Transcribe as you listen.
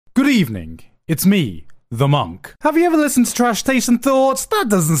Good evening. It's me, the monk. Have you ever listened to Trash Taste and thought, that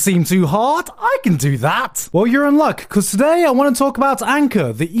doesn't seem too hard, I can do that? Well, you're in luck, because today I want to talk about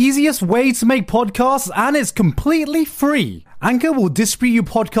Anchor, the easiest way to make podcasts, and it's completely free. Anchor will distribute your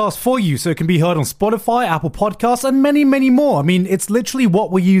podcast for you so it can be heard on Spotify, Apple Podcasts, and many, many more. I mean, it's literally what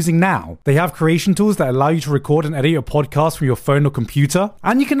we're using now. They have creation tools that allow you to record and edit your podcast from your phone or computer.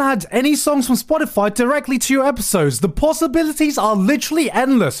 And you can add any songs from Spotify directly to your episodes. The possibilities are literally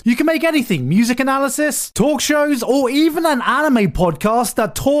endless. You can make anything, music analysis, talk shows, or even an anime podcast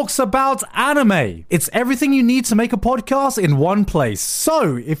that talks about anime. It's everything you need to make a podcast in one place.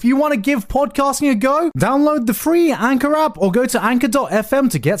 So, if you want to give podcasting a go, download the free Anchor app or go to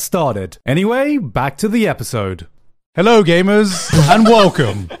anchor.fm to get started. Anyway, back to the episode. Hello, gamers, and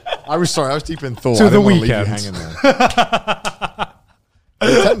welcome. I was deep in thought. To I the didn't want to weekend. leave you hanging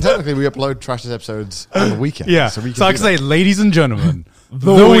there. Technically, we upload Trash Taste episodes on the weekend. Yeah, so we can so I do can say, that. ladies and gentlemen,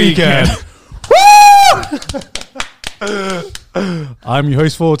 the weekend. Woo! I'm your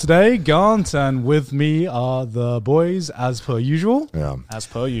host for today, Gant, and with me are the boys, as per usual. Yeah. As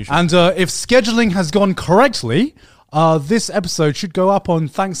per usual. And if scheduling has gone correctly, this episode should go up on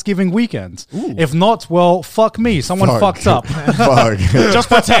Thanksgiving weekend. If not, well, fuck me. Someone fucked up. Fuck. just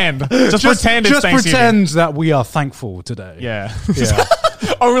pretend. Just pretend it's Just Thanksgiving. pretend that we are thankful today. Yeah. Yeah.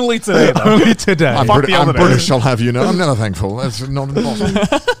 Only today, though. Only today. I'm, Fuck the I'm other day. British, I'll have you know. I'm never thankful. That's not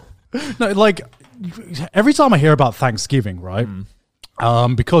impossible. No, like every time I hear about Thanksgiving, right?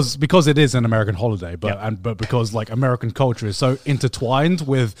 Because it is an American holiday, but because like American culture is so intertwined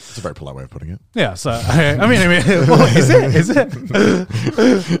with It's a very polite way of putting it. yeah. So I mean, well, is it? Is it?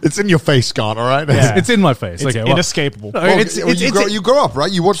 It's in your face, Scott, all right? Yeah. It's in my face. It's Okay, well, inescapable. no, Well, it's you grow up,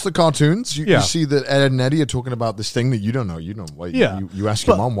 right? You watch the cartoons. You Yeah. see that Ed and Eddie are talking about this thing that you don't know. You know, Yeah. you ask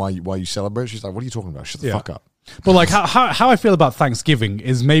your But- mom why you celebrate. She's like, "What are you talking about? Shut the Yeah. fuck up." But like how I feel about Thanksgiving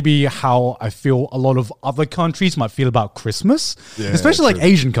is maybe how I feel a lot of other countries might feel about Christmas, especially like true.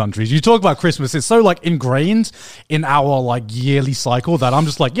 Asian countries. You talk about Christmas, it's so like ingrained in our like yearly cycle that I'm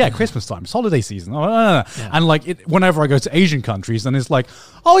just like, yeah, Christmas time, it's holiday season, and like whenever I go to Asian countries, then it's like,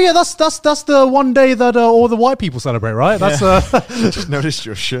 oh yeah, that's the one day that all the white people celebrate, right? That's Just noticed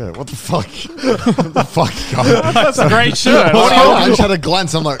your shirt. What the fuck? What the fuck, God? That's a great shirt. I just had a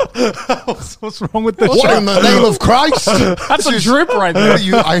glance. I'm like, what's wrong with this? what in the name of Christ? That's a drip right there.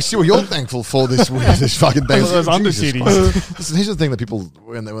 I see what you're thankful for this fucking day. Those Jesus undertitties. Christ. Listen, here's the thing that people,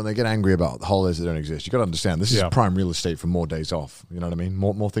 when they get angry about holidays that don't exist, you got to understand, this is Yeah. prime real estate for more days off. You know what I mean?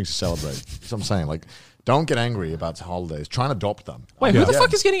 More things to celebrate. That's what I'm saying. Like, don't get angry about holidays. Try and adopt them. Wait, Yeah. who the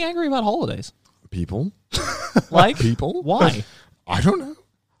fuck is getting angry about holidays? People? Like, People? why? I don't know.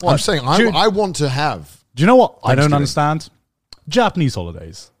 I'm saying I want to have. Do you know what I don't Thanksgiving. understand? Japanese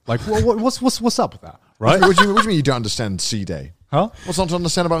holidays. Like, what's up with that? Right? What do you mean you don't understand Sea Day? Huh? What's not to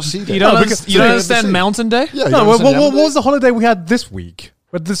understand about Sea Day? You don't, No, under- because- you don't so- understand Mountain Day? Yeah, you No, don't what understand what Yamaha was the holiday we had this week?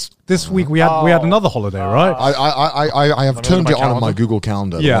 But this week we had another holiday, right? I have turned my it on my calendar. Google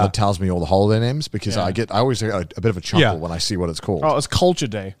Calendar. The Yeah. one that tells me all the holiday names because Yeah. I always get a bit of a chuckle Yeah. when I see what it's called. Oh, it's Culture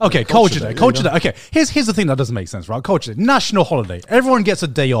Day. Okay, Culture culture Day, day. yeah, Culture you day. know. Okay, here's the thing that doesn't make sense, right? Culture day, national holiday. Everyone gets a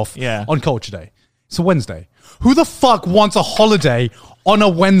day off Yeah. on culture day. It's a Wednesday. Who the fuck wants a holiday on a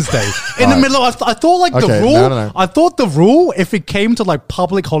Wednesday in the middle of? I thought like the Okay, rule. no. I thought the rule, if it came to like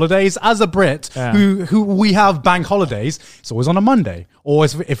public holidays, as a Brit Yeah. who we have bank holidays, it's always on a Monday. Or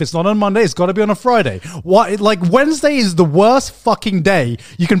if it's not on Monday, it's got to be on a Friday. What? Like Wednesday is the worst fucking day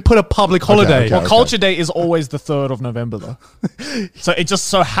you can put a public holiday. okay. Well, Culture Day is always the 3rd of November, though. So it just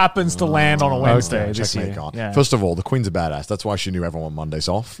so happens to land on a Wednesday this Checkmate, year. God. Yeah. First of all, the Queen's a badass. That's why she knew everyone on Mondays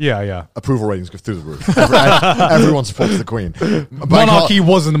off. Yeah. Approval ratings go through the roof. Everyone supports the Queen. Monarchy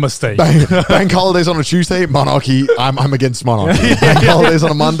wasn't a mistake. Bank holidays on a Tuesday, monarchy. I'm against monarchy. Bank holidays on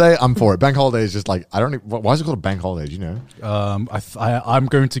a Monday, I'm for it. Bank holiday is just like I don't. Why is it called a bank holiday? Do you know? I'm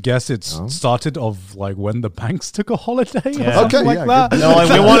going to guess it's started of like when the banks took a holiday or Yeah. something Okay, like yeah, that. good. No, like,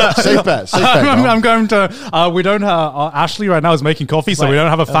 we want to. Safe bet. Safe bet. I'm, no? I'm going to. We don't have Ashley right now is making coffee, so we don't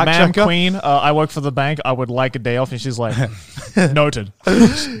have a fact Ma'am checker. Queen, I work for the bank. I would like a day off. And she's like, noted.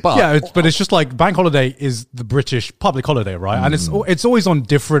 But Yeah, but it's just like bank holiday is the British public holiday, right? And it's always on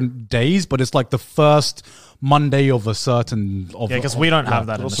different days, but it's like the first Monday of a certain. Yeah, because we don't have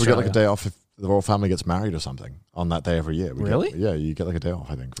that in also we get like a Australia. day off if the royal family gets married or something on that day every year. Really? Yeah, you get like a day off.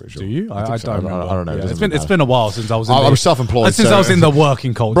 I think for sure. Do you? I think so. don't remember. I don't know. Yeah, It it's doesn't been matter. a while since I was. In I the, was self-employed, Since so- I was in the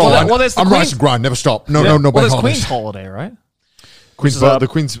working culture. Bro, Well, there's the I'm Queen- rise and grind, never stop. No Well, bank there's holidays. Queen's holiday, right? Queen's is, the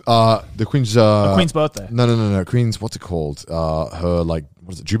Queen's Queen's birthday. No. Queen's what's it called? Her like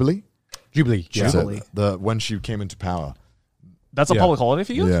what is it? Jubilee. Jubilee. That's Yeah. it. The when she came into power. That's a Yeah. public holiday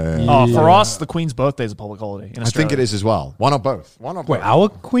for you? Yeah. Oh, for us, the Queen's birthday is a public holiday in I Australia. think it is as well. Why not both? Why not Wait, both? our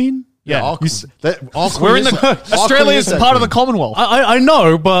queen? Yeah. Our, We're in Australia is part of the Commonwealth. I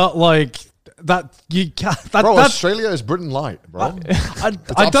know, but like that you can't. Bro, That Australia is Britain light, bro. that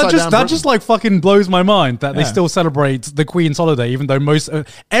upside down that just like fucking blows my mind that they Yeah. still celebrate the Queen's holiday, even though most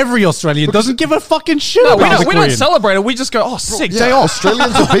every Australian doesn't give a fucking shit No, about the we Queen. don't celebrate it. We just go, oh, sick, Yeah, day off.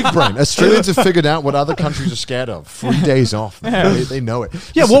 Australians are big brain. Australians have figured out what other countries are scared of. 3 days off. Man. They know it.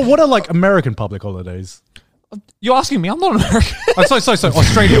 Yeah, well, what are like American public holidays? You're asking me? I'm not American. Oh, sorry,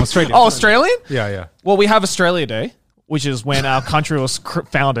 Australian. Oh, Australian? Yeah. Well, we have Australia Day, which is when our country was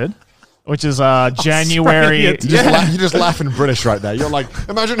founded, which is January. You just laugh in British right there. You're like,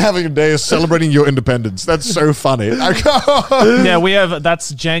 imagine having a day of celebrating your independence. That's so funny. Like, Yeah, we have.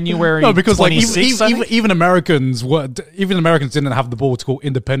 That's January. No, because like 26th, I think. even Americans didn't have the ball to call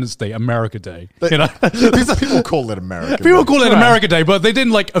Independence Day America Day. You know, these people call it American. people call it America Day, but they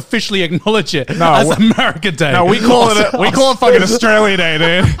didn't like officially acknowledge it as America Day. No, we call it fucking Australia Day,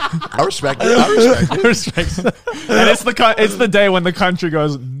 dude. I respect it. I respect it. And it's the day when the country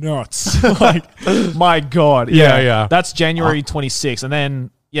goes nuts. Like, my God. Yeah. That's January 26th. And then,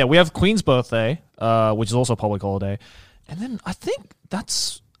 we have Queen's birthday, which is also a public holiday. And then I think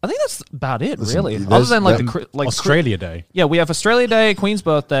that's about it, Listen, really. there's- Other than like, there- Australia Day. Yeah, we have Australia Day, Queen's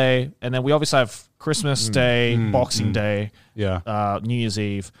birthday, and then we obviously have Christmas Day, Boxing Day, Yeah. New Year's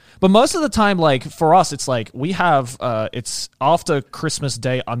Eve. But most of the time, like for us, it's like we have it's after Christmas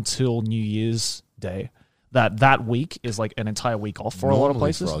Day until New Year's Day. That week is like an entire week off for a lot of Normally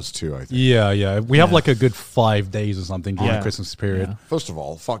places. for us too, I think. Yeah. We have like a good 5 days or something during Yeah. the Christmas period. Yeah. First of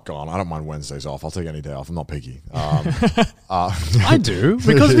all, fuck gone. I don't mind Wednesdays off. I'll take any day off. I'm not picky. I do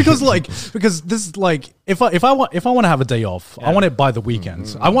because this is like if I want to have a day off, I want it by the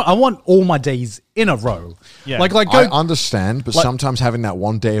weekends. I want all my days in a row. Yeah. Like I go. understand, but like- sometimes having that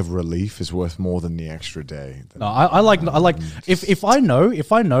one day of relief is worth more than the extra day. No, I like if I know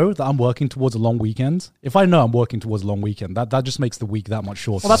that I'm working towards a long weekend, that just makes the week that much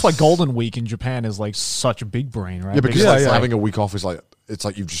shorter. Well, that's why Golden Week in Japan is like such a big brain, right? Yeah, because Yeah, like, yeah. having a week off is like it's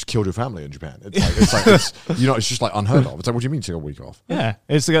like you've just killed your family in Japan. It's just like unheard of. It's like, what do you mean take a week off? Yeah,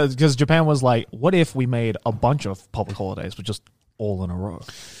 it's because Japan was like, what if we made a bunch of public holidays, but just all in a row?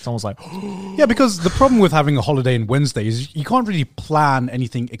 Someone's like, Yeah, because the problem with having a holiday in Wednesday is you can't really plan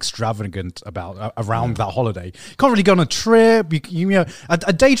anything extravagant around that holiday. You can't really go on a trip.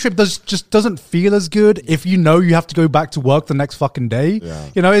 A day trip doesn't feel as good if you know you have to go back to work the next fucking day. Yeah.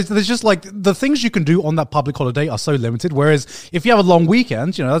 You know, there's just like the things you can do on that public holiday are so limited. Whereas if you have a long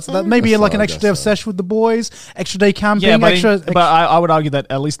weekend, you know, that maybe That's like fair, an I extra guess day of so. sesh with the boys, extra day camping, yeah, but, extra. I would argue that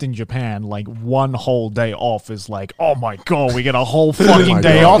at least in Japan, like one whole day off is like, oh my God, we get a whole fucking my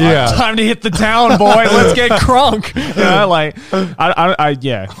day God. off. Yeah. Time to hit the town, boy. Let's get crunk. You know, like,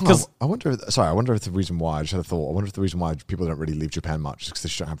 because I wonder if the reason why I just had a thought. I wonder if the reason why people don't really leave Japan much is because they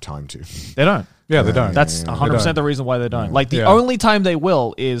just don't have time to. they don't. Yeah, they don't. That's Yeah. 100% the reason why they don't. Like, the Yeah. only time they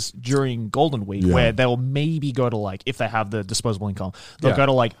will is during Golden Week, Yeah. where they'll maybe go to, like, if they have the disposable income, they'll Yeah. go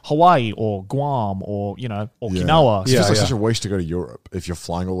to, like, Hawaii or Guam or, Okinawa. It's Yeah, just like yeah. such a waste to go to Europe if you're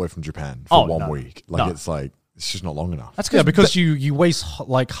flying all the way from Japan for Oh, 1 no. week. Like No. it's like it's just not long enough. That's Yeah, because you waste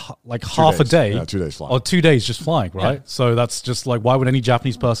like half a days. day, Yeah, 2 days flying. or 2 days just flying, right? Yeah. So that's just like, why would any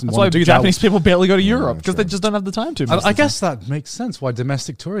Japanese person That's why want to do Japanese that? people barely go to Europe, because they just don't have the time to. most I of the guess that makes sense why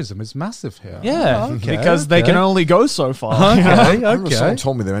domestic tourism is massive here. time. Yeah, Oh, okay, because they can okay. only go so far. Okay, I remember okay. someone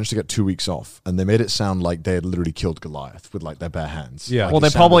told me they managed to get 2 weeks off, and they made it sound like they had literally killed Goliath with like their bare hands. Yeah. Like, Well, it they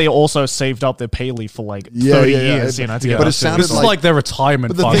sounded- probably also saved up their pay leave for like 30 Yeah, years, yeah. you know, to Yeah. get But up it to. sounded This is like- like their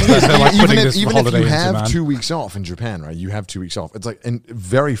retirement But the fund. thing They're is, like even putting if, this even if holiday you into, have man. 2 weeks off in Japan, right? You have 2 weeks off. It's like and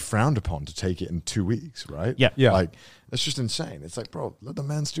very frowned upon to take it in 2 weeks, right? Yeah. Yeah. Like that's just insane. It's like, bro, let the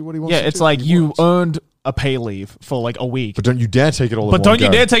man do what he wants. Yeah, to it's do. like He you wants. earned a pay leave for like a week. But don't you dare take it all. But in don't one you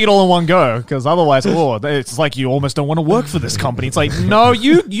go. dare take it all in one go, because otherwise, it's like you almost don't want to work for this company. It's like, no,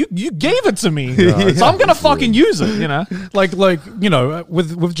 you gave it to me, so I'm gonna fucking use it. You know, like you know,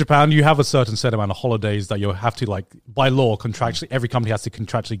 with Japan, you have a certain set amount of holidays that you have to, like, by law, contractually, every company has to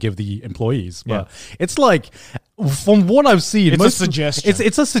contractually give the employees. But it's like, from what I've seen, It's a suggestion.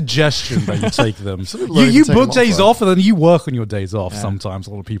 It's a suggestion that you take them. learning you to take book them off, days right? off, and then you work on your days off. Sometimes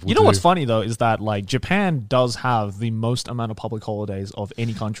a lot of people. you know do. what's funny though is that like Japan does have the most amount of public holidays of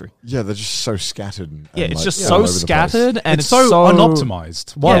any country. Yeah, they're just so scattered. And, Yeah, it's like, just all so over the place. scattered and It's so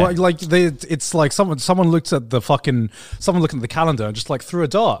unoptimized. Why? Yeah. Like it's like someone looked at someone looking at the calendar and just like threw a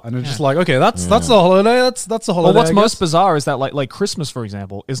dart, and it's just like, okay, that's a holiday. That's a holiday. But what's I most guess. bizarre is that like Christmas, for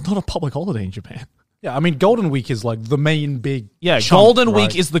example, is not a public holiday in Japan. Yeah, I mean, Golden Week is like the main big. Yeah, chunk, Golden right?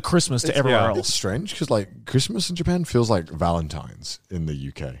 Week is the Christmas to everywhere yeah. else. It's strange because like Christmas in Japan feels like Valentine's in the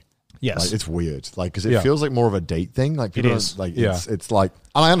UK. Yes. Like, it's weird, like because it Yeah. feels like more of a date thing. Like people is. don't, like Yeah. it's like,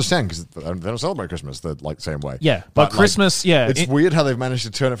 and I understand because they don't celebrate Christmas the like same way. Yeah, but like, Christmas, yeah, it's weird how they've managed to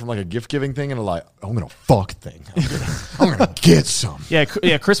turn it from like a gift giving thing into like I'm gonna fuck thing. I'm gonna get some. Yeah,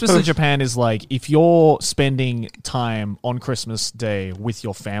 Christmas in Japan is like if you're spending time on Christmas Day with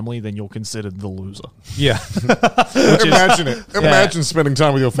your family, then you're considered the loser. Yeah. Imagine it. Imagine spending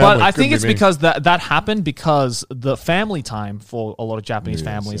time with your family. But I Couldn't think be it's me. because that happened because the family time for a lot of Japanese New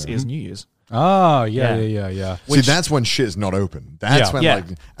Year's, families yeah. is New Year's. Oh, yeah. Yeah. See, that's when shit's not open. That's Yeah. when Yeah. like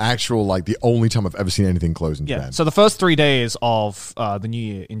actual like the only time I've ever seen anything close in Yeah. Japan. So the first 3 days of the New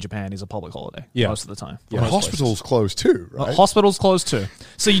Year in Japan is a public holiday. Yeah. Most of the time. But hospitals close too, right? Hospitals closed too.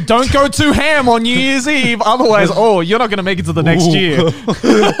 So you don't go too ham on New Year's Eve. Otherwise, you're not going to make it to the next year.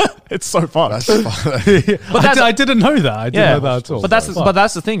 It's so fun. That's fun. But I didn't know that. I didn't know that at all. But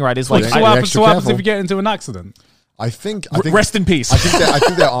that's the thing, right? Is like Yeah. So Be what happens, extra what happens careful. if you get into an accident? I think rest in peace. I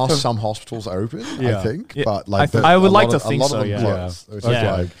think there are some hospitals open. Yeah. I think, Yeah. but like I would a like lot to of- think a lot so, of them yeah. close. It's just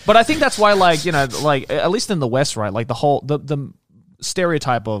Yeah. like, But I think that's why, like, you know, like at least in the West, right? Like the whole the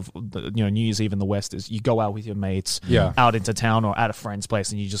stereotype of New Year's Eve in the West is you go out with your mates, out into town or at a friend's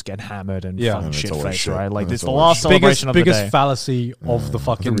place, and you just get hammered and Yeah. fucking And it's shit always faced, shit. right? Like And it's it's the always last shit. celebration of the Biggest day. fallacy of the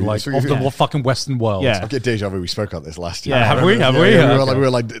fucking we- like so of the yeah. fucking Western world. Yeah. I get deja vu. We spoke about this last year. Yeah. Have we? Have Yeah, we? yeah, Okay. we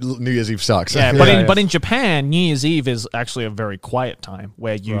were like New Year's Eve sucks. Yeah, Yeah. but in Japan, New Year's Eve is actually a very quiet time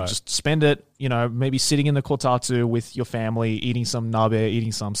where you Right. just spend it, you know, maybe sitting in the kotatsu with your family, eating some nabe,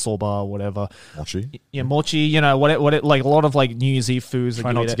 eating some soba, or whatever. Mochi. Yeah, mochi, you know, what it like a lot of like New Year's Eve foods.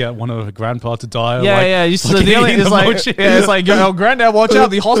 Try that not you to eat get one of her grandpa to die. Yeah, like, yeah. You fucking the only, eating it's the like, mochi. yeah, it's like, oh, granddad, watch out,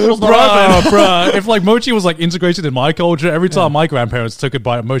 the hospital's not open. Bruh. If like mochi was like integrated in my culture, every time my grandparents took a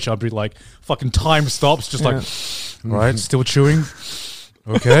bite of mochi, I'd be like, fucking time stops, just like, all right, still chewing.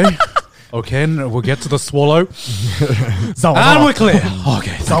 Okay. Okay, and we'll get to the swallow. And we're clear. Okay.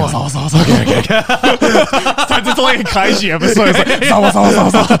 Okay. It's like a kaiji episode. It's like, zawa, zawa,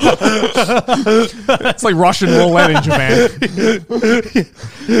 zawa. It's like Russian roulette in Japan.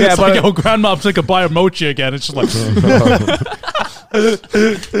 Yeah, it's like your grandma took a bite of mochi again. It's just like get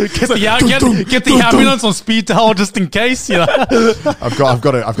the ambulance on speed dial just in case. You know. I've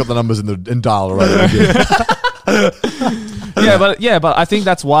got the numbers in dial already. But I think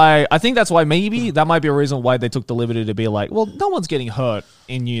that's why maybe that might be a reason why they took the liberty to be like, well, no one's getting hurt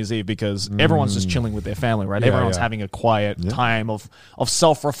in New Year's Eve because everyone's just chilling with their family, right? Yeah, Everyone's yeah. having a quiet time of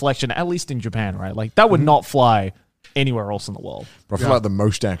self-reflection, at least in Japan, right? Like that would not fly anywhere else in the world. But I feel like the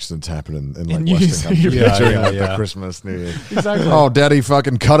most accidents happen in like New Year's Western countries Eve. during Yeah, like yeah. the Christmas, New Year. Exactly. Oh, Daddy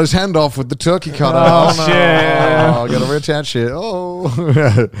fucking cut his hand off with the turkey cutter. Oh, no. shit. Oh, gotta reattach it. Oh,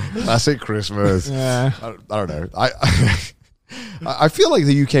 classic Christmas. Yeah. I don't know. I feel like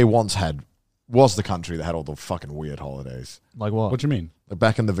the UK was the country that had all the fucking weird holidays. Like what? What do you mean? Like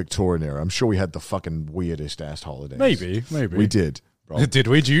back in the Victorian era, I'm sure we had the fucking weirdest ass holidays. Maybe. We did. Bro. Did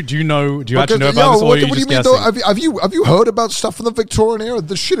we? Do you know? Do you Because- actually know about this, or what are you do just mean, guessing? though? Have you heard about stuff from the Victorian era?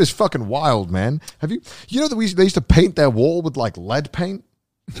 The shit is fucking wild, man. Have you? You know that they used to paint their wall with like lead paint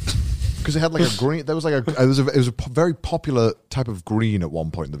because it had like a green. There was like it was a very popular type of green at one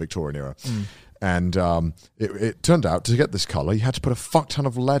point in the Victorian era, and it turned out to get this color, you had to put a fuck ton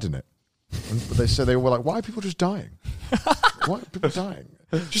of lead in it. And they said they were like, why are people just dying? Why are people dying?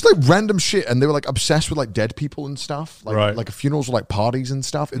 Just like random shit, and they were like obsessed with like dead people and stuff. Like, Right. like funerals were like parties and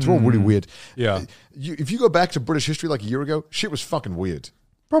stuff. It's all really weird. Yeah. If you go back to British history like a year ago, shit was fucking weird.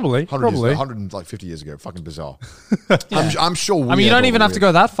 Probably. 150 years ago, fucking bizarre. I'm sure. I mean, you don't even have to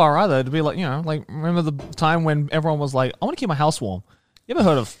go that far either to be like, you know, like remember the time when everyone was like, I want to keep my house warm. You ever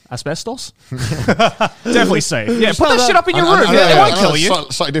heard of asbestos? Definitely safe. Yeah, put that shit up in your room. It won't kill you.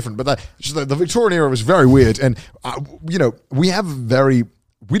 Slightly different, but the Victorian era was very weird, and you know, we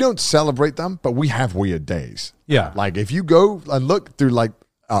don't celebrate them, but we have weird days. Yeah. Like if you go and look through like.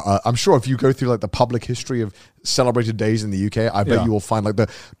 I'm sure if you go through like the public history of celebrated days in the UK, I bet Yeah. you will find like the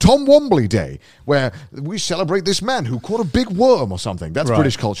Tom Wombley Day, where we celebrate this man who caught a big worm or something. That's Right.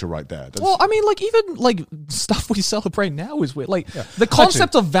 British culture right there. That's, Well, I mean, like even like stuff we celebrate now is weird. Like the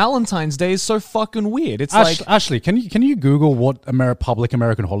concept of Valentine's Day is so fucking weird. It's like Ashley, can you Google what public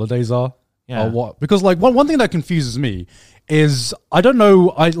American holidays are? Yeah. Or what? Because like one thing that confuses me is I don't know.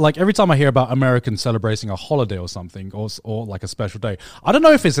 I like every time I hear about Americans celebrating a holiday or something or like a special day, I don't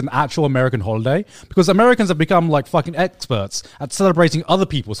know if it's an actual American holiday because Americans have become like fucking experts at celebrating other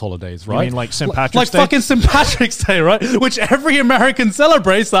people's holidays, right? mean like St. Patrick's like Day? fucking St. Patrick's Day, right? Which every American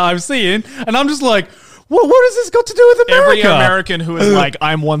celebrates that I'm seeing, and I'm just like, What has this got to do with America? Every American who is like,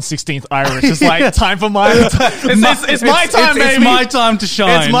 I'm 1/16th Irish is like, time for my it's my time, baby. It's my time to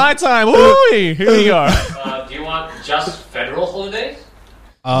shine. It's my time. Woo-wee. Here we go. Do you want just federal holidays?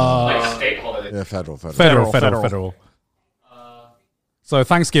 Like state holidays? Yeah, federal. Federal. So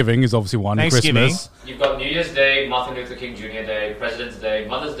Thanksgiving is obviously one. Thanksgiving. Christmas. You've got New Year's Day, Martin Luther King Jr. Day, President's Day,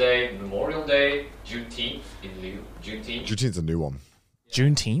 Mother's Day, Memorial Day, Juneteenth in lieu. Juneteenth's a new one.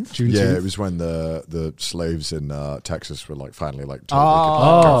 Juneteenth? Yeah, it was when the slaves in Texas were like finally like told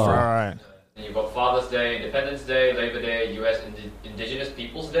All right. And you've got Father's Day, Independence Day, Labor Day, U.S. Indigenous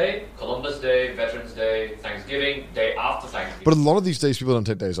Peoples Day, Columbus Day, Veterans Day, Thanksgiving, day after Thanksgiving. But a lot of these days, people don't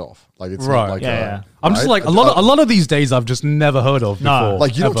take days off. Like it's Right. not like Yeah. I'm just like a lot of these days I've just never heard of before.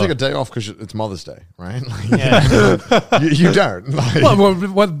 like you don't ever. take a day off because it's Mother's Day, right? Like, Yeah. you don't.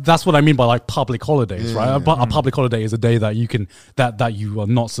 Like, well, that's what I mean by like public holidays, right? A public holiday is a day that you can that you are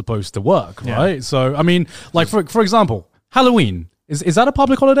not supposed to work, right? So I mean, like for example, Halloween. Is that a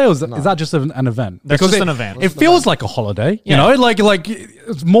public holiday or is that just an event? That's just an event. It feels like a holiday, you know? Like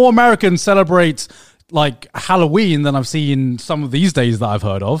more Americans celebrate like Halloween than I've seen some of these days that I've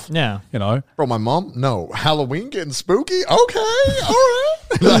heard of. Yeah. You know? bro, my mom, no. Halloween getting spooky? Okay, all right.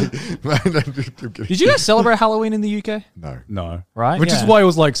 Like, Did you guys celebrate Halloween in the UK? No. Right, Which is yeah. why it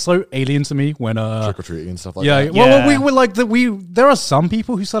was like so alien to me when trick or treating and stuff like yeah, that. well, we were like there are some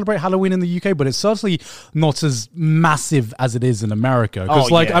people who celebrate Halloween in the UK, but it's certainly not as massive as it is in America. Because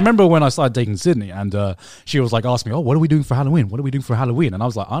I remember when I started dating Sydney, and she was like asking me, "Oh, what are we doing for Halloween? What are we doing for Halloween?" And I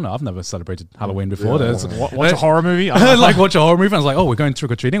was like, "Oh no, I've never celebrated Halloween before." Watch a horror movie? Like watch a horror movie. And I was like, "Oh, we're going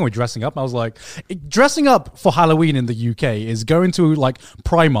trick or treating. We're dressing up." And I was like, dressing up for Halloween in the UK is going to like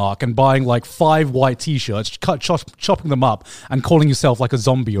Primark and buying like 5 white T-shirts, chopping them up, and calling yourself like a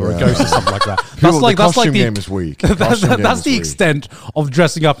zombie or a ghost or something like that. The costume game is weak. That's the extent of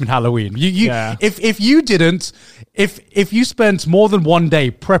dressing up in Halloween. If you spent more than one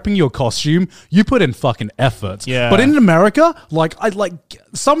day prepping your costume, you put in fucking effort. Yeah. But in America,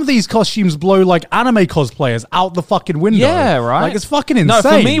 some of these costumes blow like anime cosplayers out the fucking window. Yeah, right. Like it's fucking insane.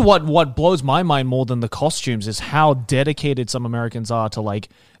 No, for me, what blows my mind more than the costumes is how dedicated some Americans are to like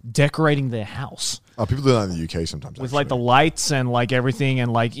decorating their house. Oh, people do that in the UK sometimes. With like the lights and like everything,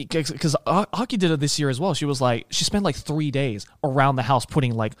 and like because Aki did it this year as well. She was like, she spent like 3 days around the house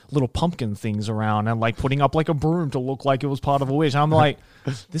putting like little pumpkin things around and like putting up like a broom to look like it was part of a wish. And I'm like,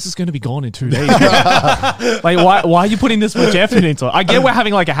 this is going to be gone in 2 days. Like, why are you putting this much effort into it? I get we're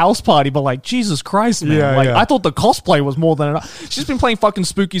having like a house party, but like, Jesus Christ, man! I thought the cosplay was more than enough. She's been playing fucking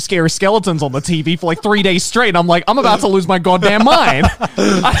spooky, scary skeletons on the TV for like 3 days straight. And I'm like, I'm about to lose my goddamn mind.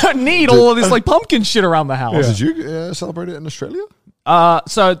 I don't need all of this like pumpkin shit around the house. Did you celebrate it in Australia?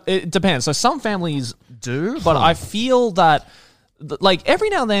 So it depends. So some families do, but I feel that like every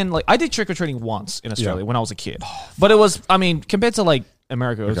now and then, like I did trick or treating once in Australia when I was a kid, but it was, I mean, compared to like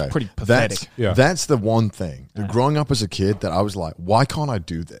America, it was pretty pathetic. That's the one thing. Growing up as a kid that I was like, why can't I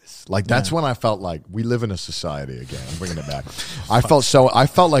do this? Like that's when I felt like we live in a society again. I'm bringing it back. I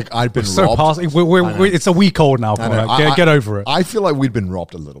felt like I'd been robbed. It's a week old now. Connor. Get over it. I feel like we'd been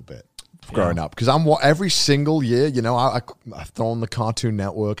robbed a little bit growing up because every single year, you know, I throw on the Cartoon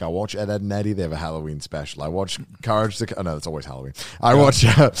Network. I watch Ed, and Eddie. They have a Halloween special. I watch Courage the... Oh, no, it's always Halloween. I watch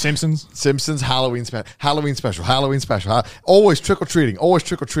Simpsons Halloween special. Always trick or treating.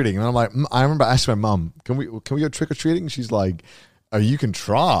 And I'm like, I remember asking my mom, can we go trick or treating? She's like, oh, you can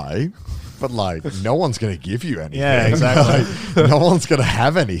try, but like no one's gonna give you anything. Yeah, exactly. Like, no one's gonna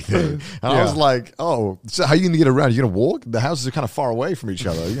have anything. And I was like, oh, so how are you gonna get around? You're gonna walk? The houses are kind of far away from each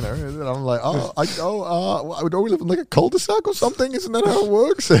other, you know. And I'm like, don't we live in like a cul-de-sac or something? Isn't that how it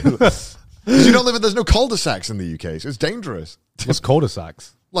works? Because you don't live in, there's no cul-de-sacs in the UK, so it's dangerous. What's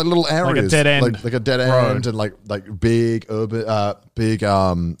cul-de-sacs? Like little areas, like a dead end, like a dead end, and like big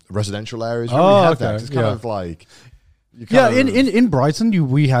urban, residential areas. You don't have that. It's kind of like. In Brighton,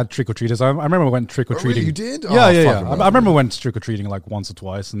 we had trick or treaters. I remember we went trick or treating. Oh, you did? Yeah. I remember we went trick or treating like once or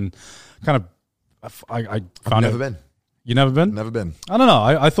twice, and kind of I found I've never been. You never been? Never been. I don't know.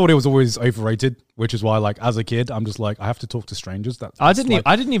 I thought it was always overrated, which is why, like, as a kid, I'm just like, I have to talk to strangers. I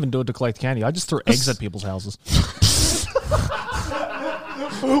didn't even do it to collect candy. I just threw eggs at people's houses.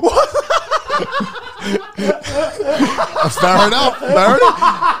 Fair enough.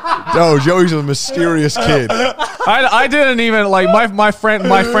 No, Joey's a mysterious kid. I didn't even like my friend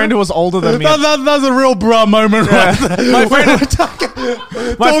who was older than me. That's a real bra moment, right there. My friend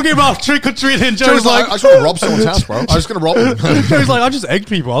talking about trick or treating. Joey's like, I just want to rob someone's house, bro. I was just gonna rob him. Joey's like, I just egged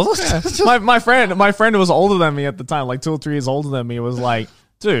people. I was like, my friend who was older than me at the time, like 2 or 3 years older than me, was like,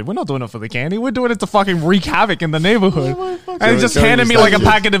 dude, we're not doing it for the candy. We're doing it to fucking wreak havoc in the neighborhood. And he just Joey handed was me that like a kid.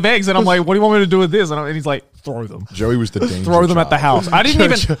 packet of eggs, and I'm like, what do you want me to do with this? And he's like, throw them. Joey was the danger Throw them at the child. house. I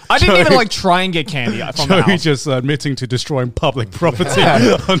didn't even like try and get candy from the Joey house. just admitting to destroying public property.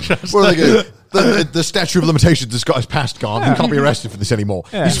 on Trash Well, Day. like, the statute of limitations has got his past gone. He can't be arrested for this anymore.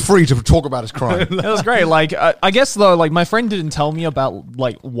 Yeah. He's free to talk about his crime. It was great. Like, I guess though, like my friend didn't tell me about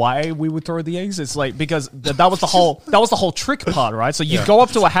like why we would throw the eggs. It's like because that was the whole trick part, right? So you go up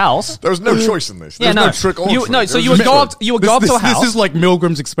to a house. There was no choice in this. Yeah, There's no trick or treat. no. So There you was would no go trick. up. You would go up to a house. This is like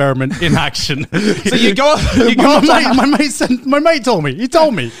Milgram's experiment in action. So you go up to a house. My mate told me. He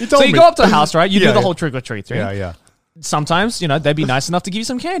told me. So you go up to a house, right? You do Yeah, the yeah. whole trick or treat thing. Yeah. Sometimes, they'd be nice enough to give you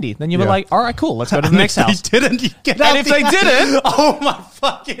some candy. Then you'd be Yeah. like, all right, cool, let's go to the next If house. They didn't. You get out And if the they house. didn't, oh my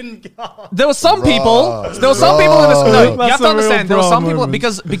fucking god! there were some people. There were some people in this. No, you have to understand. There were some people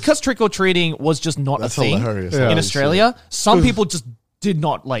because trick or treating was just not That's a thing hilarious. in Yeah. Australia. Some people just did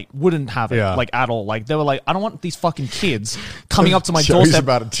not wouldn't have it Yeah. like at all. Like they were like, I don't want these fucking kids coming up to my Joey's doorstep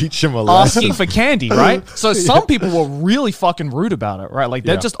about to teach him a lesson. asking for candy, right? So some people were really fucking rude about it, right? Like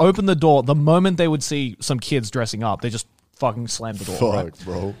they'd Yeah. just open the door the moment they would see some kids dressing up. They just fucking slammed the door, Fuck, right?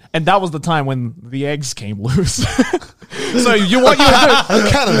 bro. And that was the time when the eggs came loose. So what you would do? A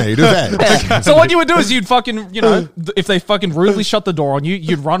cannonade of eggs. So what you would do is you'd fucking, if they fucking rudely shut the door on you,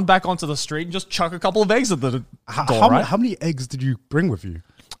 you'd run back onto the street and just chuck a couple of eggs at the door, right? How many eggs did you bring with you?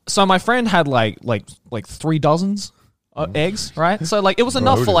 So my friend had like 3 dozens of eggs, right? So like it was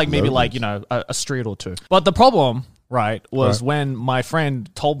enough for like maybe like, a street or two. But the problem, right, was when my friend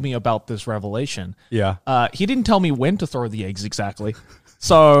told me about this revelation. Yeah. He didn't tell me when to throw the eggs exactly.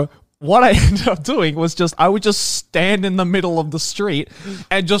 So what I ended up doing was I would just stand in the middle of the street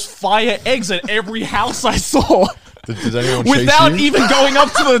and just fire eggs at every house I saw Did anyone chase without you? even going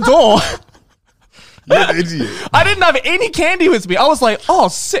up to the door. You're an idiot. I didn't have any candy with me. I was like, oh,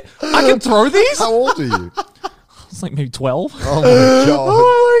 shit, I can throw these? How old are you? It's like maybe 12. Oh my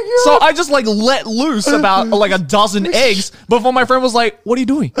god. So I just like let loose about like a dozen eggs before my friend was like, what are you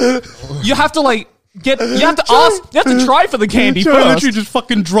doing? You have to like you have to try for the candy Joey first. literally just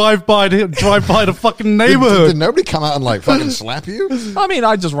fucking drive by the fucking Did neighborhood. nobody come out and like fucking slap you? I mean,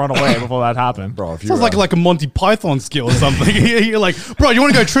 I just run away before that happened. Bro, if you Sounds like a Monty Python skill or something. You're like, bro, you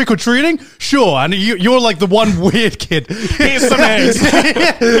want to go trick or treating? Sure. And you're like the one weird kid. Here's some eggs.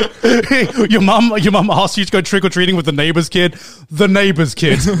 your mum asks you to go trick or treating with the neighbor's kid. The neighbor's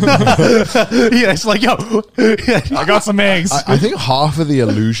kid. Yeah, it's like, yo, I got some eggs. I think half of the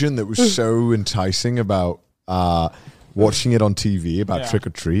illusion that was so enticing about watching it on TV about trick or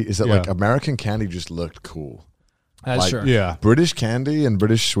treat is that like Yeah. American candy just looked cool. That's Like, true. yeah. British candy and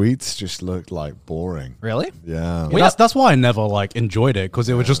British sweets just looked like boring. Really? Yeah. That's why I never like enjoyed it, because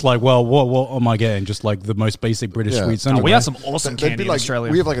it was just like, well, what am I getting? Just like the most basic British Yeah. sweets. Oh, Anyway. we had some awesome They'd candy be like, in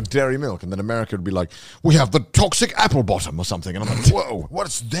Australia. we have like a dairy milk, and then America would be like, we have the toxic apple bottom or something, and I'm like, whoa,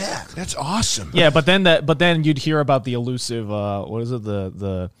 what's that? That's awesome. Yeah, but then you'd hear about the elusive what is it,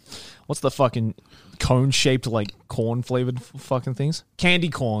 the what's the fucking cone shaped like corn flavored fucking things? Candy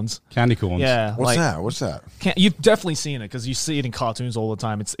corns. Candy corns. Yeah. What's that? What's that? You've definitely seen it because you see it in cartoons all the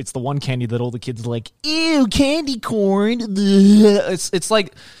time. It's the one candy that all the kids are like, ew, candy corn. It's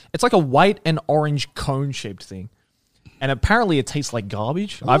like a white and orange cone shaped thing. And apparently it tastes like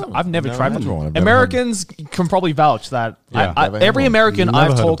garbage. I've never tried had it. one. I've never Americans can probably vouch that. Yeah. I, Never had every one. American Never I've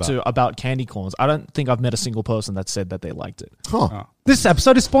heard of talked that. to about candy corns, I don't think I've met a single person that said that they liked it. Huh. This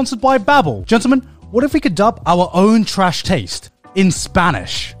episode is sponsored by Babbel. Gentlemen, what if we could dub our own trash taste in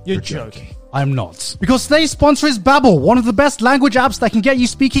Spanish? You're joking. I'm not. Because today's sponsor is Babbel, one of the best language apps that can get you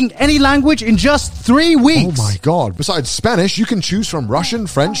speaking any language in just 3 weeks. Oh my god. Besides Spanish, you can choose from Russian,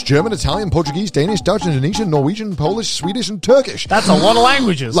 French, German, Italian, Portuguese, Danish, Dutch, Indonesian, Norwegian, Polish, Swedish, and Turkish. That's a lot of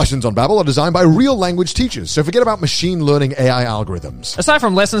languages. Lessons on Babbel are designed by real language teachers, so forget about machine learning AI algorithms. Aside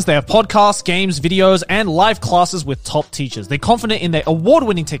from lessons, they have podcasts, games, videos, and live classes with top teachers. They're confident in their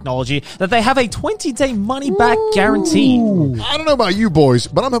award-winning technology that they have a 20-day money-back guarantee. I don't know about you boys,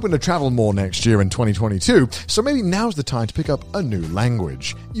 but I'm hoping to travel more next year in 2022, so maybe now's the time to pick up a new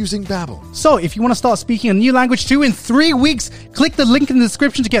language using Babbel. So, if you want to start speaking a new language too in 3 weeks, click the link in the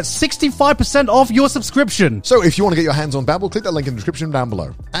description to get 65% off your subscription. So if you want to get your hands on Babbel, click that link in the description down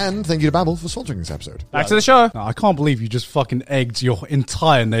below. And thank you to Babbel for sponsoring this episode. Back to the show. No, I can't believe you just fucking egged your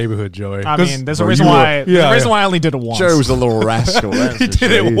entire neighborhood, Joey. I 'Cause mean, there's a bro, reason you were- why. There's a reason why I only did it once. Joe was a little rascal. that's he for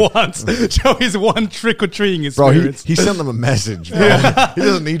did sure. it once. Joey's one trick-or-treating Bro, experience. he sent them a message, bro. He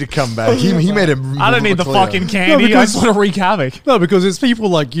doesn't need to come back. He made it I don't need the clear. fucking candy. I because- just want to wreak havoc. No, because it's people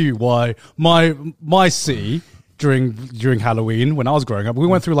like you. Why my city during Halloween when I was growing up, we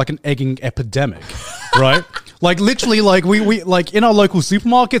went through like an egging epidemic. right? Like literally, like we like in our local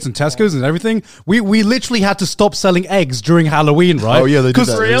supermarkets and Tesco's and everything, we literally had to stop selling eggs during Halloween, right? Oh, yeah, they did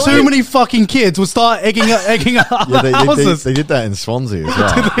that. Because too Really? many fucking kids would start egging our houses. They did that in Swansea as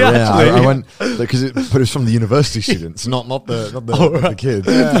well. Did they actually? I went because it was from the university students, not the kids.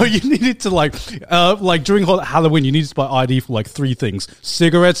 No, you needed to like during Halloween, you needed to buy ID for like 3 things: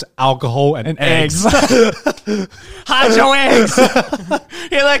 cigarettes, alcohol, and eggs. Hide your eggs.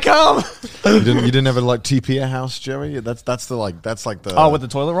 Here they come. You didn't have a like TP house, Joey? That's like the Oh, with the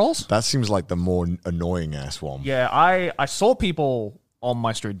toilet rolls? that seems like the more annoying ass one. Yeah, I saw people on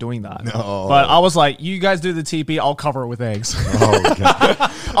my street doing that. No. But I was like, you guys do the TP, I'll cover it with eggs. Oh, okay.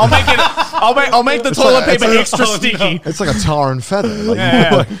 I'll make the toilet paper extra sticky. It's like a tar and feather. Like,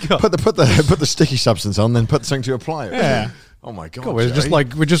 Yeah. put the sticky substance on, then put something to apply it. Yeah. Oh my god! God, we're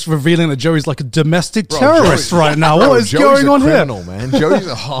Joey. just revealing that Joey's like a domestic Bro, terrorist Joey- right now. Bro, What is Joey's going a on here? criminal, man. Joey's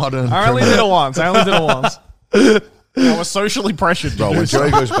a hard-earned I only did criminal. it once. I was socially pressured. Bro, when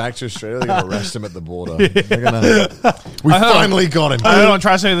Joey goes back to Australia, they're gonna arrest him at the border. We finally got him. I heard on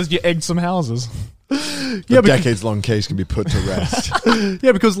Trash Day that you egged some houses. The decades-long case can be put to rest.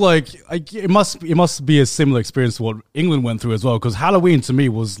 Yeah, because like it must be a similar experience to what England went through as well. Because Halloween to me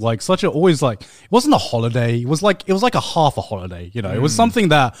was like it wasn't a holiday. It was like a half a holiday. You know, it was something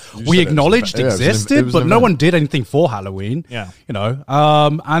that we said acknowledged it was an existed, but no event. one did anything for Halloween. Yeah. You know,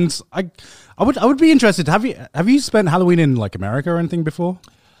 and I would be interested. Have you spent Halloween in like America or anything before?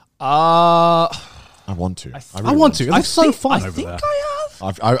 I want to. I want to. It looks so fun I over think there. I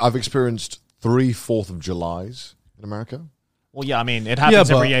have. I've experienced 3 4th of Julys in America. Well, yeah, I mean, it happens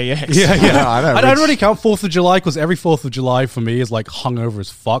every AX. Yeah. I know, I don't Rich. really count 4th of July because every 4th of July for me is like hungover as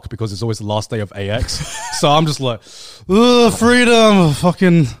fuck because it's always the last day of AX. So I'm just like, ugh, freedom,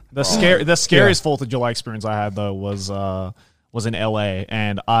 fucking. The scariest 4th of July experience I had though was in LA,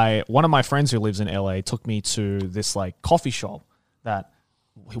 and one of my friends who lives in LA took me to this like coffee shop that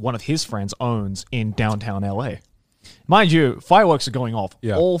one of his friends owns in downtown LA. Mind you, fireworks are going off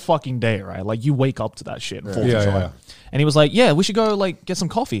all fucking day, right? Like you wake up to that shit. 4th of July. Yeah. And he was like, "Yeah, we should go like get some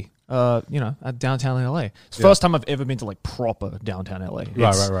coffee." At downtown LA. It's the first time I've ever been to like proper downtown LA.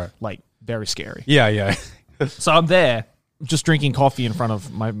 It's, Right. Like very scary. Yeah. So I'm there, just drinking coffee in front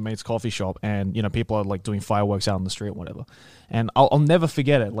of my mate's coffee shop, and people are like doing fireworks out in the street or whatever. And I'll never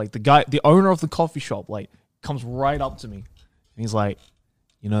forget it. Like the owner of the coffee shop, like comes right up to me, and he's like,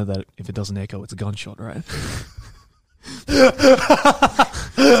 "You know that if it doesn't echo, it's a gunshot, right?"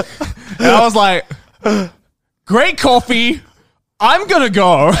 And I was like, "Great coffee. I'm gonna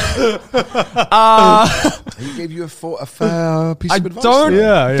go." He gave you a fair piece I of advice. don't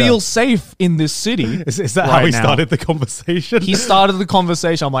Yeah. feel safe in this city. Is that right how he now. started the conversation? He started the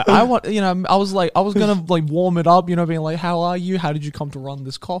conversation. I'm like, I was gonna like warm it up, being like, "How are you? How did you come to run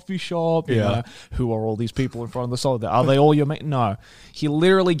this coffee shop? You know, who are all these people in front of the store? Are they all your mate?" No, he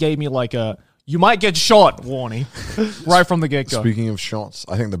literally gave me like a "you might get shot" warning right from the get go. Speaking of shots,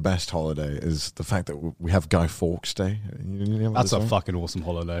 I think the best holiday is the fact that we have Guy Fawkes Day. That's a fucking awesome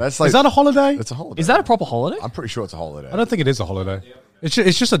holiday. That's like- is that a holiday? It's a holiday. Is that a proper holiday? I'm pretty sure it's a holiday. I don't think it is a holiday. It's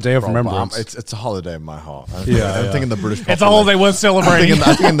just a day of remembrance. It's a holiday in my heart. I'm Yeah. thinking the British. It's a holiday worth celebrating.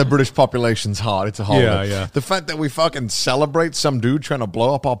 I think in the British population's heart, it's a holiday. Yeah. The fact that we fucking celebrate some dude trying to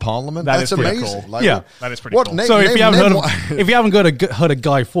blow up our parliament, That that's is pretty amazing. cool. Like, Yeah. That is pretty cool. So if you haven't heard of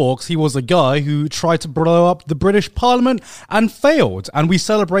Guy Fawkes, he was a guy who tried to blow up the British Parliament and failed, and we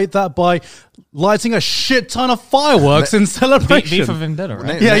celebrate that by lighting a shit ton of fireworks in celebration. V for Vendetta,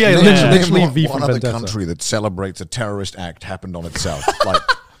 right? Literally V for one other Vendetta. country that celebrates a terrorist act happened on itself. Like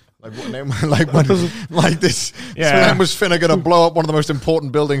this man was finna gonna blow up one of the most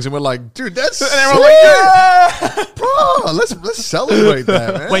important buildings, and we're like, dude, that's And everyone's like, "Yeah!" bro, let's celebrate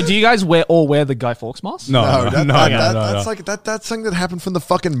that, man. Wait, do you guys wear the Guy Fawkes mask? No. That's like that's something that happened from the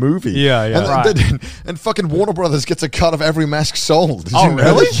fucking movie. Yeah. And, Right. and fucking Warner Brothers gets a cut of every mask sold. Did Oh, you know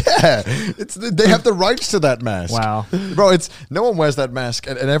really? that? Yeah, they have the rights to that mask. Wow. Bro, it's no one wears that mask,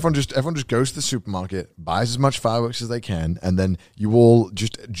 and everyone just goes to the supermarket, buys as much fireworks as they can, and then you all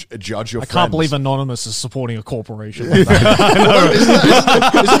just judge your I friends. can't believe Anonymous is supporting a corporation. Isn't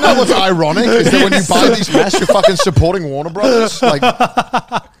that what's ironic? Is that when you buy these masks, you're fucking supporting Warner Brothers? Like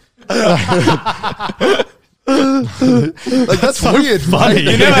that's weird, funny.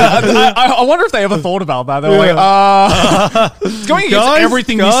 right? I wonder if they ever thought about that. They were like, it's going against Guys,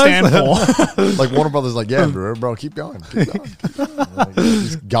 everything we stand for. Like Warner Brothers, like, yeah, bro, keep going. Like,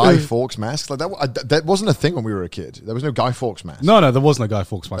 this Guy Fawkes mask, like that wasn't a thing when we were a kid. There was no Guy Fawkes mask. No, there wasn't a Guy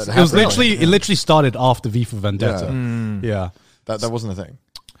Fawkes mask. It It was happened. it literally started after V for Vendetta. Yeah. That wasn't a thing.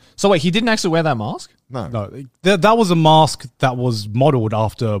 So wait, he didn't actually wear that mask? No. No, that was a mask that was modeled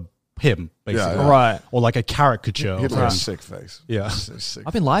after him, basically. Yeah. Right. Or like a caricature He of had like him. a sick face. Yeah. Sick.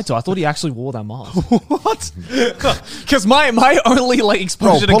 I've been lied to. I thought he actually wore that mask. What? Because my only like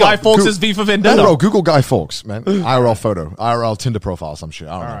exposure to pull Guy up. Fawkes is V for Vendetta. No, bro, Google Guy Fawkes, man. IRL photo, IRL Tinder profile, some shit.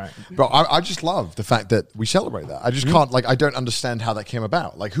 I don't know. right. Bro, I just love the fact that we celebrate that. I just can't, like, I don't understand how that came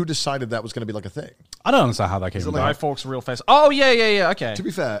about. Like, who decided that was going to be like a thing? I don't understand how that came Guy about. Fawkes real face. Oh yeah. Okay. To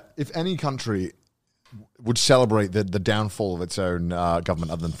be fair, if any country would celebrate the downfall of its own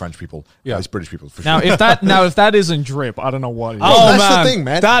government other than French people, it's British people for Now sure. if that isn't drip, I don't know what. Is. Oh, that's the man. thing,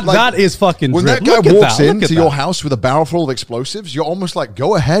 man. That, Like, that is fucking when drip. that guy Look at walks that. Look into at your that. house with a barrel full of explosives, you're almost like,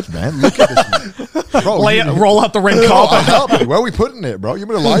 go ahead, man. Look at this, man. Bro, Roll out the red Oh, carpet. where are we putting it, bro? You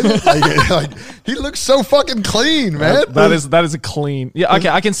gonna light it? Like, he looks so fucking clean, man. That is a clean. Yeah. Okay.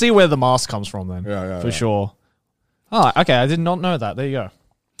 I can see where the mask comes from then. For sure. Oh, okay. I did not know that. There you go.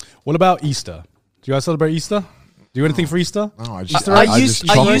 What about Easter? Do you guys celebrate Easter? Do you do anything for Easter? No, I just used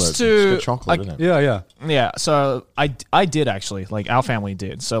chocolate. to- Just get chocolate, like- innit? Yeah. Yeah, so I did actually, like our family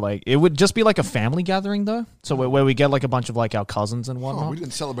did. So like it would just be like a family gathering though. So where we get like a bunch of like our cousins and whatnot. Oh, we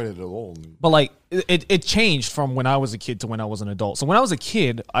didn't celebrate it at all. But like it changed from when I was a kid to when I was an adult. So when I was a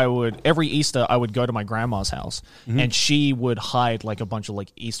kid, every Easter I would go to my grandma's house and she would hide like a bunch of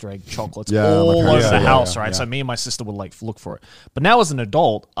like Easter egg chocolates all my over parents- the yeah, house, yeah, right? yeah. So me and my sister would like look for it. But now as an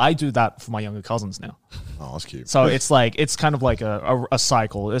adult, I do that for my younger cousins now. Oh, that's cute. So it's kind of like a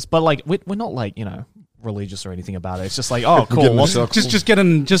cycle. But like we're not like, religious or anything about it. It's just like, oh, Get in cool. a What's, circle. Just get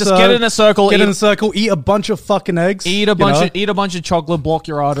in get in a circle. Get eat, in a circle, eat a bunch of fucking eggs. eat a bunch of chocolate, block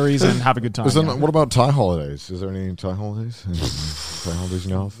your arteries, and have a good time. Is there, yeah. what about Thai holidays? Is there any Thai holidays? Thai holidays you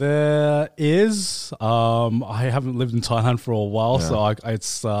know of? There is. I haven't lived in Thailand for a while, so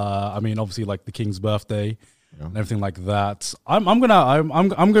it's. I mean, obviously, like the king's birthday and everything like that. I'm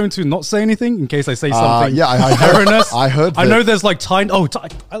going to not say anything in case I say something. Yeah, I heard. erroneous. I heard. I that- know there's like Thai. Oh,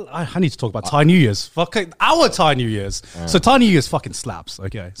 I need to talk about Thai New Year's. Fucking our Thai New Year's. So Thai New Year's fucking slaps.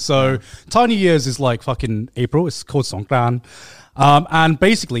 Okay, so Thai New Year's is like fucking April. It's called Songkran. And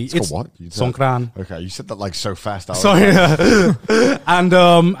basically, it's called what? You said- Songkran. Okay, you said that like so fast. I was Sorry,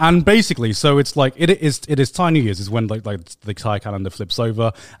 like, and basically, so it's like it is Thai New Year's is when like the Thai calendar flips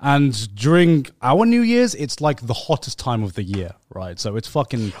over, and during our New Year's, it's like the hottest time of the year, right? So it's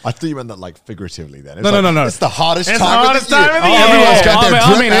fucking. I thought you meant that like figuratively. Then it's No, no. It's the hottest It's time the hottest of the year. time of the year. Everyone's got their I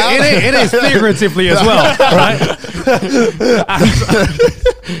drip mean, out. it is figuratively as well, right?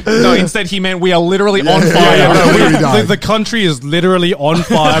 No, instead he meant we are literally on yeah, fire. yeah, no, we died. The country is literally on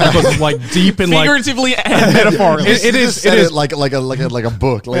fire because it's like deep in like. Figuratively and metaphorically. It You is. just said It is. like a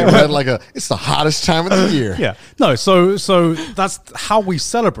book. It's the hottest time of the year. Yeah. No, so that's how we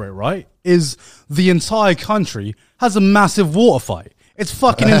celebrate, right? Is the entire country has a massive water fight. It's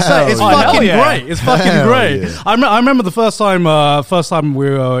fucking insane. It's yeah. fucking Hell yeah. great. It's fucking Hell great. yeah. I remember the first time we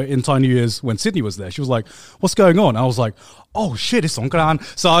were in Thai New Year's when Sydney was there. She was like, "What's going on?" I was like, "Oh shit, it's Songkran."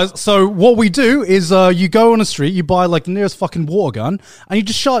 So what we do is you go on the street, you buy like the nearest fucking water gun, and you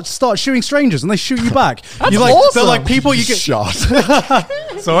just start shooting strangers, and they shoot you back. That's like, awesome. They're like people you get. Shot.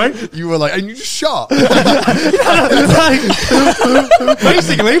 Sorry. You were like, and you just shot.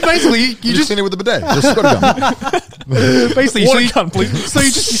 basically, you You just just seen it with the bidet. Just got a gun. basically Water gun, please.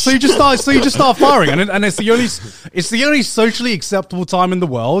 so you just start firing, and it's the only socially acceptable time in the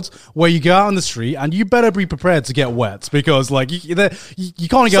world where you go out on the street and you better be prepared to get wet because like you can't It's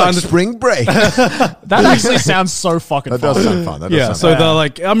go out like on the spring break. That actually sounds so fucking That fun. does sound fun. That does yeah, sound so fun. they're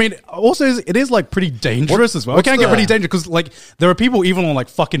like, I mean, also it is like pretty dangerous as well. It what's can get the- pretty dangerous because like there are people even on like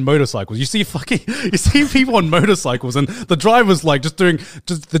fucking motorcycles. You see people on motorcycles and the driver's like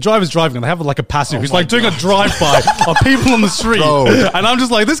the driver's driving and they have like a passenger who's like doing a drive-by of people on the street, Bro. and I'm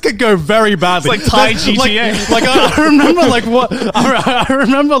just like, this could go very badly. It's like Thai GTA. Like I remember like what I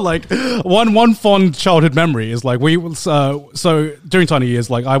remember like one fond childhood memory is like so during Tiny Years,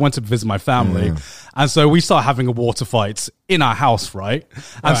 like I went to visit my family. And so we start having a water fight in our house, right?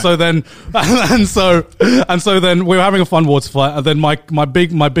 And so then, and so then we were having a fun water fight. And then my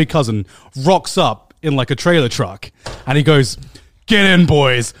big cousin rocks up in like a trailer truck, and he goes, "Get in,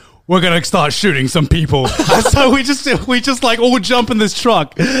 boys. We're gonna start shooting some people." And so we just like all jump in this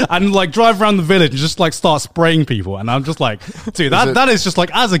truck and like drive around the village and just like start spraying people. And I'm just like, dude, that is just like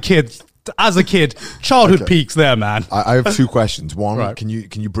as a kid, childhood peaks there, man. I have two questions. One, Right. can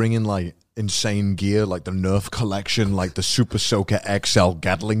you bring in like insane gear, like the Nerf collection, like the Super Soaker XL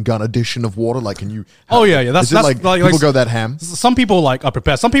Gatling gun edition of water? Like, can you? That's like people go that ham. Some people like are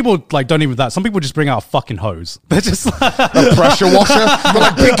prepared. Some people like don't even that. Some people just bring out a fucking hose. They're just like, A pressure washer. They're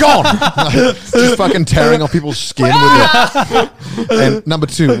like, be gone. Just fucking tearing off people's skin with it. And number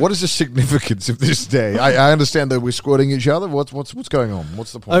 2, what is the significance of this day? I understand that we're squirting each other. What's going on?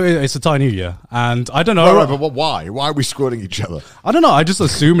 What's the point? it's a Thai New Year, and I don't know. Right, but why? Why are we squirting each other? I don't know. I just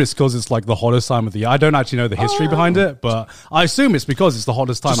assume it's because it's like the hottest time of the year. I don't actually know the history behind it, but I assume it's because it's the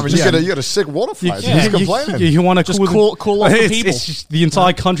hottest time of the year. You got a sick water fight. He's complaining. You want to just cool off the people. It's just the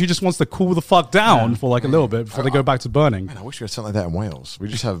entire country just wants to cool the fuck down for like a little bit before they go back to burning. Man, I wish we had something like that in Wales.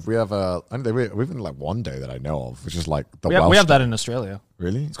 We have we've only like one day that I know of, which is like the we have that in Australia.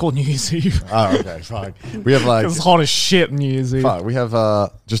 Really? It's called New Year's Eve. Oh, okay, fine. We have like It's hot as shit New Year's Eve. we have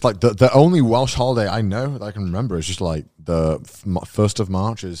just like the only Welsh holiday I know that I can remember is just like the 1st of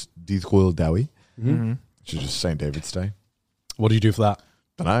March is Dydd Gwyl Dewi, which is just St. David's Day. What do you do for that?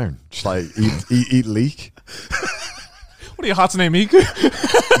 Don't know. Just like eat leek. What are your heart's name, Miku?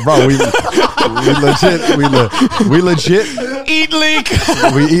 Bro, we legit Eat leek.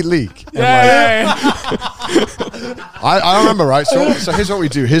 we eat leek. And I remember, right? So here's what we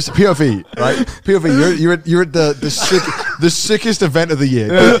do. Here's POV, right? POV, you're at the sickest event of the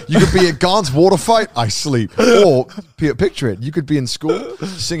year. You could be at Gaunt's water fight, I sleep. Or picture it, you could be in school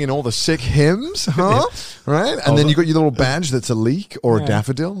singing all the sick hymns, right? And then you got your little badge that's a leek or a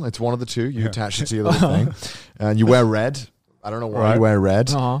daffodil. It's one of the two. You attach it to your little thing, and you wear red. I don't know why you wear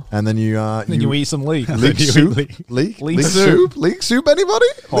red. And then you eat some leek. Leek soup. Leek soup. Leek soup. Anybody?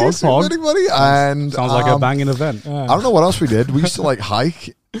 Leek soup. Anybody? And sounds like a banging event. I don't know what else we did. We used to like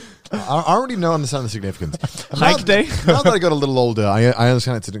hike. I already understand the significance. Hike day. Now that I got a little older, I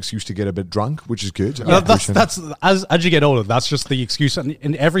understand it's an excuse to get a bit drunk, which is good. That's as you get older, that's just the excuse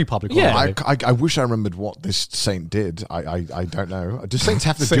in every public holiday. I wish I remembered what this saint did. I don't know. Do saints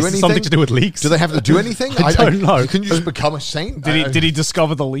have to do anything? Something to do with leaks? Do they have to do anything? I don't know. Can you just become a saint? Did he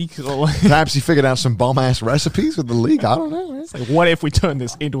discover the leek? Perhaps he figured out some bomb ass recipes with the leek. I don't know. It's like, what if we turn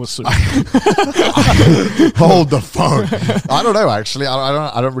this into a soup? Hold the phone. I don't know. Actually,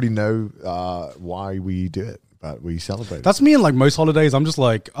 I don't really know why we do it, but we celebrate. That's me in like most holidays. I'm just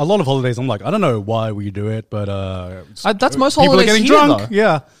like a lot of holidays. I'm like, I don't know why we do it, but that's most people holidays are getting here, drunk. Though.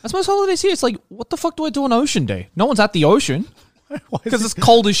 Yeah, that's most holidays here. It's like, what the fuck do I do on Ocean Day? No one's at the ocean because it's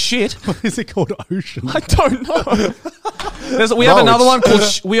cold as shit. Why is it called Ocean? I don't know. We have another one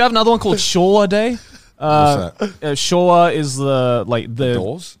called Shore Day. What's that? Shore is the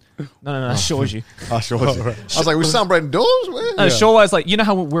doors. No, Shoji. Shoji. I was like, we're celebrating doors? Showa is like, you know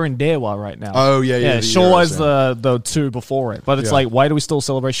how we're in Dewa right now? Oh, yeah. Showa is the two before it. But it's like, why do we still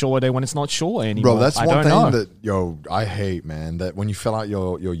celebrate Showa Day when it's not Showa anymore? Bro, that's one thing that, I hate, man, that when you fill out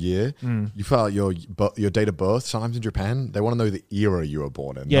your year, you fill out your date of birth, sometimes in Japan, they want to know the era you were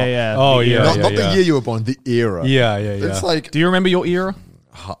born in. Yeah. Not the year you were born, the era. Yeah. It's like... Do you remember your era?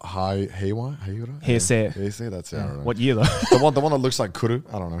 Heisei, that's it. I don't know. What year though? the one that looks like Kuru.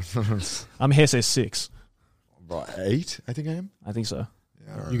 I don't know. I'm Heisei 6. Right, 8, I think I am. I think so.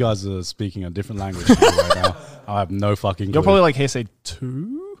 Yeah, you guys are speaking a different language to me right now. I have no fucking clue. You're probably like Heisei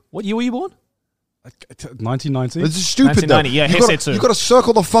 2? What year were you born? 1990. This is stupid. 1990, yeah, Heisei 2. You got to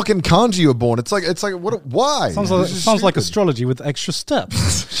circle the fucking kanji you were born. It's like what? Why? Sounds like astrology with extra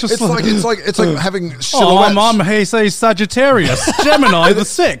steps. It's like having silhouettes. I'm Heisei Sagittarius, Gemini the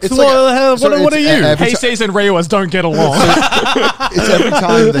 6th. What are you? Heiseis and Reiwas don't get along. It's every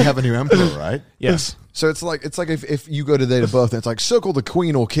time they have a new emperor, right? Yes. So it's like if you go to date of birth and it's like circle the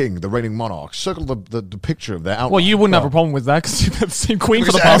queen or king, the reigning monarch, circle the picture of their outline. Well, you wouldn't have a problem with that because you've had the same queen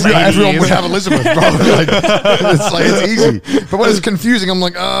for the past 80 everyone years. would have Elizabeth, bro. It's easy. But when it's confusing, I'm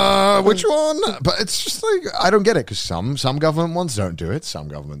like, which one? But it's just like, I don't get it because some government ones don't do it. Some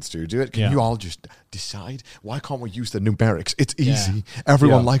governments do it. Can you all just decide? Why can't we use the numerics? It's easy.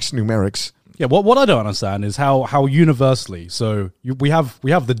 Everyone likes numerics. Yeah, what I don't understand is how universally. So we have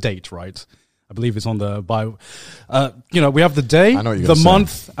the date, right? I believe it's on the we have the day, the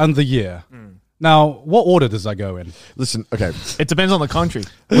month, and the year. Now, what order does that go in? Listen, okay. It depends on the country.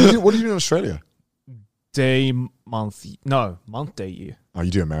 What do you do in Australia? Day, month, month, day, year. Oh,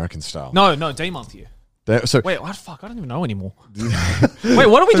 you do American style. No, day, month, year. Wait, what the fuck? I don't even know anymore. Wait,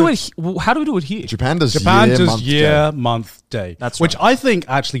 what do we do it? How do we do it here? Japan does year, month, day. That's which right. I think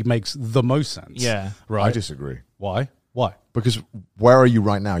actually makes the most sense. Yeah, right. I disagree. Why? Because where are you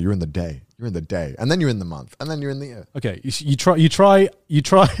right now? You're in the day. You're in the day, and then you're in the month, and then you're in the year. Okay, you try.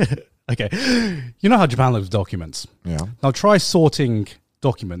 Okay, you know how Japan loves documents. Yeah. Now try sorting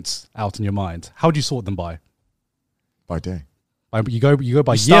documents out in your mind. How do you sort them by? By day. You go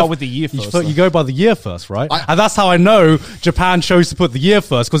by year. Start with the year first. You go by the year first, right? And that's how I know Japan chose to put the year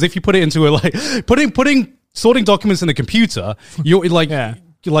first, because if you put it into putting sorting documents in a computer, you're like. Yeah.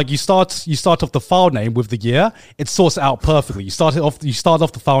 Like you start off the file name with the year, it sorts it out perfectly. You start off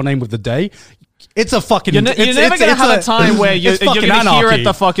the file name with the day. It's a fucking. You're never gonna have a time where you're gonna hear at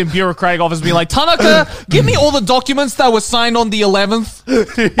the fucking bureaucratic office and be like, Tanaka, give me all the documents that were signed on the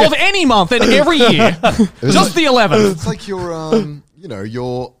 11th of any month and every year, just the 11th. It's like your I don't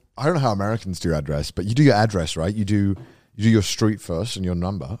know how Americans do address, but you do your address, right? You do your street first and your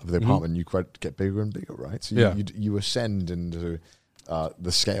number of the apartment. You get bigger and bigger, right? So you ascend into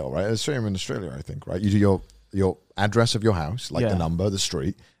the scale, right? It's same in Australia, I think, right? You do your address of your house, like the number, the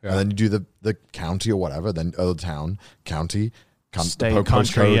street, and then you do the county or whatever, then the town, county, state,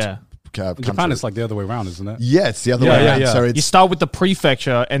 country, In Japan, it's like the other way around, isn't it? Yeah, it's the other way around. Yeah. So you start with the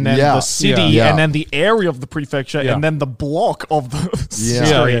prefecture, and then the city, and then the area of the prefecture, and then the block of the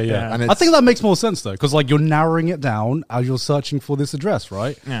street. Yeah. And I think that makes more sense, though, because like you're narrowing it down as you're searching for this address,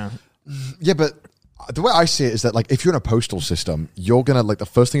 right? Yeah, but the way I see it is that, like, if you're in a postal system, you're gonna, like, the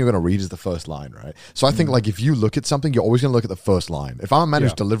first thing you're gonna read is the first line, right? So I think, like, if you look at something, you're always gonna look at the first line. If I'm a man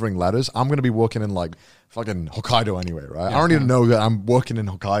who's delivering letters, I'm gonna be working in, like, fucking Hokkaido anyway, right? I don't even know that I'm working in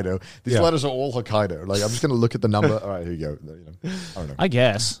Hokkaido. These letters are all Hokkaido. Like, I'm just gonna look at the number. All right, here you go. I don't know. I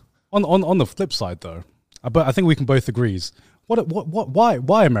guess. On the flip side, though, but I think we can both agree.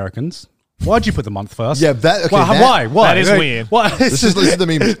 Why Americans? Why'd you put the month first? Yeah, that. Okay, why? That is weird. Why? This is the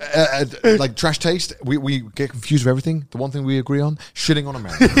meme. Like trash taste, we get confused with everything. The one thing we agree on: shitting on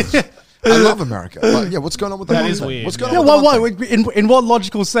America. I love America. Like, what's going on with the month? That is weird. What's going on? With why? In what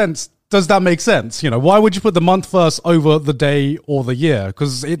logical sense does that make sense? Why would you put the month first over the day or the year?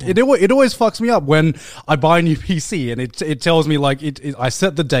 Because it always fucks me up when I buy a new PC and it tells me like I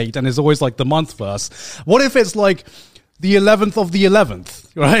set the date and it's always like the month first. What if it's like the 11th of the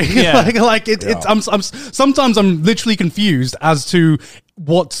 11th, right? Yeah. Sometimes I'm literally confused as to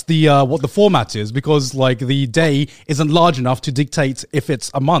what the format is, because like the day isn't large enough to dictate if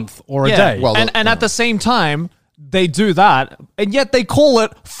it's a month or a day. Well, and at the same time, they do that, and yet they call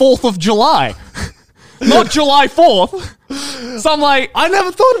it 4th of July. Not July 4th. So I'm like, I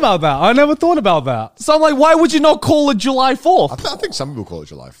never thought about that. So I'm like, why would you not call it July 4th? I think some people call it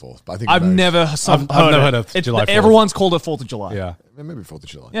July 4th, but I think I've never heard of July 4th. Everyone's called it 4th of July. Yeah. Maybe 4th of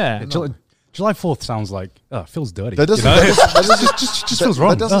July. Yeah. July 4th sounds like feels dirty. That doesn't just feels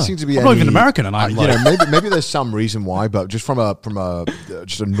wrong. That doesn't seem to be. I'm not even American, and I'm maybe there's some reason why, but just from a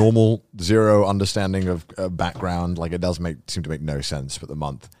just a normal zero understanding of background, like it does seem to make no sense. But the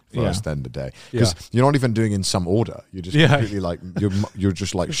month first, then the day, because you're not even doing in some order. You're just completely like you're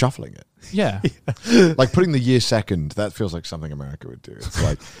just like shuffling it. Yeah. Like putting the year second. That feels like something America would do. It's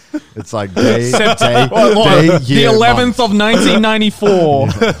like day, year, the 11th of 1994,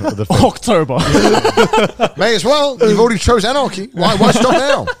 October. May as well. You've already chose anarchy. Why stop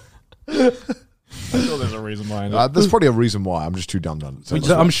now? I'm sure there's a reason why. There's probably a reason why. I'm just too dumb done.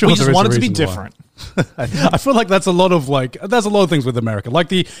 I'm sure we just want it to be different. I feel like there's a lot of things with America, like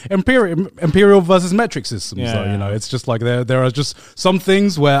the imperial versus metric systems. Yeah. Though, it's just like there are just some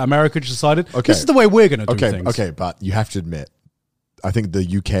things where America just decided this is the way we're going to do things. Okay, but you have to admit, I think the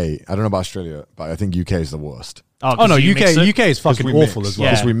UK. I don't know about Australia, but I think UK is the worst. Oh no, UK is fucking awful as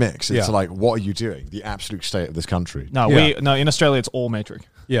well. Because we mix. It's like, what are you doing? The absolute state of this country. No, in Australia it's all metric.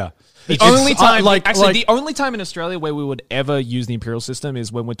 Yeah. The only time, the only time in Australia where we would ever use the imperial system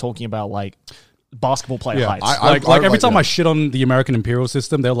is when we're talking about like basketball player heights. Every time I shit on the American imperial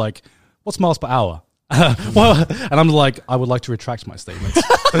system, they're like, "What's miles per hour?" Well, and I'm like, I would like to retract my statements.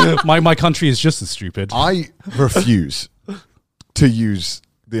 my country is just as stupid. I refuse to use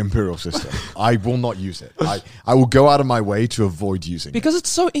the imperial system. I will not use it. I will go out of my way to avoid using it because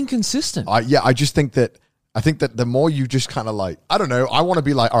it's so inconsistent. I just think that. I think that the more you just kind of like, I don't know, I want to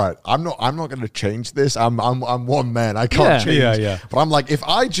be like, all right, I'm not going to change this. I'm one man. I can't change. Yeah. But I'm like, if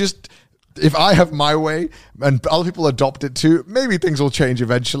I have my way and other people adopt it too, maybe things will change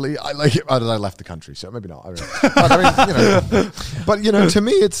eventually. I like it. I left the country, so maybe not. I don't know. But to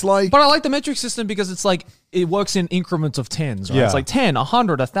me, it's like. But I like the metric system because it's like it works in increments of tens. Right? Yeah. It's like 10,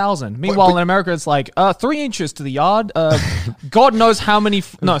 100, 1,000. Meanwhile, in America, it's like 3 inches to the yard. God knows how many.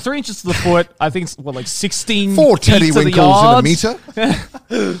 3 inches to the foot. I think it's like 16. 4 teddy winkles in a meter.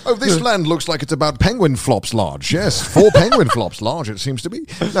 Oh, this land looks like it's about penguin flops large. Yes, 4 penguin flops large. It seems to be.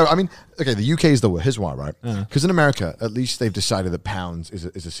 No, I mean, okay, the UK is here's why, right? Because in America, at least they've decided that pounds is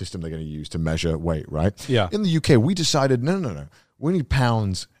a system they're going to use to measure weight, right? Yeah. In the UK, we decided no. We need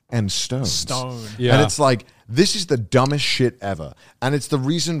pounds and stones. Stone. Yeah. And it's like, this is the dumbest shit ever. And it's the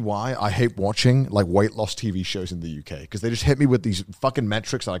reason why I hate watching like weight loss TV shows in the UK, because they just hit me with these fucking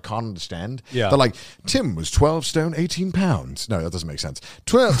metrics that I can't understand. Yeah. They're like, Tim was 12 stone, 18 pounds. No, that doesn't make sense.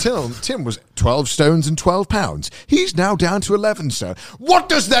 Tim was 12 stones and 12 pounds. He's now down to 11 stone. What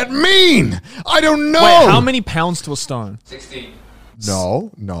does that mean? I don't know. Wait, how many pounds to a stone? 16. No,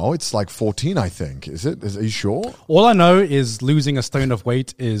 it's like 14, I think. Are you sure? All I know is losing a stone of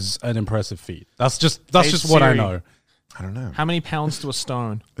weight is an impressive feat. That's just what I Siri. know. I don't know. How many pounds to a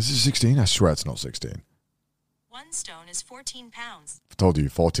stone? This is 16? I swear it's not 16. 1 stone is 14 pounds. I told you,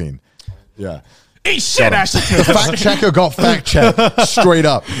 14. Yeah. Eat shit, Ashley. The fact checker got fact checked straight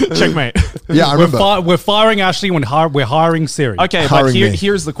up. Checkmate. Yeah, I remember. We're firing Ashley when we're hiring Siri. Okay, but Hiring me.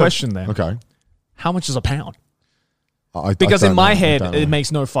 here's the question then. Okay. How much is a pound? I Because in don't my know. I head, don't it know.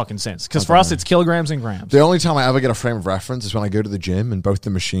 makes no fucking sense. Because for us, it's kilograms and grams. The only time I ever get a frame of reference is when I go to the gym and both the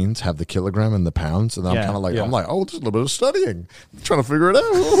machines have the kilogram and the pounds, and then Yeah, I'm kind of like, yeah. oh, just a little bit of studying, I'm trying to figure it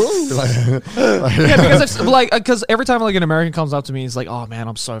out. Yeah, because every time like an American comes up to me, he's like, "Oh man,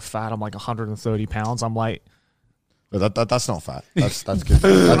 I'm so fat. I'm like 130 pounds." I'm like, That's not fat. That's good.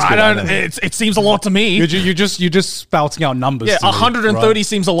 That's I good. don't. know. It seems a lot to me. You're just spouting out numbers. Yeah, to me, 130 right?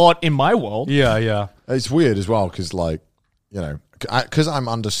 seems a lot in my world. Yeah. It's weird as well because, like, you know, because I'm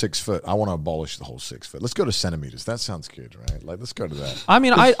under 6 foot, I want to abolish the whole 6 foot. Let's go to centimeters. That sounds good, right? Like, let's go to that. I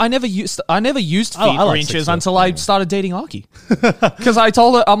mean, I never used feet I or like inches 6 foot. until I started dating Aki. Because I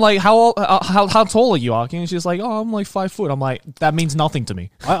told her, I'm like, how tall are you, Aki? And she's like, oh, I'm like 5 foot. I'm like, that means nothing to me.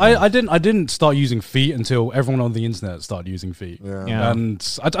 I didn't start using feet until everyone on the internet started using feet. Yeah.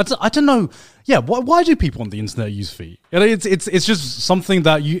 And I don't know. Yeah, why do people on the internet use feet? It's just something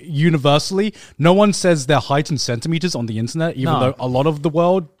that universally, no one says their height in centimeters on the internet, even No. though a lot of the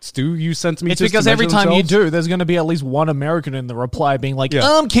world do use centimeters. It's because to every measure time you themselves. do, there's going to be at least one American in the reply being like,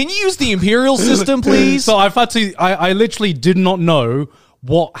 Yeah. can you use the imperial system, please? So I've had to. I literally did not know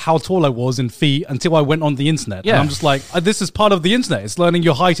how tall I was in feet until I went on the internet. Yeah. And I'm just like, this is part of the internet. It's learning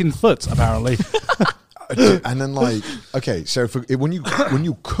your height in foot, apparently. And then, like, okay, so when you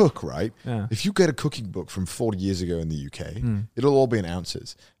cook, right? Yeah. If you get a cooking book from 40 years ago in the UK, it'll all be in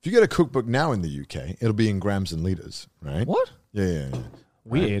ounces. If you get a cookbook now in the UK, it'll be in grams and liters, right? What? Yeah.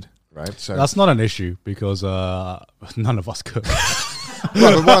 Weird. Right. So That's not an issue because none of us cook.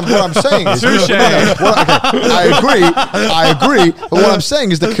 Right, but what I'm saying is, I agree. But what I'm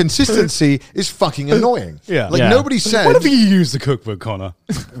saying is the consistency is fucking annoying. Yeah. like Yeah. nobody said What if you use the cookbook, Connor?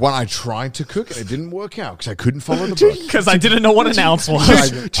 when I tried to cook and it didn't work out because I couldn't follow the book. Because I didn't know what an ounce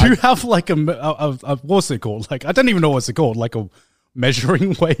was. Do you have like what's it called? Like I don't even know what's it called. Like a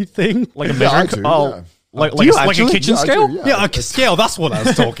measuring weight thing. Like a Yeah, I measuring. do, yeah. Like you like a actually? kitchen Yeah, I do, scale? yeah. Yeah, a scale. That's what I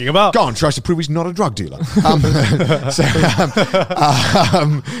was talking about. Gone tries to prove he's not a drug dealer. Do you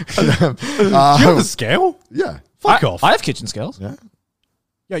have a scale? Yeah. Fuck off. I have kitchen scales. Yeah.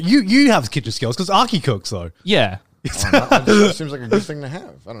 Yeah, you have kitchen skills because Aki cooks though. Yeah. It seems like a good thing to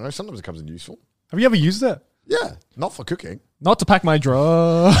have. I don't know. Sometimes it comes in useful. Have you ever used it? Yeah. Not for cooking. Not to pack my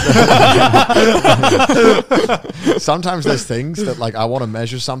drugs. Sometimes there's things that, like, I want to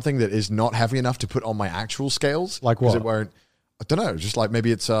measure something that is not heavy enough to put on my actual scales. Like 'cause what? It won't. I don't know. Just like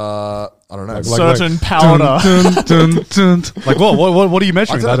maybe it's I don't know. Certain powder. Like what are you I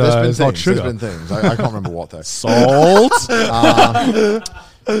measuring? don't know. That There's is been not things. sugar. There's been things. I can't remember what though. Salt.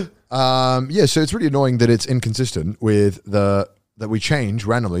 Yeah. So it's really annoying that it's inconsistent with that we change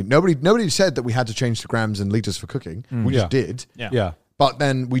randomly. Nobody said that we had to change to grams and liters for cooking. We Yeah. just did. Yeah. But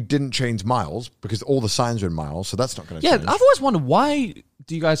then we didn't change miles because all the signs are in miles, so that's not going to Yeah, change. I've always wondered why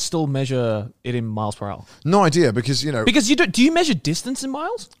do you guys still measure it in miles per hour? No idea because Because you do you measure distance in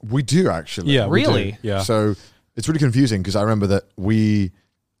miles? we do actually. Yeah. we do. Really? Yeah. So it's really confusing because I remember that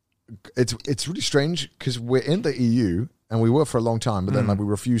it's really strange because we're in the EU and we were for a long time, but then like we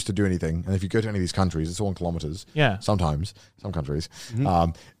refuse to do anything. And if you go to any of these countries, it's all in kilometers. Yeah. Sometimes, some countries.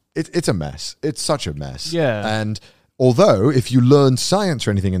 It's a mess. It's such a mess. Yeah. And although if you learn science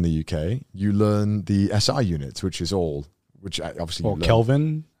or anything in the UK, you learn the SI units, which obviously Or you learn.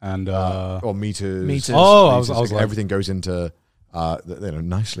 Kelvin and Or meters. Meters. Oh, I was like- everything goes into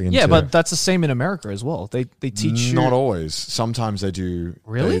nicely into. Yeah, but that's the same in America as well. They teach you not always. Sometimes they do.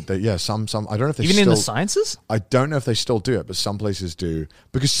 Really? Yeah. Some. I don't know if they even still, in the sciences. I don't know if they still do it, but some places do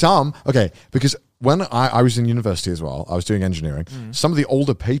because because when I was in university as well, I was doing engineering. Some of the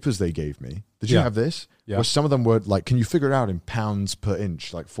older papers they gave me. Did you Yeah. have this? Yeah. Where some of them were like, can you figure it out in pounds per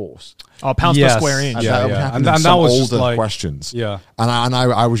inch, like force? Oh, pounds Yes. per square inch. And Yeah, that would yeah. happen And in that some was just older like- questions. Yeah. And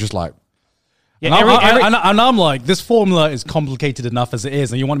I was just like, Yeah, And I'm like, this formula is complicated enough as it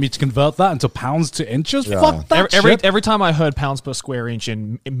is, and you want me to convert that into pounds to inches? Yeah. Fuck that shit. every time I heard pounds per square inch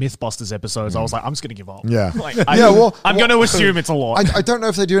in Mythbusters episodes, I was like, I'm just going to give up. Yeah. I'm going to assume it's a lot. I don't know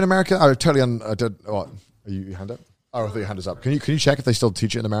if they do in America. I totally. I don't. What? Are you hand up? Oh, I thought your hand is up. Can you check if they still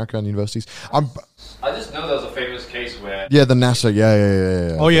teach it in America and universities? I just know there was a famous case where... Yeah, the NASA.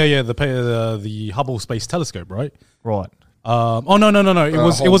 Yeah. Oh yeah. The Hubble Space Telescope, right? Right. No.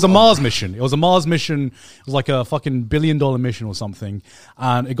 It was a Mars mission. It was a Mars mission. It was like a fucking $1 billion mission or something,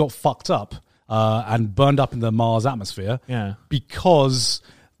 and it got fucked up and burned up in the Mars atmosphere. Yeah. Because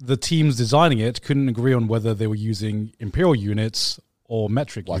the teams designing it couldn't agree on whether they were using imperial units or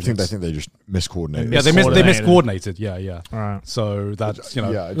metric units. I think they just miscoordinated. Yeah, they miscoordinated. Yeah. All right. So that's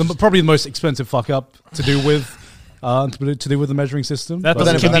Yeah, probably the most expensive fuck up to do with the measuring system. That But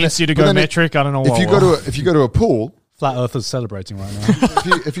doesn't then- convince you to but go then metric. I don't know If what. you go to a pool, Flat Earthers celebrating right now.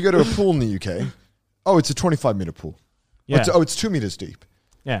 if you go to a pool in the UK, it's a 25-meter pool. Yeah. It's 2 meters deep.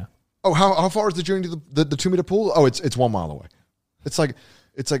 Yeah. Oh, how far is the journey to the 2-meter pool? Oh, it's 1 mile away. It's like,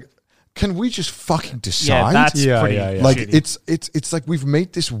 can we just fucking decide? Yeah, that's Yeah, pretty yeah, yeah. Like shitty. it's like we've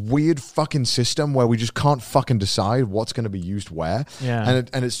made this weird fucking system where we just can't fucking decide what's going to be used where. Yeah.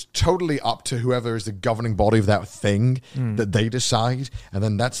 And it's totally up to whoever is the governing body of that thing that they decide, and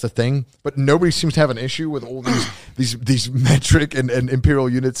then that's the thing. But nobody seems to have an issue with all these metric and imperial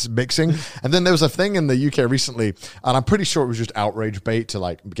units mixing. And then there was a thing in the UK recently, and I'm pretty sure it was just outrage bait to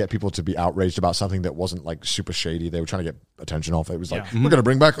like get people to be outraged about something that wasn't like super shady. They were trying to get attention off it. It was like, we're going to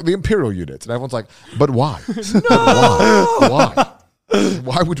bring back the imperial units, and everyone's like, but why?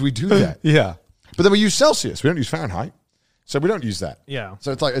 Why would we do that? Yeah. But then we use Celsius. We don't use Fahrenheit, so we don't use that. Yeah.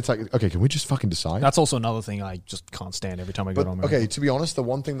 So it's like okay, can we just fucking decide? That's also another thing I just can't stand every time I go But to America. okay, to be honest, the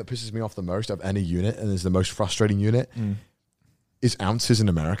one thing that pisses me off the most of any unit, and is the most frustrating unit, is ounces in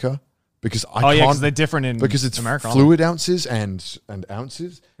America, because I can't. because they're different in because it's America. aren't they? fluid ounces and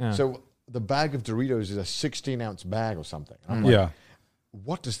ounces. Yeah. So the bag of Doritos is a 16-ounce bag or something. I'm like, Yeah.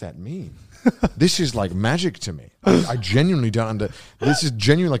 what does that mean? This is like magic to me. I genuinely don't this is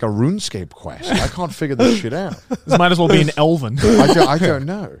genuinely like a RuneScape quest. I can't figure this shit out. This might as well be an Elven. I don't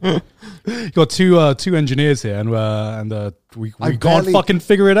know. You got two engineers here, and we I can't barely- fucking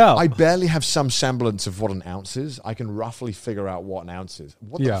figure it out. I barely have some semblance of what an ounce is. I can roughly figure out what an ounce is.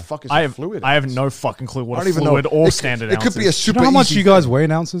 What Yeah. the fuck is I a have fluid? I have ounce? no fucking clue I what don't a even fluid know. or It- standard It ounce could be a is. Do you super. know how much easy you guys thing. weigh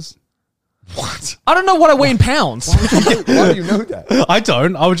in ounces? What? I don't know what I weigh in pounds. Why do you know that? I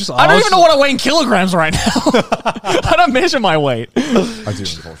don't. I was just. I don't even know what I weigh in kilograms right now. I don't measure my weight. I do,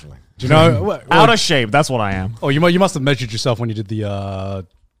 unfortunately. Do you know? Out of shape. That's what I am. Oh, you must have measured yourself when you did the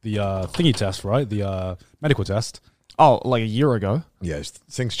thingy test, right? The medical test. Oh, like a year ago. Yes,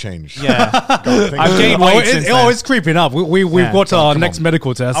 things change. Yeah. Things I've gained change. weight since then. It's creeping up. We've Yeah. got our Come next on.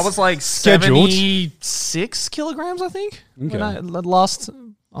 medical test. I was like Scheduled. 76 kilograms, I think. Okay. When I last,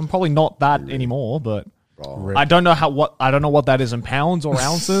 I'm probably not that anymore, but Bro, I don't know what that is in pounds or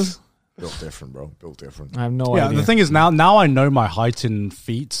ounces. built different, bro. Built different. I have no Yeah, idea. the thing is now I know my height in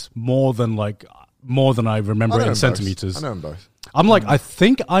feet more than I remember it in centimeters. I know them both. I'm like, I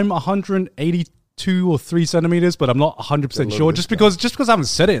think I'm 182 or 3 centimeters, but I'm not 100% sure. Just because I haven't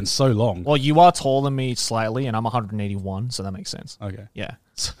said it in so long. Well, you are taller than me slightly, and I'm 181, so that makes sense. Okay, Yeah,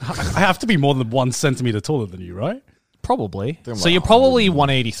 I have to be more than 1 centimeter taller than you, right? probably. I'm So like you're probably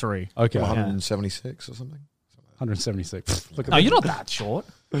 183. Okay, 176 or something. 176. Look at No, that. you're not that short.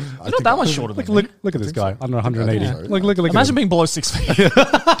 You're not think that much shorter than me. Look at this guy. Under 180. think so. Look at Imagine him. being below 6 feet.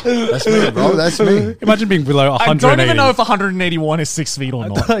 That's me, bro. That's me. Imagine being below 180. I don't even know if 181 is 6 feet or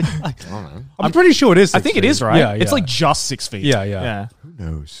not. I don't know. I'm pretty sure it is. I 6 think feet. it is, right? Yeah, It's yeah. like just 6 feet. Yeah. Who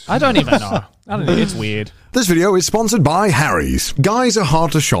knows? I don't even know. I don't know. It's weird. This video is sponsored by Harry's. Guys are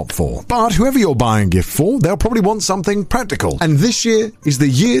hard to shop for, but whoever you're buying a gift for, they'll probably want something practical. And this year is the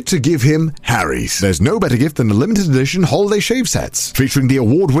year to give him Harry's. There's no better gift than the limited edition holiday shave sets, featuring the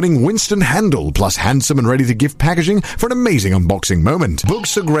award-winning Winston handle, plus handsome and ready-to-gift packaging for an amazing unboxing moment.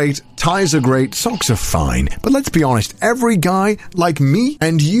 Books are great, ties are great, socks are fine, but let's be honest, every guy, like me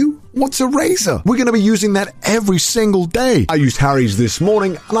and you, what's a razor? We're going to be using that every single day. I used Harry's this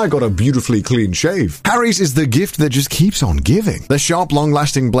morning and I got a beautifully clean shave. Harry's is the gift that just keeps on giving. Their sharp,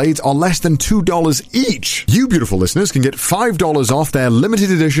 long-lasting blades are less than $2 each. You beautiful listeners can get $5 off their limited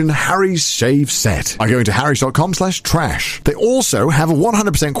edition Harry's shave set by going to harrys.com/trash. They also have a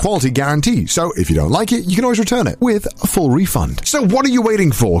 100% quality guarantee, so if you don't like it, you can always return it with a full refund. So what are you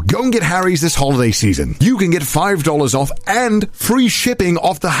waiting for? Go and get Harry's this holiday season. You can get $5 off and free shipping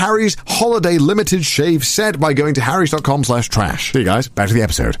off the Harry's holiday limited shave set by going to harrys.com/trash. See you guys, back to the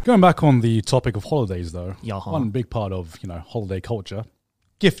episode. Going back on the topic of holidays, though, Yaha. one big part of holiday culture,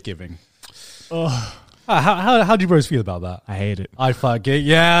 gift giving. How do you bros feel about that? I hate it. I fucking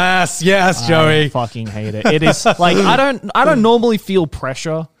yes, Joey. I fucking hate it. It is like I don't normally feel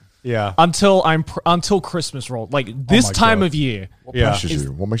pressure. Yeah. Until Christmas rolled, like this my time God. of year. What pressures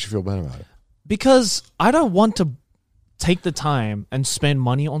you? What makes you feel bad about it? Because I don't want to take the time and spend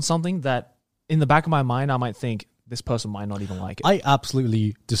money on something that in the back of my mind I might think this person might not even like it. I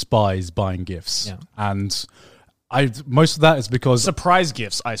absolutely despise buying gifts. Yeah. And most of that is because Surprise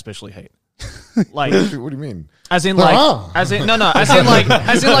gifts I especially hate. Like What do you mean? as in like as in like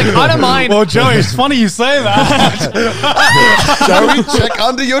I don't mind. Well, Joey, it's funny you say that. Joey, check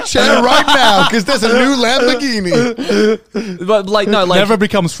under your chair right now because there's a new Lamborghini. But like no, like Never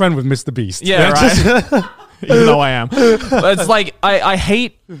becomes friend with Mr. Beast. yeah, right. Even though I am. But it's like I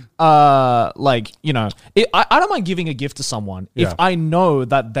hate like, you know, I don't mind giving a gift to someone if Yeah. I know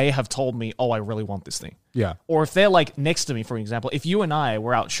that they have told me, oh, I really want this thing. Yeah. Or if they're like next to me, for example, if you and I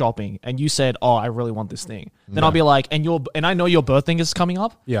were out shopping and you said, oh, I really want this thing, then I'll be like, and I know your birthday is coming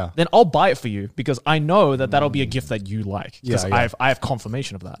up. Yeah. Then I'll buy it for you because I know that that'll be a gift that you like. Because Yeah, yeah. I have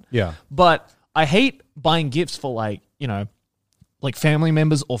confirmation of that. Yeah. But I hate buying gifts for like, you know, like family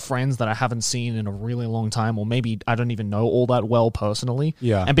members or friends that I haven't seen in a really long time, or maybe I don't even know all that well personally.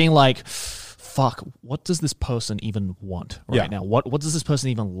 Yeah. And being like, fuck, what does this person even want right Yeah. now? What does this person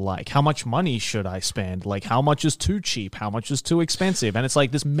even like? How much money should I spend? Like, how much is too cheap? How much is too expensive? And it's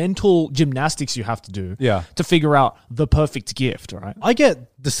like this mental gymnastics you have to do Yeah. to figure out the perfect gift, right? I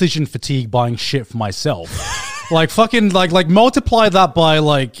get decision fatigue buying shit for myself. Like fucking like multiply that by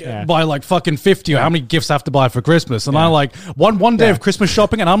like fucking 50 or how many gifts I have to buy for Christmas. And I like one day of Christmas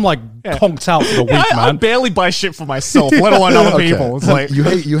shopping and I'm like conked out for the week, I man. barely buy shit for myself, let alone other people. It's like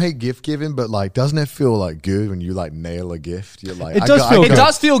you hate gift giving, but like, doesn't it feel like good when you like nail a gift? You're like, It does feel it good.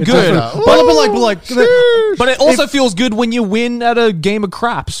 does feel It good. does feel- but But it also feels good when you win at a game of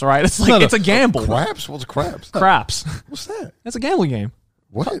craps, right? It's like it's a gamble. Craps? What's craps? Craps. What's that? It's a gambling game.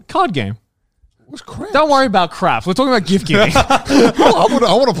 What? Card game. What's craps? Don't worry about craps. We're talking about gift giving. I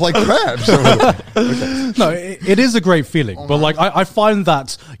want to play craps. No, it is a great feeling, but like I find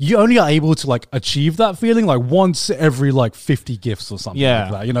that you only are able to like achieve that feeling like once every like 50 gifts or something Yeah.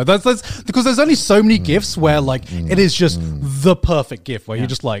 like that. You know, that's because there's only so many gifts where like it is just the perfect gift where you're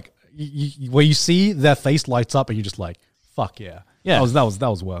just like where you see their face lights up and you're just like, fuck yeah, Yeah. that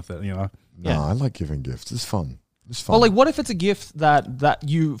was worth it. You know, No, I like giving gifts. It's fun. It's fun. Well, like, what if it's a gift that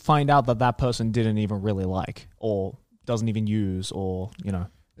you find out that person didn't even really like or doesn't even use, or you know?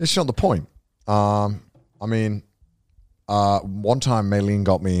 It's not the point. I mean, one time Maylene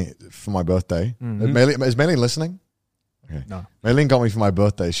got me for my birthday. Is Maylene listening? Okay. No. Maylene got me for my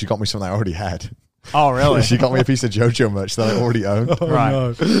birthday. She got me something I already had. Oh, really? She got me a piece of JoJo merch that I already owned. Right.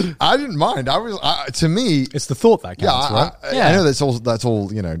 no. I didn't mind. To me, It's the thought that yeah, counts, right? I know that's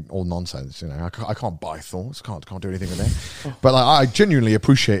all you know, all nonsense. You know, I can't buy thoughts, can't do anything with them. But like, I genuinely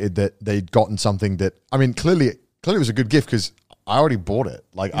appreciated that they'd gotten something that, I mean, clearly it was a good gift because I already bought it.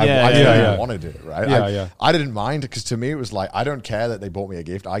 Like I yeah. wanted it, right? Yeah, I didn't mind because to me it was like, I don't care that they bought me a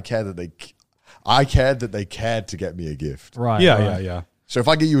gift. I cared that they cared to get me a gift. Right. Yeah. So if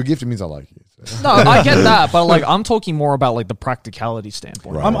I get you a gift, it means I like you. So. No, I get that, but like, I'm talking more about like the practicality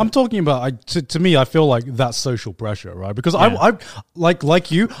standpoint. Right. I'm talking about to me. I feel like that's social pressure, right? Because I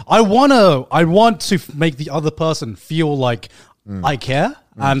like you. I want to make the other person feel like I care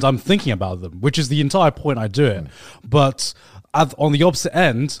and I'm thinking about them, which is the entire point I do it. But on the opposite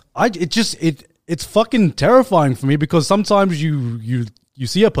end, it's fucking terrifying for me because sometimes you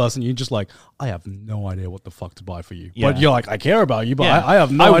see a person, you're just like, I have no idea what the fuck to buy for you. Yeah. But you're like, I care about you, but Yeah. I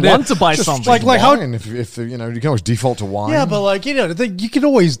have no idea. I want to buy Just something. Like how Wine, if you know, you can always default to wine. yeah, but like, you know, you can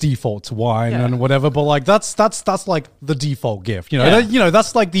always default to wine Yeah. and whatever. But like, that's like the default gift. You know, Yeah.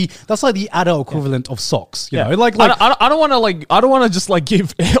 that's like the adult equivalent of socks. You know, like I don't want to just like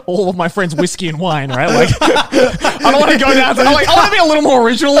give all of my friends whiskey and wine, right? Like, I don't want to go down to, I want to be a little more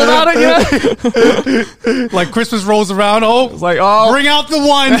original about it, you know? like Christmas rolls around. Oh, It's like, oh, bring out the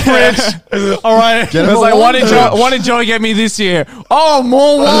wine fridge. All right. Get it's him a like, wine what did Joey get me this year? Oh,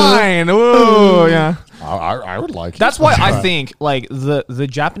 more wine. Ooh, yeah. I would like it. That's why I think like the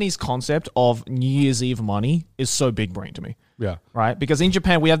Japanese concept of New Year's Eve money is so big brain to me. Yeah. Right? Because in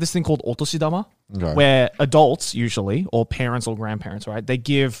Japan, we have this thing called otoshidama, Okay. where adults usually, or parents or grandparents, right, they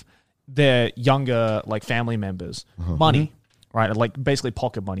give their younger like family members money, right? Like basically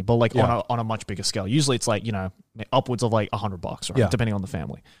pocket money, but like on a much bigger scale. Usually it's like, you know, upwards of like $100, right? Yeah. Depending on the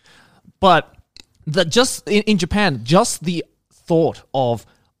family. But in Japan, just the thought of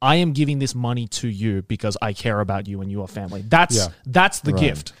I am giving this money to you because I care about you and your family. That's the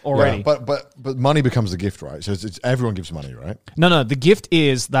gift already. Yeah, but money becomes the gift, right? So it's everyone gives money, right? No. The gift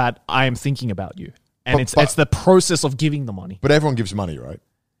is that I am thinking about you, and it's the process of giving the money. But everyone gives money, right?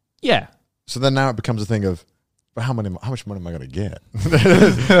 Yeah. So then now it becomes a thing of, but how much money am I going to get?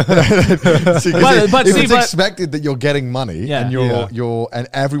 It's expected that you're getting money and and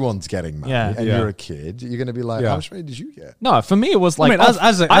everyone's getting money and you're a kid, you're going to be like, how much money did you get? No, for me it was like,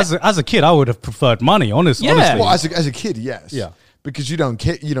 as a kid, I would have preferred money. Honestly. Well, as a kid, yes. Yeah. Because you don't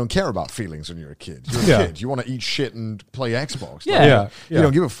care about feelings when you're a kid. You're a kid. You want to eat shit and play Xbox. Yeah. You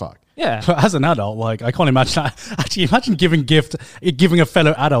don't give a fuck. Yeah. But as an adult, like, I can't imagine that. Actually, imagine giving a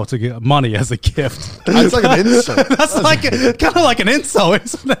fellow adult money as a gift. It's like an insult. That's kind of like an insult,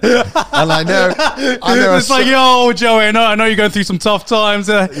 isn't it? And I know. It's like, yo, Joey, I know you're going through some tough times.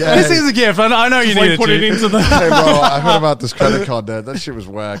 This is a gift. I know you need to put it into the. Hey, bro, I heard about this credit card debt. That shit was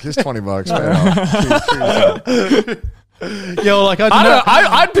whack. Here's $20, man. Yo, like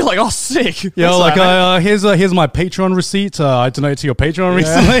I'd be like, oh, sick. Yo, like here's my Patreon receipt. I donated to your Patreon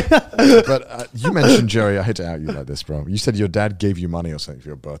recently. But you mentioned, Jerry, I hate to out you like this, bro. You said your dad gave you money or something for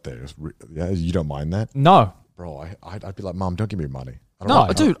your birthday. You don't mind that? No, bro. I'd be like, Mom, don't give me money.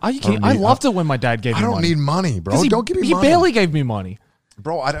 Dude, are you kidding? I loved it when my dad gave me money. I don't need money, bro. Don't give me money. He barely gave me money.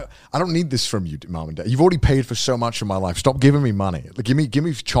 Bro, I don't need this from you, Mom and Dad. You've already paid for so much in my life. Stop giving me money. Like, give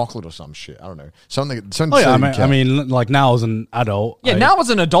me chocolate or some shit. I don't know. Something. Oh yeah, I mean, like now as an adult. Yeah, now as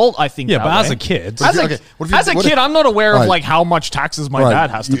an adult, I think. Yeah, but as a kid, I'm not aware of like how much taxes my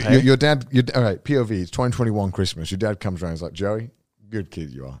dad has to pay. Your dad. All right, POV. It's 2021 Christmas. Your dad comes around. He's like, Joey, good kid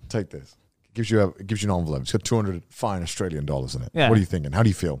you are. Take this. Gives you an envelope. It's got 200 fine Australian dollars in it. Yeah. What are you thinking? How do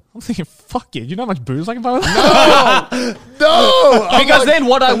you feel? I'm thinking, fuck it. You know how much booze I can buy with that? No! Because then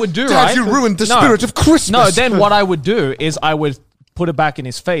what I would do, Dad, right? you ruined the spirit of Christmas. No, then what I would do is I would put it back in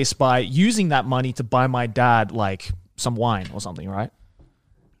his face by using that money to buy my dad like some wine or something, right?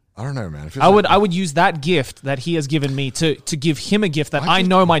 I don't know, man. I would use that gift that he has given me to give him a gift that I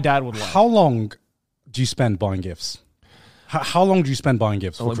know my dad would like. How long do you spend buying gifts? How long do you spend buying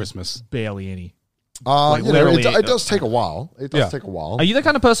gifts for Christmas? Barely any. It does take a while. It does take a while. Are you the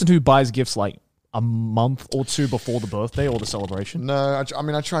kind of person who buys gifts like a month or two before the birthday or the celebration? No, I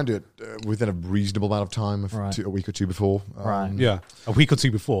mean, I try and do it within a reasonable amount of time, a week or two before. Yeah, a week or two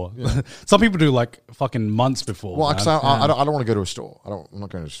before. Yeah. Some people do like fucking months before. Well, because I don't want to go to a store. I'm not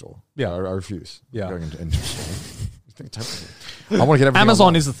going to a store. Yeah, I refuse. Yeah, going into a store. I want to get everything.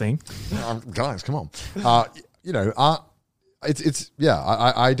 Amazon is the thing. Guys, come on.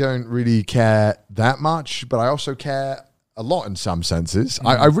 I don't really care that much, but I also care a lot in some senses.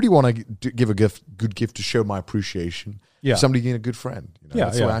 I really want to give a good gift to show my appreciation. Yeah, somebody being a good friend.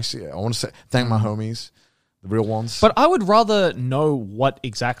 That's the way I see it. I want to thank my homies, the real ones. But I would rather know what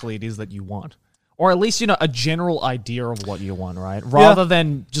exactly it is that you want. Or at least, a general idea of what you want, right? Rather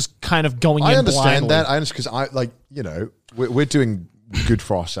than just kind of going in blindly. I understand that. I understand because we're doing good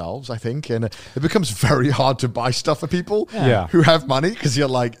for ourselves, I think, and it becomes very hard to buy stuff for people who have money, because you're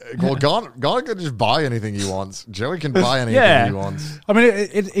like, well, God can just buy anything he wants. Joey can buy anything he wants. I mean,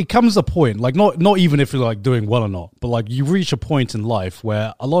 it comes a point, like not even if you're like doing well or not, but like you reach a point in life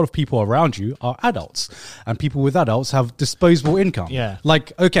where a lot of people around you are adults, and people with adults have disposable income. Yeah,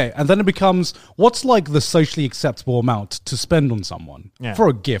 like okay, and then it becomes what's like the socially acceptable amount to spend on someone for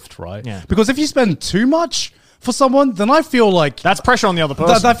a gift, right? Yeah, because if you spend too much for someone, then I feel like that's pressure on the other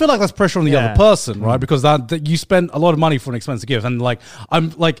person. I feel like that's pressure on the other person, right? Because that you spend a lot of money for an expensive gift, and like I'm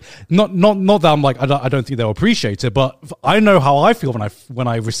like not that I'm like I don't think they'll appreciate it, but I know how I feel when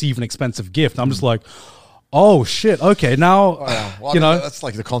I receive an expensive gift. I'm just like, oh shit, okay, now that's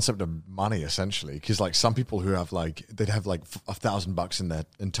like the concept of money essentially, because like some people who have like they'd have like $1,000 in their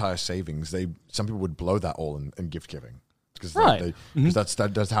entire savings, some people would blow that all in gift giving. Because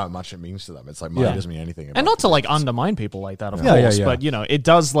that's how much it means to them. It's like money doesn't mean anything. And not to like undermine people like that, of course. Yeah. But it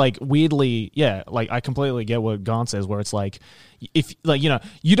does like weirdly, like I completely get what Gaunt says, where it's like if like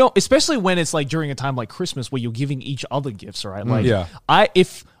you don't, especially when it's like during a time like Christmas where you're giving each other gifts, right? Like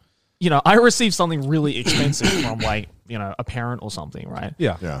I receive something really expensive from like a parent or something, right?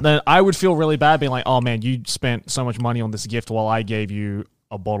 Yeah. Then I would feel really bad being like, oh man, you spent so much money on this gift while I gave you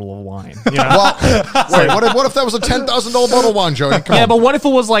a bottle of wine. Well, wait, what if that was a $10,000 bottle of wine, Joey? But what if it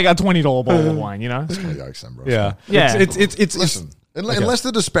was like a $20 bottle of wine? It's kind of yikes, then, bro. Yeah. It's listen. Unless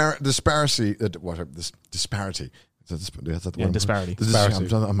the disparity. Is that the word? Disparity.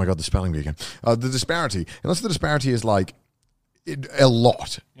 Oh my god, the spelling bee again. The disparity. Unless the disparity is like a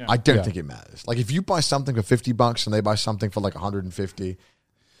lot, I don't think it matters. Like if you buy something for $50 and they buy something for like $150.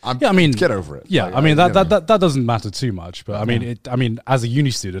 get over it. Yeah, Like, I mean you know that doesn't matter too much, but I mean, as a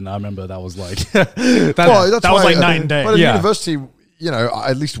uni student, I remember that was like that was like night and day. But at Yeah. university, you know,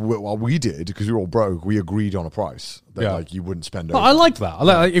 at least what we did, because we were all broke, we agreed on a price that like you wouldn't spend. Over. I like that.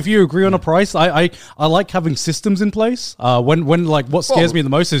 Like, if you agree on a price, I like having systems in place. When like what scares me the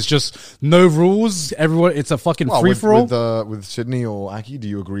most is just no rules. Everyone, it's a fucking free for all. With Sydney or Aki, do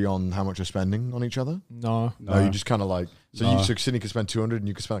you agree on how much you're spending on each other? No. No, you just kind of like so Sydney could spend 200 and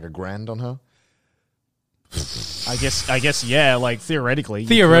you could spend like $1,000 on her. I guess, yeah. Like theoretically,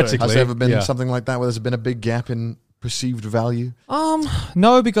 Theoretically. Has there ever been something like that where there's been a big gap in perceived value?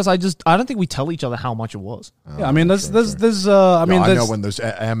 No, because I don't think we tell each other how much it was. Yeah, I mean, I know when those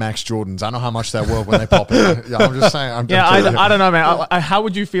Air Max Jordans, I know how much they're worth when they pop in. Yeah, I'm just saying. I don't know, man. How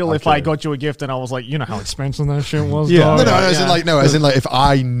would you feel if I got you a gift and I was like, you know how expensive that shit was? Yeah. dog? As in like if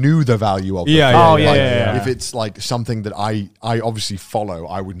I knew the value of it. Yeah. If it's like something that I obviously follow,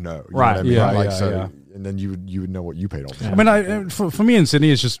 I would know. You Right. Know what I mean? Yeah, Like, yeah, so, yeah. and then you would know what you paid off. I mean, for me in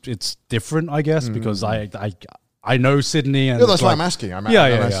Sydney, it's different, I guess, because I know Sydney, and Yeah, that's why I'm asking. I'm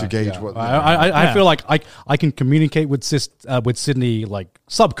asking to gauge what. I feel like I can communicate with Sydney like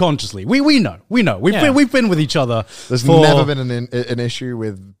subconsciously. We know we've been with each other. There's never been an issue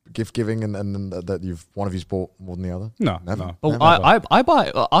with gift giving and that one of you's bought more than the other. No, never. no. Well, I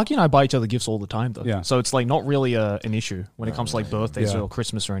buy Aki and I buy each other gifts all the time though. Yeah. So it's like not really an issue when it comes to like birthdays or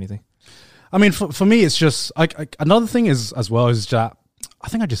Christmas or anything. I mean, for me, it's just another thing is that I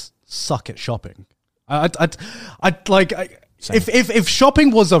think I just suck at shopping. If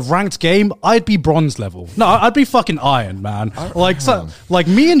shopping was a ranked game, I'd be bronze level. No, I'd be fucking iron, man. Like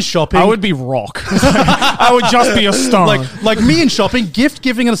me and shopping, I would be rock. I would just be a star. Like me and shopping, gift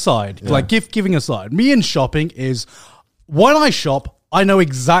giving aside, me and shopping is when I shop, I know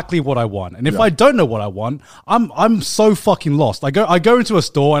exactly what I want, and if I don't know what I want, I'm so fucking lost. I go into a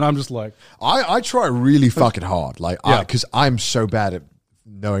store and I'm just like, I try really fucking hard, because I'm so bad at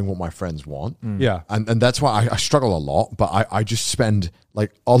knowing what my friends want. Yeah. And that's why I struggle a lot, but I just spend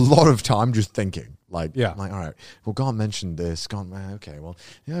like a lot of time just thinking. Like, all right, well, God mentioned this. God, okay, well,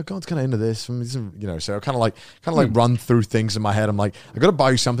 yeah, God's kind of into this. You know, so I kind of like run through things in my head. I'm like, I got to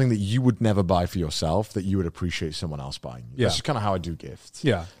buy you something that you would never buy for yourself that you would appreciate someone else buying. Yeah. That's just kind of how I do gifts.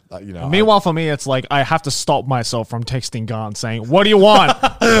 Yeah. You know. Meanwhile, for me, it's like I have to stop myself from texting Garn saying, "What do you want?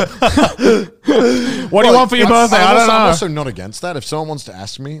 What do you want for your birthday?" I don't know. I'm also not against that. If someone wants to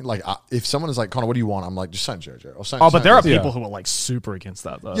ask me, like, if someone is like, "Connor, what do you want?" I'm like, just send JoJo. Or send, but there are send people who are like super against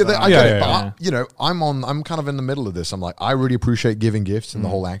that, though. Yeah, I get it. But you know, I'm kind of in the middle of this. I'm like, I really appreciate giving gifts and the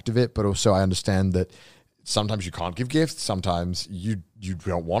whole act of it, but also I understand that sometimes you can't give gifts. Sometimes you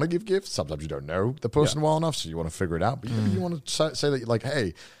don't want to give gifts. Sometimes you don't know the person well enough, so you want to figure it out. But you want to say that, like,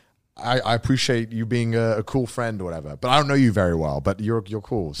 hey, I appreciate you being a cool friend or whatever, but I don't know you very well, but you're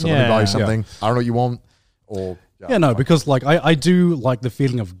cool. So let me buy you something. I don't know what you want, or because like I do like the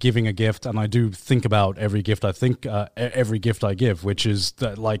feeling of giving a gift, and I do think about every gift every gift I give, which is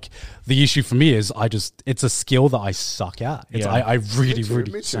that like the issue for me is it's a skill that I suck at. I really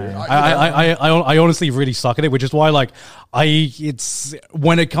Me too. I honestly really suck at it, which is why like it's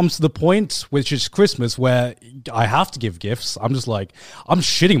when it comes to the point, which is Christmas, where I have to give gifts, I'm just like, I'm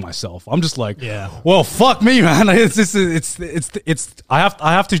shitting myself. I'm just like, well, fuck me, man. It's I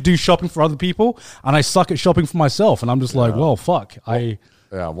have to do shopping for other people, and I suck at shopping for myself, and I'm just like, well, fuck.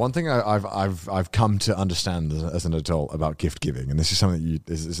 One thing I've come to understand as an adult about gift giving, and this is something that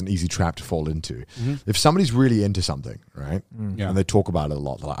is an easy trap to fall into. If somebody's really into something, right, and they talk about it a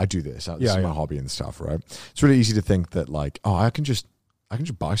lot, they're like, I do this. This is my hobby and stuff, right? It's really easy to think that like, oh, I can just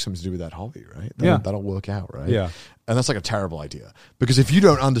buy something to do with that hobby, right? That'll work out, right? Yeah. And that's like a terrible idea, because if you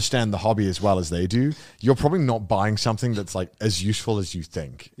don't understand the hobby as well as they do, you're probably not buying something that's like as useful as you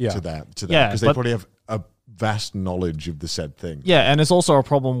think to them, because they probably have a vast knowledge of the said thing. Yeah, and it's also a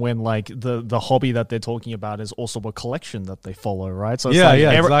problem when like the hobby that they're talking about is also a collection that they follow, right? So it's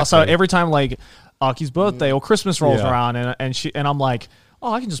exactly. So every time like Aki's birthday or Christmas rolls around, and I'm like,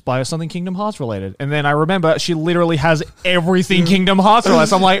 oh, I can just buy her something Kingdom Hearts related. And then I remember she literally has everything Kingdom Hearts related.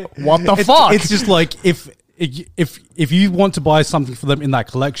 So I'm like, what the fuck? It's just like if you want to buy something for them in that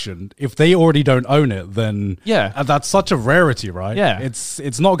collection, if they already don't own it, then that's such a rarity, right? Yeah,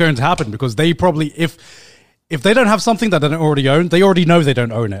 it's not going to happen, because they probably if they don't have something that they don't already own, they already know they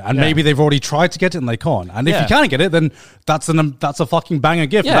don't own it, and maybe they've already tried to get it and they can't. And if you can't get it, then that's a fucking banger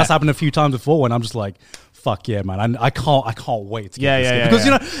gift. And that's happened a few times before when I'm just like, fuck yeah, man, and I can't wait to get this gift. Because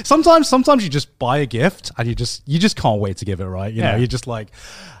you know, sometimes you just buy a gift and you just can't wait to give it, right? You know, you're just like,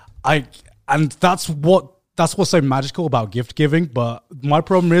 and that's what's so magical about gift giving. But my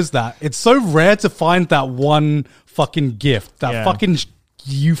problem is that it's so rare to find that one fucking gift, that fucking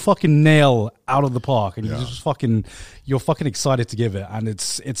you fucking nail out of the park, and you're fucking excited to give it, and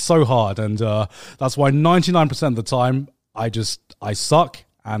it's so hard, and that's why 99% of the time I suck,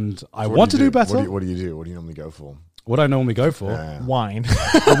 and I want to do better. What do you do? What do you normally go for? What do I normally go for? Wine.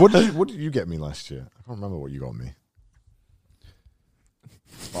 What did you get me last year? I can't remember what you got me.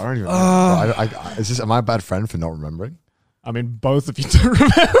 I don't even remember. Am I a bad friend for not remembering? I mean, both of you do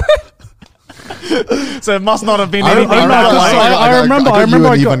remember. So it must not have been anything. I remember. I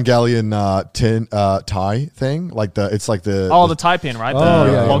remember you an Evangelion tie thing, like the tie pin, right?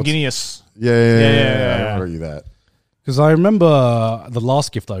 Longinus. Yeah. I remember you that. Because I remember the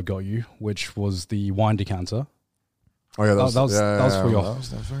last gift I got you, which was the wine decanter. Oh yeah, that was for your. That was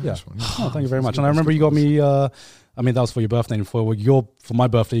very nice one. Oh, thank you very much. And I remember you got me. That was for your birthday, and for my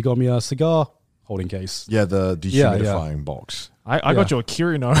birthday, you got me a cigar holding case. Yeah, the dehumidifying box. I got you a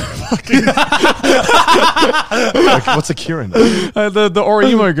Kirino. What's a Kirino? The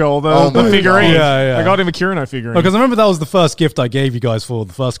Orimo girl, the figurine. Yeah. I got him a Kirino figurine. Because I remember that was the first gift I gave you guys for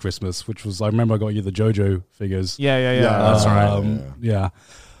the first Christmas, which was I remember I got you the JoJo figures. Yeah. That's right. Yeah.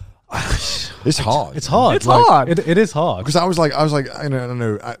 It's hard. It's hard. It's hard. It is hard. Because I was like, I don't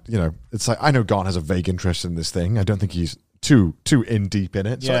know. It's like I know Garn has a vague interest in this thing. I don't think he's too in deep in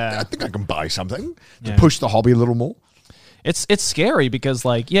it. So I think I can buy something to push the hobby a little more. It's scary because,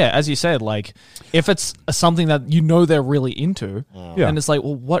 like, as you said, like, if it's something that they're really into, and it's like,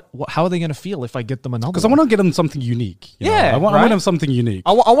 well, what how are they going to feel if I get them another? Because I want to get them something unique. I want them something unique.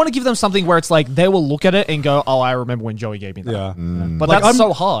 I want to give them something where it's like they will look at it and go, "Oh, I remember when Joey gave me that." Yeah, but like, that's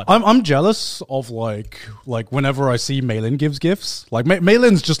so hard. I'm jealous of like whenever I see Malin gives gifts. Like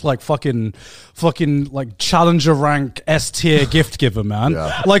Malin's just like fucking like challenger rank S tier gift giver, man.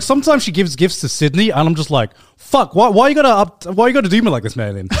 Yeah. Like sometimes she gives gifts to Sydney, and I'm just like, fuck, why you gotta do me like this,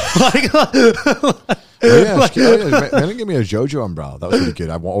 Malin? Malin gave me a JoJo umbrella. That was really good.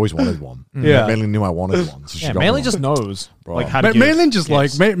 I always wanted one. Yeah, Malin knew I wanted one. So Malin just knows, like, how to give Malin just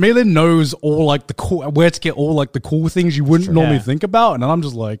gifts. Malin knows all like the cool, where to get all like the cool things you wouldn't normally think about, and I'm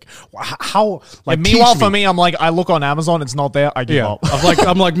just like, how? Like, meanwhile, for me, I'm like, I look on Amazon, it's not there. I give up.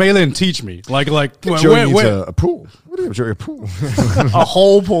 I'm like, Malin, teach me. Like, Joey needs a pool. What do you have, Joey? A pool? A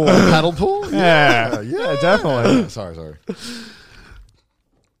whole pool, a paddle pool? Yeah, definitely. Sorry.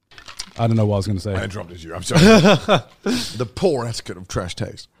 I don't know what I was going to say. I interrupted you. I'm sorry. The poor etiquette of trash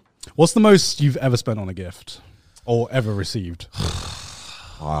taste. What's the most you've ever spent on a gift or ever received?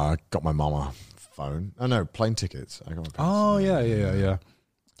 I got my mama phone. Oh no, plane tickets. I got my parents. Oh yeah.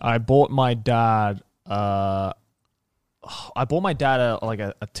 I bought my dad. A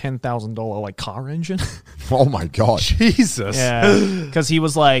 $10,000 like car engine. Oh my god, Jesus! Yeah, because he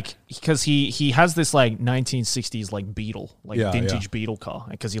has this like 1960s like Beetle, like vintage Beetle car,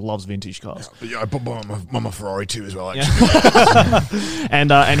 because he loves vintage cars. Yeah, I bought mama Ferrari too as well. Actually,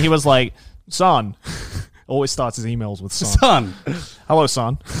 and he was like, "Son," always starts his emails with "son." Hello,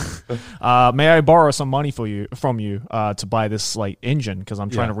 son. May I borrow some money from you to buy this like engine, because I'm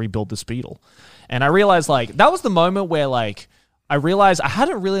trying to rebuild this Beetle. And I realized, like, that was the moment where, like, I realized I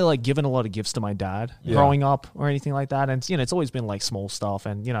hadn't really, like, given a lot of gifts to my dad growing up or anything like that. And, it's always been, like, small stuff.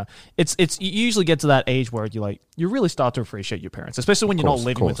 And, you usually get to that age where you really start to appreciate your parents, especially when you're not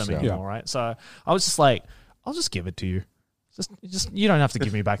living with them anymore, right? So I was just like, I'll just give it to you. Just you don't have to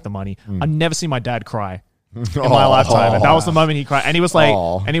give me back the money. I've never seen my dad cry in my lifetime, and that was the moment he cried. And he was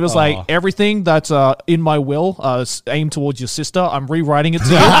like, everything that's in my will aimed towards your sister, I'm rewriting it to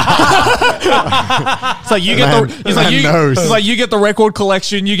you. It's like you get he's like you get the record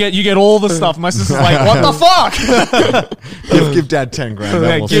collection, you get all the stuff. My sister's like, what the fuck? give dad 10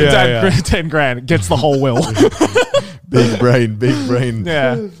 grand. Give dad 10 grand, gets the whole will. Big brain.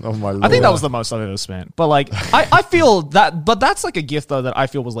 Yeah. Oh my Lord. I think that was the most I've ever spent. But like, I feel that, but that's like a gift though that I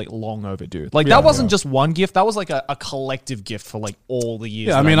feel was like long overdue. Like that wasn't just one gift. That was like a collective gift for like all the years.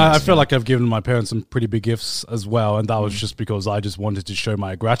 Yeah, I mean, I feel like I've given my parents some pretty big gifts as well. And that was just because I just wanted to show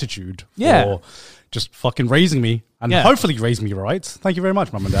my gratitude for just fucking raising me and hopefully raise me right. Thank you very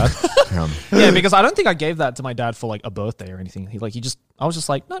much, Mum and Dad. Yeah, because I don't think I gave that to my dad for like a birthday or anything. I was just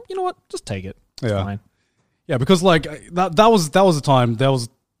like, no, you know what? Just take it. It's fine. Yeah, because like that was a time. Those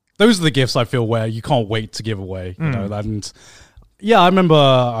are the gifts I feel where you can't wait to give away. You know, and I remember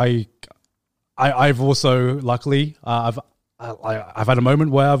I've also luckily I've had a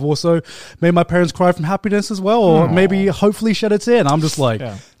moment where I've also made my parents cry from happiness as well, or maybe hopefully shed a tear. And I'm just like,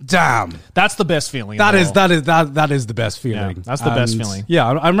 damn, that's the best feeling. That is the best feeling. Yeah, that's the best feeling. Yeah,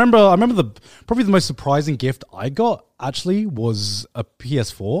 I remember probably the most surprising gift I got actually was a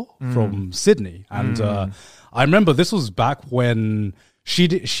PS4 from Sydney, and I remember this was back when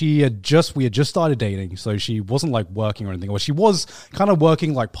we had just started dating, so she wasn't like working or anything. Or she was kind of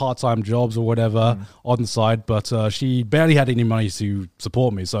working like part-time jobs or whatever on the side, but she barely had any money to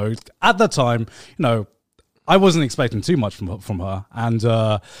support me. So at that time, I wasn't expecting too much from her, and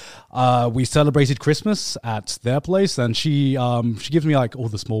we celebrated Christmas at their place, and she gives me like all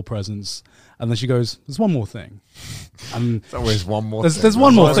the small presents, and then she goes, "There's one more thing." And There's always one more. There's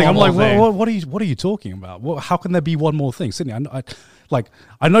one more thing. I'm like, what are you talking about? How can there be one more thing, Sydney? I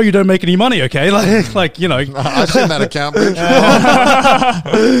know you don't make any money, okay? I've seen that account.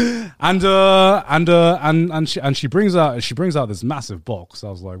 and she brings out this massive box. I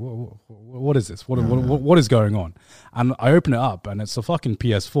was like, what is this? What is going on? And I open it up, and it's a fucking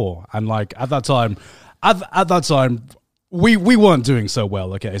PS4. And like at that time, we weren't doing so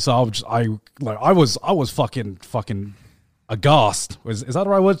well. Okay, so I was fucking aghast. Is that the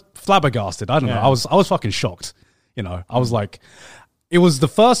right word? Flabbergasted. I don't know. I was fucking shocked. I was like, it was the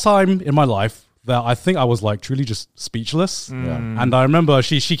first time in my life that I think I was like truly just speechless. And I remember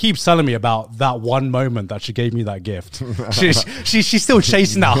she keeps telling me about that one moment that she gave me that gift. She's still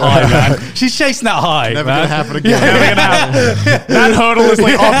chasing that high, man. She's chasing that high. Never man. gonna happen again. Never gonna happen. That hurdle is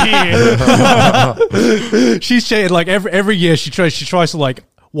like up here. She's chasing like every year she tries to like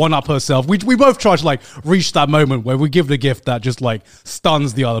one up herself. We both try to like reach that moment where we give the gift that just like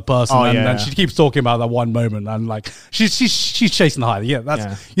stuns the other person, and she keeps talking about that one moment, and like she's chasing the high. You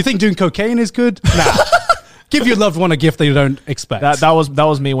think doing cocaine is good? Nah. Give your loved one a gift that you don't expect. That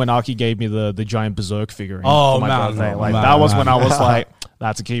was me when Aki gave me the giant Berserk figurine for my birthday. That was when I was like,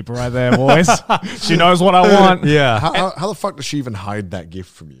 that's a keeper right there, boys. She knows what I want. Yeah. How the fuck does she even hide that gift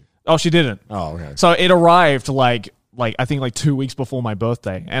from you? Oh, she didn't. Oh, okay. So it arrived like I think like 2 weeks before my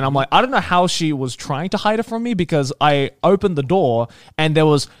birthday. And I'm like, I don't know how she was trying to hide it from me, because I opened the door and there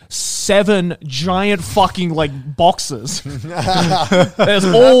was 7 giant fucking like boxes. There's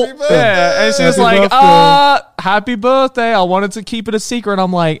all and she was like, happy birthday. I wanted to keep it a secret. And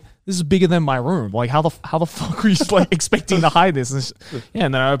I'm like, this is bigger than my room. Like how the fuck are you like expecting to hide this?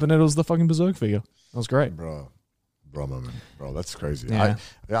 And then I opened it, it was the fucking Berserk figure. That was great. Bro, that's crazy. Yeah.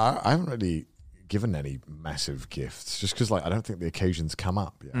 I haven't really given any massive gifts, just because like I don't think the occasions come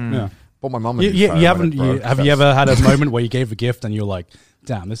up. Yeah. But my mum. Have you ever had a moment where you gave a gift and you're like,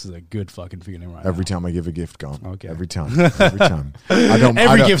 damn, this is a good fucking feeling right Every now? time I give a gift, gone. Okay. Every time. I don't.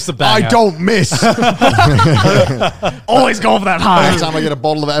 Gift's a banger. I don't miss. Always go for that high. Every time I get a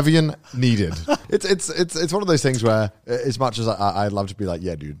bottle of Evian, needed. It's one of those things where, as much as I'd love to be like,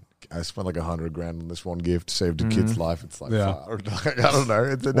 yeah, dude, I spent like $100 grand on this one gift, saved a kid's life. It's like, I don't know.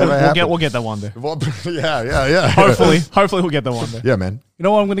 It never happened. We'll get that one day. Yeah. Hopefully we'll get that one day. Yeah, man. You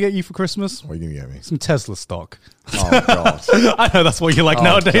know what I'm going to get you for Christmas? What are you going to get me? Some Tesla stock. Oh, God. I know that's what you like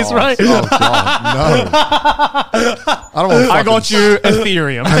nowadays, God. right? Oh, God. No. I don't want I got you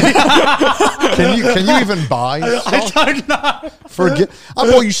Ethereum. Can you even buy stock? I don't know.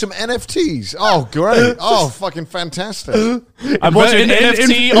 I bought you some NFTs. Oh, great. Oh, fucking fantastic. I bought you an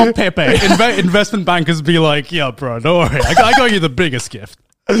NFT of Pepe. Investment bankers be like, yeah, bro, don't worry. I got you the biggest gift.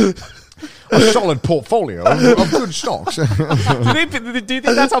 A solid portfolio of good stocks. Do you think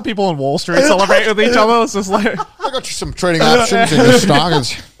that's how people on Wall Street celebrate with each other? It's just like, I got you some trading options in the stock.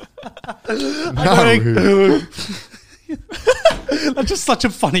 No. That's just such a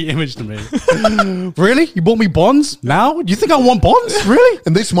funny image to me. Really? You bought me bonds now? You think I want bonds? Really?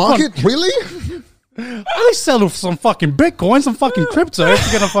 In this market? Really? At least sell some fucking Bitcoin, some fucking crypto.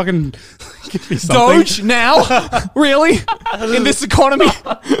 If you're gonna fucking give me something. Doge now? Really? In this economy?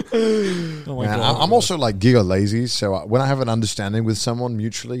 Oh my God. I'm also like giga lazy. So when I have an understanding with someone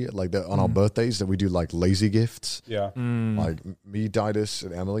mutually, like on our birthdays, that we do like lazy gifts. Yeah. Like me, Didus,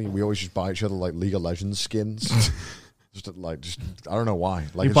 and Emily, we always just buy each other like League of Legends skins. Just I don't know why.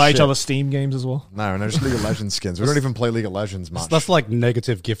 Like You buy each other Steam games as well? No, just League of Legends skins. We don't even play League of Legends much. That's like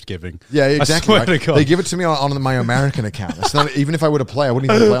negative gift giving. Yeah, exactly. I swear to God. They give it to me on my American account. It's not, even if I were to play, I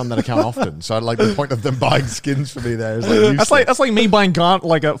wouldn't even play on that account often. So like the point of them buying skins for me there is like useless. That's like me buying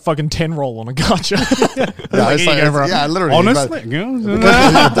like a fucking 10 roll on a gacha. Literally. Honestly,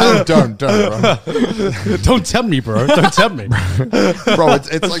 Don't, bro. Don't tempt me, bro. Don't tempt me, bro.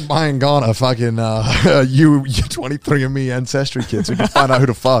 It's like buying Ghana fucking you 23 and me ancestry kids. We can find out who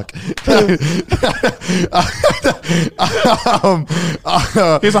to fuck. Here's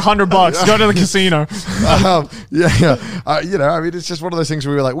 $100. Go to the casino. It's just one of those things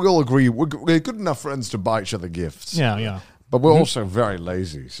where we're like, we all agree we're good enough friends to buy each other gifts. Yeah. But we're also very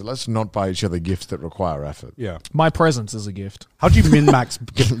lazy, so let's not buy each other gifts that require effort. Yeah. My presence is a gift. How do you min-max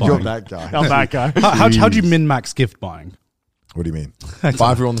gift buying? You're that guy. I'm that guy. How do you min-max gift buying? What do you mean?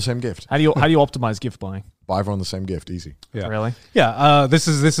 Buy everyone the same gift. How do you optimize gift buying? Buy everyone the same gift. Easy. Yeah. Really? Yeah. This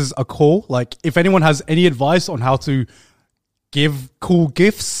is a call. Like, if anyone has any advice on how to give cool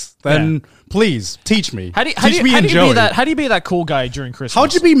gifts, then please teach me. How do you be that cool guy during Christmas?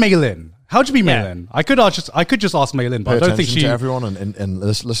 How'd you be Maylin? How'd you be Yeah. Maylin? I could just ask Maylin, but Pay I don't think attention she. to everyone and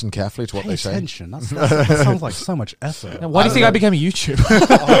listen carefully to what Pay they say. attention. That sounds like so much effort. Why do you think I became a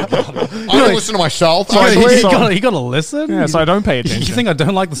YouTuber? I don't listen to myself. Sorry, honestly. you gotta listen. Yeah, so I don't pay attention. You think I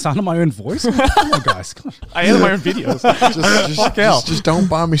don't like the sound of my own voice? Come on, guys. Come on. I edit my own videos. Just don't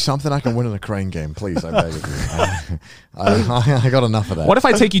buy me something I can win in a crane game, please. I beg of you. I got enough of that. What if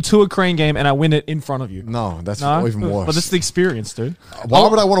I take you to a crane game and I win it in front of you? No, that's No? even worse. But this is the experience, dude. Why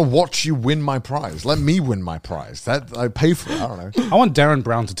would I want to watch you win my prize? Let me win my prize. That I pay for it. I don't know. I want Darren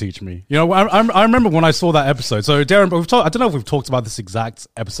Brown to teach me. You know, I remember when I saw that episode. So Darren, I don't know if we've talked about this exact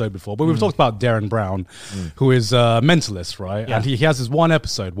episode before, but we've talked about Darren Brown, who is a mentalist, right? Yeah. And he has this one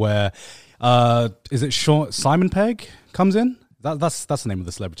episode where, is it Simon Pegg comes in? That's the name of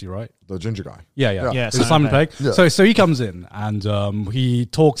the celebrity, right? The ginger guy. Yeah. Yeah, Is it Simon Simon Pegg? Yeah. So he comes in and he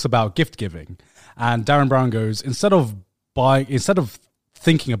talks about gift giving, and Darren Brown goes, instead of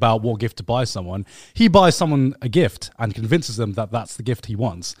thinking about what gift to buy someone, he buys someone a gift and convinces them that that's the gift he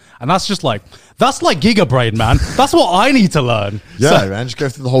wants. And that's like Giga Brain, man. That's what I need to learn. Yeah, man. Just go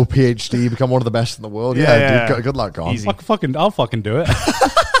through the whole PhD, become one of the best in the world. Yeah. Dude, good luck, on. Easy. I'll fucking do it.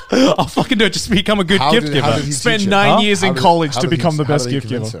 I'll fucking do it just to become a good gift giver. Spend 9 years in college to become the best gift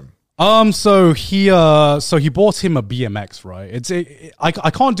giver. So he bought him a BMX, right? I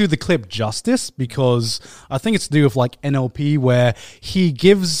can't do the clip justice because I think it's to do with like NLP, where he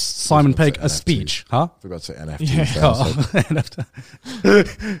gives Simon Pegg a speech, huh? I forgot to say NFT.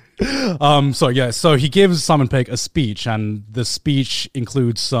 So he gives Simon Pegg a speech, and the speech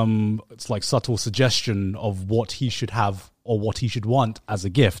includes it's like subtle suggestion of what he should have or what he should want as a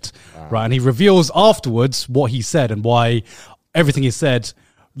gift, right? And he reveals afterwards what he said and why everything he said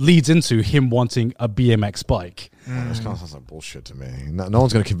leads into him wanting a BMX bike. This kind of sounds like bullshit to me. No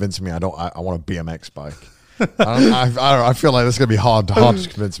one's going to convince me I want a BMX bike. I feel like this is going to be hard to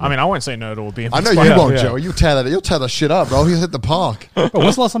convince me. I mean, I won't say no to a BMX. I know bike. you won't, Joe. You'll tear that shit up, bro. You hit the park.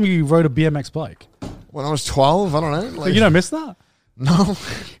 When's the last time you rode a BMX bike? When I was 12, I don't know. Like, You don't miss that? No.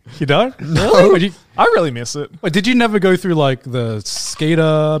 You don't? No. I really miss it. Wait, did you never go through like the skater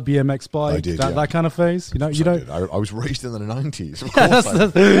BMX bike? I did, that kind of phase? You don't. I was raised in the 90s. Of Yeah,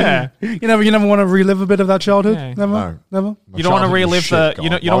 course Yeah. You never want to relive a bit of that childhood. Yeah. Never. My You don't want to childhood was relive shit, the. You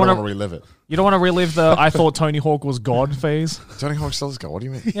God. don't Why would I want to relive it. You don't want to relive the. I thought Tony Hawk was God phase. Tony Hawk still go. What do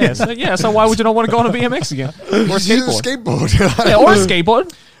you mean? Yeah. So why would you not want to go on a BMX again or a skateboard? Yeah, Or a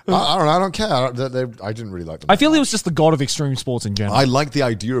skateboard. I don't know. I don't care. I didn't really like them. I feel he was just the god of extreme sports in general. I liked the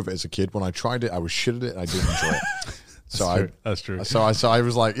idea of it as a kid. When I tried it, I was shit at it and I didn't enjoy it. That's true. So I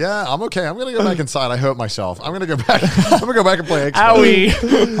was like, yeah, I'm okay. I'm gonna go back inside. I hurt myself. I'm gonna go back. I'm gonna go back and play Xbox.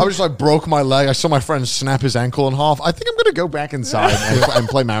 Owie. I was like broke my leg. I saw my friend snap his ankle in half. I think I'm gonna go back inside and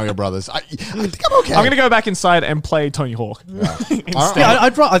play Mario Brothers. I think I'm okay. I'm gonna go back inside and play Tony Hawk. Instead.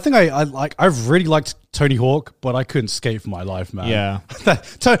 Yeah, I really liked Tony Hawk, but I couldn't skate for my life, man. Yeah.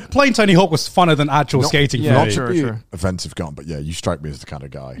 Playing Tony Hawk was funner than actual skating. yeah, for me. sure. Be offensive, gone, but yeah, you strike me as the kind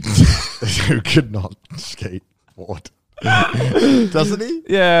of guy who could not skateboard. Doesn't he?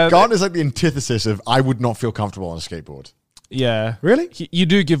 Yeah. Garn is like the antithesis of I would not feel comfortable on a skateboard. Yeah. Really? You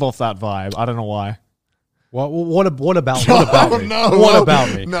do give off that vibe. I don't know why. What about me? no. What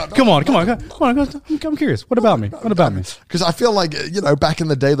about me? No. Come on. I'm curious. What about me? What about me? Because I feel like, back in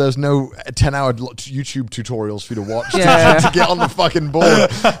the day, there's no 10-hour YouTube tutorials for you to watch to get on the fucking board.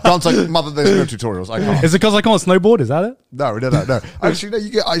 Don's like, mother, there's no tutorials. I can't. Is it because I can't snowboard? Is that it? No. Actually, no.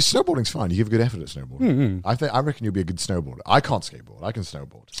 Snowboarding's fine. You give a good effort at snowboarding. I reckon you'll be a good snowboarder. I can't skateboard. I can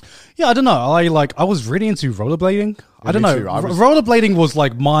snowboard. Yeah, I don't know. I was really into rollerblading. I don't me know. too. Rollerblading was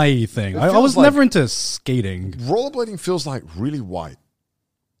like my thing. I was like- never into skating. Rollerblading feels like really white.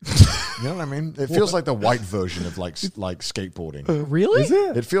 You know what I mean? It feels like the white version of like skateboarding. Really? Is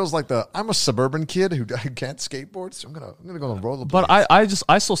it? It feels like I'm a suburban kid who can't skateboard, so I'm gonna go on rollerblades. But I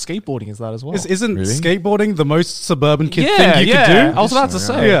saw skateboarding as that as well. Isn't Really? skateboarding the most suburban kid Yeah, thing you yeah. could do? I was about to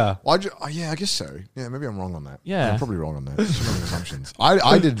say. Yeah. Well, I guess so. Yeah, maybe I'm wrong on that. Yeah. I'm probably wrong on that. Just making assumptions.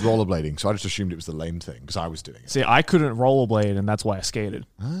 I did rollerblading, so I just assumed it was the lame thing because I was doing it. See, I couldn't rollerblade, and that's why I skated.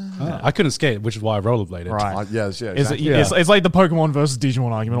 I couldn't skate, which is why I rollerbladed. Right. Yeah, exactly. It's like the Pokemon versus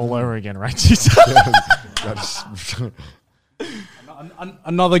Digimon argument all over again, right?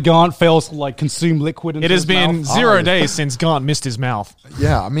 Another Gaunt fails to consume liquid. It has been 0 days since Gaunt missed his mouth.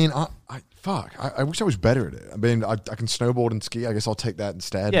 Yeah, I mean, Fuck, I wish I was better at it. I mean, I can snowboard and ski. I guess I'll take that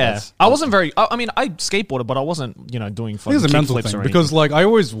instead. Yeah, I wasn't very. I mean, I skateboarded, but I wasn't, doing fucking Here's a mental kickflips thing or because, like, I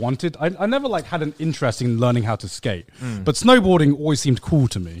always wanted. I never like had an interest in learning how to skate, but snowboarding always seemed cool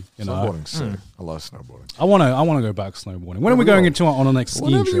to me. Snowboarding's sick. I love snowboarding. I want to go back snowboarding. When are we going into on our next skiing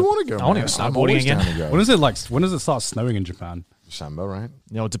Whenever trip? you want to go. I wanna go snowboarding again. When is it like? When does it start snowing in Japan? December, right?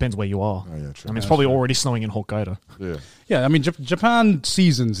 It depends where you are. Oh, yeah, true. I mean, it's probably already snowing in Hokkaido. Yeah. Yeah, I mean, Japan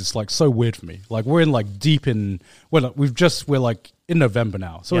seasons is like so weird for me. Like we're in like deep in. Well, we're like in November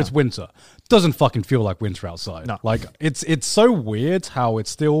now, so it's winter. Doesn't fucking feel like winter outside. No. Like it's so weird how it's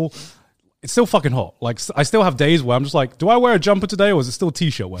still fucking hot. Like I still have days where I'm just like, do I wear a jumper today or is it still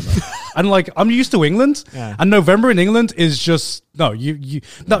t-shirt weather? And like I'm used to England, and November in England is just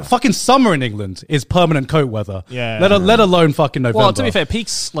fucking summer in England is permanent coat weather. Yeah. Let alone fucking November. Well, to be fair, peak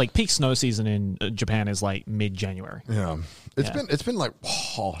snow season in Japan is like mid-January. Yeah. It's been like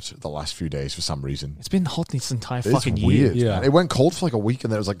hot the last few days for some reason. It's been hot this entire It's fucking year. weird. Yeah. Man. It went cold for like a week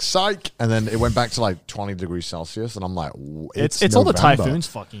and then it was like psych, and then it went back to like 20 degrees Celsius, and I'm like, It's all the November. typhoons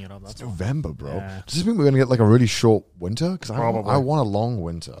fucking it up. That's all. November, bro. Yeah. Does this mean we're gonna get like a really short winter? Because Probably. I want a long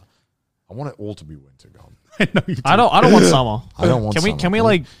winter. I want it all to be winter gone. No, you I don't want summer. I don't want Can summer.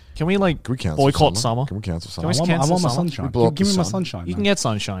 we Can we cancel boycott summer? Can we cancel Can we summer? cancel I want my summer? sunshine. We blow up Give the me my sun. sunshine. You man. can get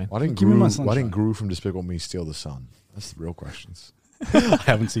sunshine. Why didn't Give me my Gru sunshine. from Despicable Me steal the sun? That's the real questions. I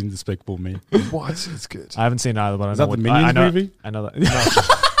haven't seen Despicable Me. What? It's good. I haven't seen either, but I know that the Minions I know, movie? I know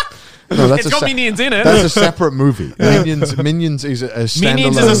that. No, that's It's got Minions in it. That's a separate movie. Minions is a standalone.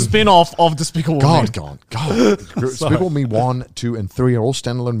 Minions is a spin-off of Despicable Me. God. Despicable Me 1, 2, and 3 are all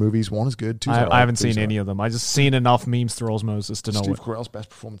standalone movies. 1 is good. 2 is I haven't seen any of them. I just seen enough memes through osmosis to know Steve it. Carell's best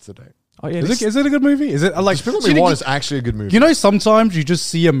performance to date. Oh yeah, Is it a good movie? Is it like Despicable See, Me 1 you- is actually a good movie. You know, sometimes you just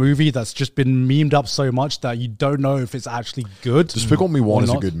see a movie that's just been memed up so much that you don't know if it's actually good. Despicable Me 1 or is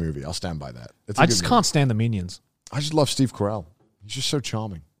a not. good movie. I'll stand by that. It's a I good just movie. can't stand the Minions. I just love Steve Carell. He's just so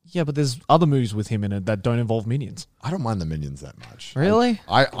charming. Yeah, but there's other movies with him in it that don't involve Minions. I don't mind the Minions that much. Really?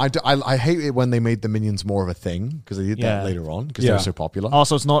 I hate it when they made the Minions more of a thing because they did Yeah. that later on because they Yeah. were so popular. Oh,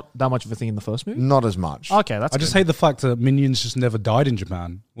 so it's not that much of a thing in the first movie? Not as much. Okay, that's I just good. hate the fact that Minions just never died in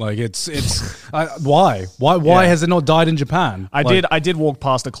Japan. Like it's why has it not died in Japan? I did walk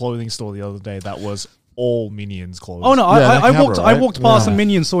past a clothing store the other day that was all Minions clothes. Oh no! Yeah, I Akihabara, walked. I right? walked past Yeah. a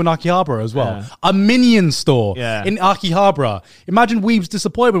Minion store in Akihabara as well. Yeah. A Minion store Yeah. in Akihabara. Imagine Weeb's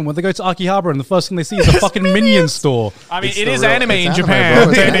disappointment when they go to Akihabara and the first thing they see is a fucking Minion store. I mean, It's it the is real- anime it's in anime, Japan. bro.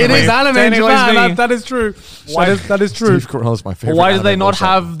 It's technically. anime. It is anime in Technically Japan. speaking. That is true. Why- That is true. Steve Carell is my favorite. Why do they anime not voice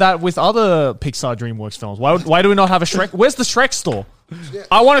have that with other Pixar DreamWorks films? Why do we not have a Shrek? Where's the Shrek store?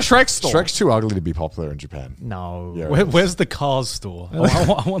 I want a Shrek store. actor. Shrek's too ugly to be popular in Japan. No. Yeah. Where's the Cars store?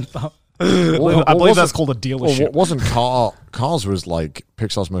 I want that. I believe that's called a dealership. Wasn't Cars was like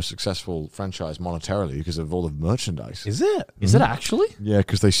Pixar's most successful franchise monetarily because of all the merchandise. Is it? Is it actually? Yeah,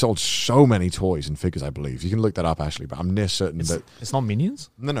 because they sold so many toys and figures. I believe you can look that up actually, but I'm near certain that It's not Minions?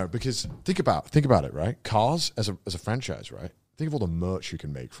 no, because think about it, right? Cars as a franchise, right? Think of all the merch you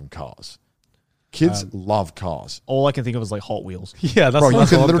can make from Cars. Kids love Cars. All I can think of is like Hot Wheels. Yeah, that's Bro, you that's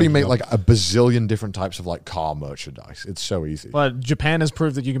can what I'm literally thinking make of. like a bazillion different types of like car merchandise. It's so easy. But Japan has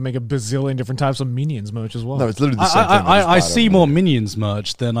proved that you can make a bazillion different types of Minions merch as well. No, it's literally the same thing. I see more Minions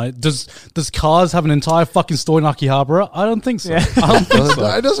merch than I does Cars have an entire fucking store in Akihabara? I don't think so. I don't think so.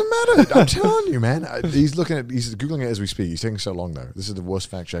 It doesn't matter. I'm telling you, man. He's googling it as we speak. He's taking so long though. This is the worst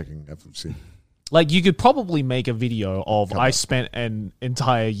fact checking I've seen. Like, you could probably make a video of I spent an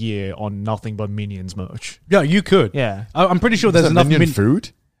entire year on nothing but Minions merch. Yeah, you could. Yeah. I'm pretty sure there's Is that enough Minion food?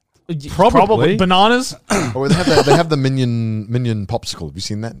 Probably. Bananas? Oh, they have the Minion popsicle. Have you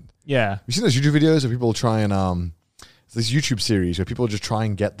seen that? Yeah. You seen those YouTube videos where people try and this YouTube series where people just try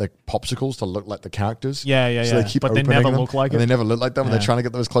and get the popsicles to look like the characters. Yeah. So they keep But they opening never them, look like and it. they never look like them. And Yeah. they're trying to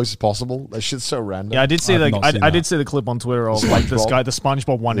get them as close as possible. That shit's so random. Yeah, I did see I've not seen I that. did see the clip on Twitter of like this SpongeBob. guy, the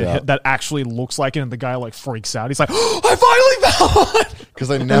SpongeBob one, Yeah. that actually looks like it, and the guy like freaks out. He's like, "I finally found one!" Because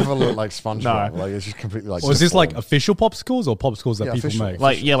they never look like SpongeBob. No. Like it's just completely like. Or is this like deformed. official popsicles or popsicles that Yeah, people official. make?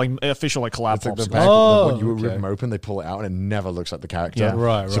 Like official like collab It's like the pops. bag, Oh, when you rip okay. them open, they pull it out, and it never looks like the character. Yeah.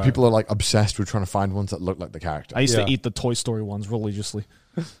 Right, So right. people are like obsessed with trying to find ones that look like the character. I used Yeah. to eat the Toy Story ones religiously.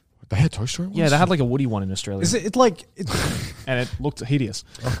 They had Toy Story ones? Yeah, they had like a Woody one in Australia, Is it like and it looked hideous.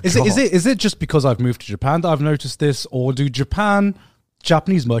 is it just because I've moved to Japan that I've noticed this, or do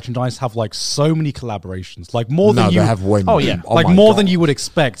Japanese merchandise have like so many collaborations, like more No, than they you have way more. Oh, yeah. like my more God. than you would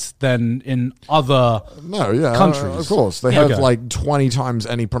expect than in other No, yeah, countries. of course. They Yeah, have okay. like 20 times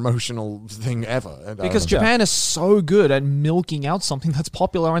any promotional thing ever. And, Because Japan is so good at milking out something that's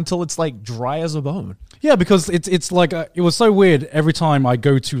popular until it's like dry as a bone. Yeah, because it's like it was so weird every time I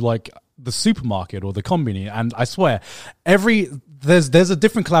go to like the supermarket or the combini, and I swear, there's a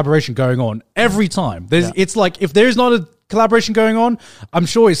different collaboration going on every time. It's like if there's not a collaboration going on, I'm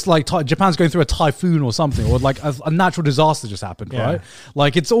sure it's like Japan's going through a typhoon or something, or like a natural disaster just happened, right?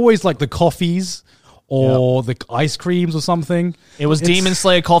 Like it's always like the coffees or the ice creams or something. It was Demon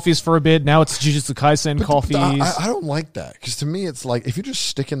Slayer coffees for a bit. Now it's Jujutsu Kaisen coffees. I don't like that, because to me it's like if you just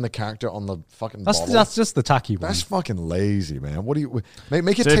stick in the character on the fucking bottle, that's just the tacky one. That's fucking lazy, man. What do you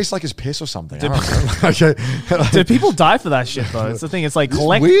make it taste like his piss or something? I don't know. Dude, people die for that shit though. It's the thing. It's like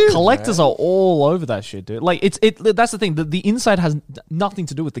collectors are all over that shit, dude. Like that's the thing. The inside has nothing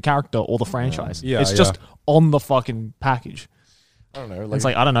to do with the character or the franchise. It's just on the fucking package. I don't know. It's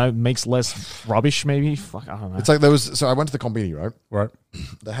like, I don't know, makes less rubbish maybe. Fuck, I don't know. It's like so I went to the combini, right? Right.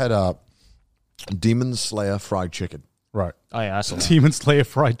 They had Demon Slayer fried chicken. Right. Oh yeah, I saw that. Demon Slayer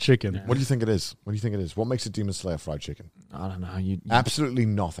fried chicken. What do you think it is? What makes it Demon Slayer fried chicken? I don't know. Absolutely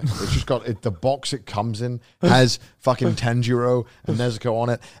nothing. It's just got the box it comes in has fucking Tanjiro and Nezuko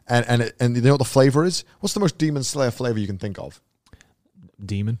on it, and you know what the flavor is? What's the most Demon Slayer flavor you can think of?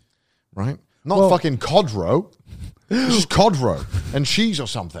 Demon. Right? Not fucking Codro. It's just Codro and cheese or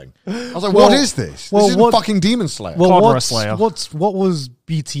something. I was like, what is this? This isn't fucking Demon Slayer. What was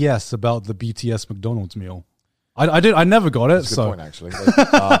BTS about the BTS McDonald's meal? I never got it. That's a good point, actually.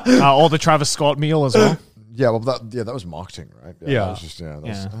 Or the Travis Scott meal as well. Yeah, well, that was marketing, right? Yeah. That was just,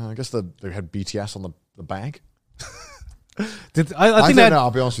 I guess they had BTS on the bag. I think I don't know.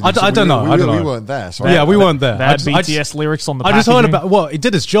 I'll be honest with you. I don't know. We weren't there. So we weren't there. They had BTS lyrics on the I just packaging. heard about. Well, it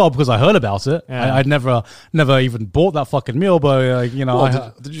did its job because I heard about it. Yeah. I'd never even bought that fucking meal, but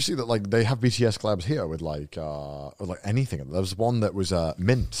did you see that? Like they have BTS collabs here with like anything. There was one that was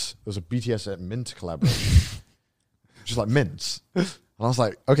Mint. There was a BTS at Mint collaboration, just like mints. And I was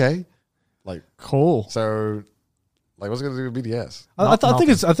like, okay, like cool. So. Like, what's it going to do with BTS?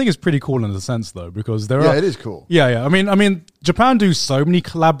 I think it's pretty cool in a sense though, because it is cool. Yeah. I mean, Japan do so many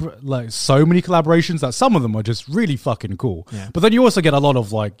collaborations that some of them are just really fucking cool. Yeah. But then you also get a lot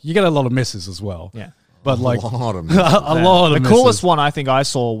of misses as well. Yeah. But a like lot of misses. The coolest one I think I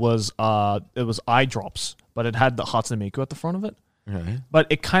saw was it was eye drops, but it had the Hatsune Miku at the front of it. Okay. But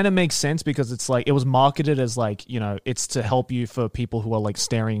it kind of makes sense because it's like it was marketed as like, it's to help you for people who are like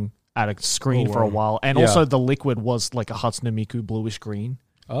staring at a screen for a while, and also the liquid was like a Hatsune Miku bluish green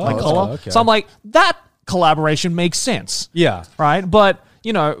color. Okay. So I'm like, that collaboration makes sense. Yeah, right. But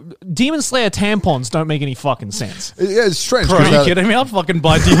Demon Slayer tampons don't make any fucking sense. Yeah, it's strange. Bro, are you kidding me? I'd fucking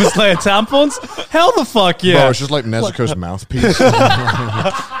buy Demon Slayer tampons. Hell the fuck yeah. Bro, it's just like Nezuko's mouthpiece.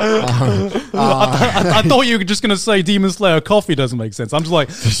 I thought you were just going to say Demon Slayer coffee doesn't make sense. I'm just like,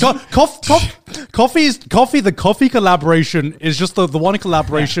 coffee. The coffee collaboration is just the one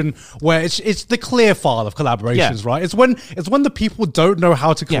collaboration where it's the clear file of collaborations, right? It's when the people don't know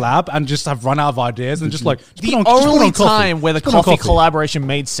how to collab and just have run out of ideas and just like the only time where the coffee collaboration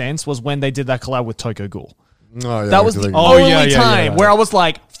made sense was when they did that collab with Tokyo Ghoul. Oh, yeah, that was the only time where I was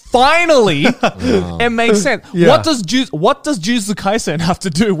like, finally, it makes sense. Yeah. What does Jujutsu Kaisen have to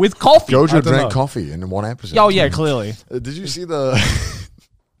do with coffee? Gojo drank coffee in one episode. Oh yeah, clearly. Did you see the?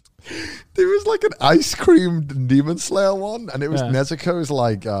 There was like an ice cream Demon Slayer one, and it was Nezuko's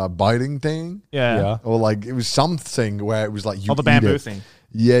like biting thing. Yeah. Or like it was something where it was like the bamboo thing.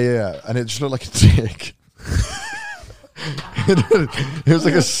 Yeah, and it just looked like a dick. It was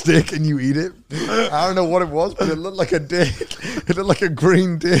like a stick and you eat it. I don't know what it was, but it looked like a dick. It looked like a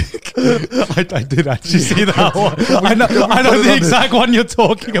green dick. I did actually see that one. I know the exact one you're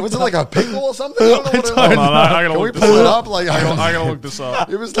talking about. Was it like a pickle or something? I don't know what it was. I gotta look this pull it up? Like, I gotta look this up.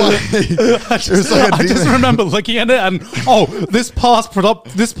 It was like I just remember looking at it and this past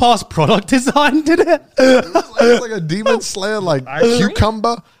product design did it. It was like a Demon Slayer like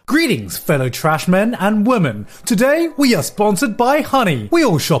cucumber. Greetings, fellow trashmen and women. Today, we are sponsored by Honey. We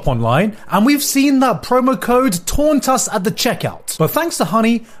all shop online, and we've seen that promo code taunt us at the checkout. But thanks to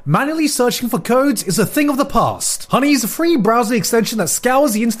Honey, manually searching for codes is a thing of the past. Honey is a free browser extension that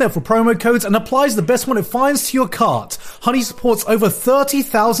scours the internet for promo codes and applies the best one it finds to your cart. Honey supports over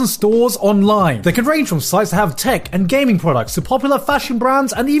 30,000 stores online. They can range from sites that have tech and gaming products to popular fashion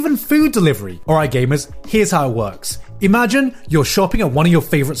brands and even food delivery. Alright gamers, here's how it works. Imagine you're shopping at one of your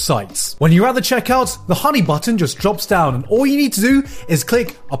favorite sites. When you're at the checkout, the Honey button just drops down and all you need to do is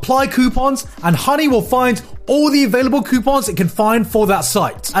click apply coupons and Honey will find all the available coupons it can find for that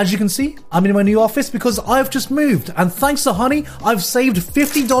site. As you can see, I'm in my new office because I've just moved, and thanks to Honey, I've saved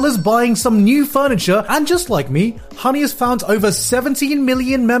 $50 buying some new furniture, and just like me, Honey has found over 17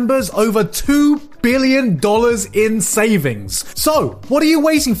 million members over 2 billion in savings. So, what are you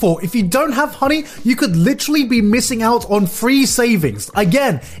waiting for? If you don't have Honey, you could literally be missing out on free savings.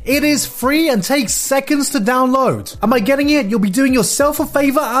 Again, it is free and takes seconds to download. Am I getting it? You'll be doing yourself a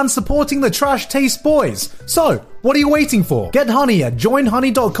favor and supporting the Trash Taste boys. So, what are you waiting for? Get Honey at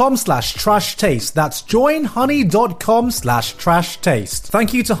joinhoney.com/trash taste. That's joinhoney.com/trash taste.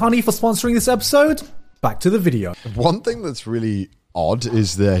 Thank you to Honey for sponsoring this episode. Back to the video. One thing that's really odd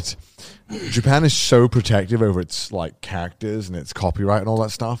is that Japan is so protective over its like characters and its copyright and all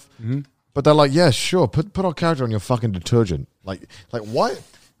that stuff. Mm-hmm. But they're like, yeah, sure, put our character on your fucking detergent. Like what?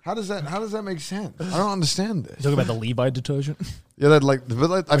 How does that make sense? I don't understand this. You're talking about the Levi detergent? Yeah,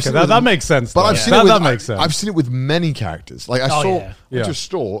 I've seen that makes sense. But though. I've seen it with, that makes sense. I've seen it with many characters. Like I saw a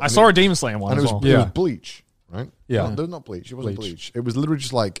store. I saw a Demon Slayer one and as well. It was Bleach, right? Yeah. No, not Bleach. It wasn't Bleach. It was literally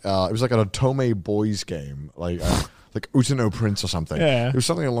just like it was like an Otome Boys game, like Utano Prince or something. Yeah. It was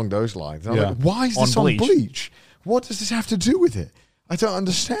something along those lines. And I'm like, why is On this on Bleach. Bleach? What does this have to do with it? I don't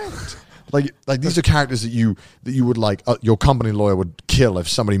understand. Like these are characters that you would like your company lawyer would kill if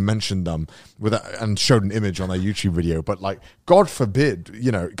somebody mentioned them and showed an image on their YouTube video. But like, God forbid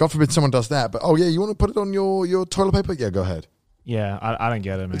someone does that. But you want to put it on your toilet paper? Yeah, go ahead. Yeah, I don't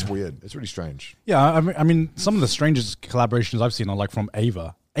get it, man. It's weird. It's really strange. Yeah, I mean, some of the strangest collaborations I've seen are like from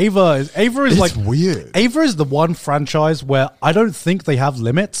Ava. Ava is like weird. Ava is the one franchise where I don't think they have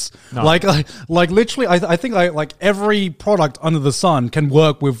limits. No. Like literally, I think like every product under the sun can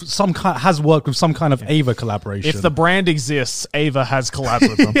work with has worked with some kind of Ava collaboration. If the brand exists, Ava has collabed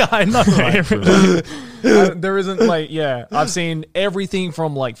with them. Yeah, I know. Right? There isn't I've seen everything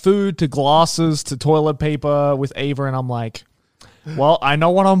from like food to glasses to toilet paper with Ava, and I'm like, well, I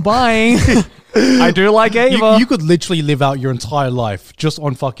know what I'm buying. I do like Ava. You could literally live out your entire life just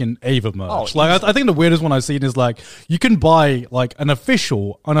on fucking Ava merch. I think the weirdest one I've seen is like you can buy like an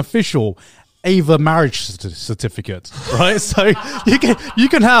official Ava marriage certificate, right? So you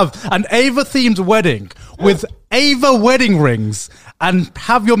can have an Ava themed wedding with Ava wedding rings and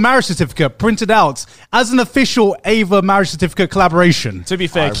have your marriage certificate printed out as an official Ava marriage certificate collaboration. To be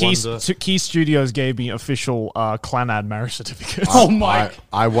fair, Key Studios gave me official Clanad marriage certificates. Oh my!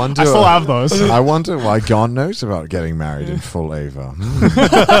 I wonder. I still have those. I wonder why God knows about getting married in full Ava.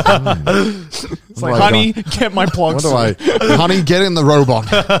 It's like, honey, get my plugs. Honey, get in the robot.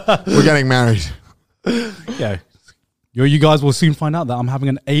 We're getting married. Yeah. You guys will soon find out that I'm having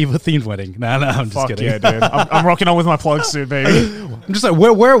an Ava themed wedding. No, I'm just kidding. Yeah, dude. I'm rocking on with my plug suit, baby. I'm just like,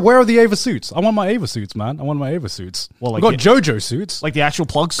 where are the Ava suits? I want my Ava suits, man. I want my Ava suits. Well, like, I got JoJo suits. Like the actual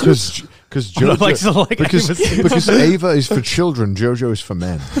plug suits? Because Ava is for children, JoJo is for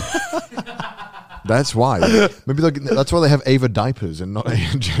men. That's why. Maybe that's why they have Ava diapers and not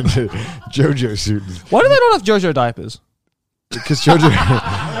JoJo suits. Why do they not have JoJo diapers? Because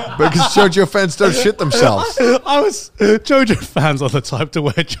JoJo fans don't shit themselves. JoJo fans are the type to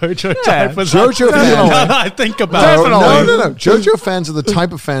wear JoJo diapers. JoJo fans. I think about it. No. JoJo fans are the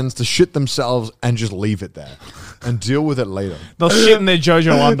type of fans to shit themselves and just leave it there and deal with it later. They'll shit in their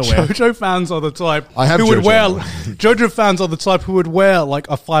JoJo underwear. JoJo fans are the type JoJo fans are the type who would wear like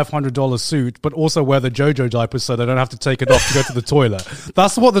a $500 suit, but also wear the JoJo diapers so they don't have to take it off to go to the toilet.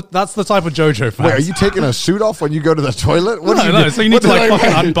 That's the type of JoJo fans. Wait, are you taking a suit off when you go to the toilet? No. So you need to like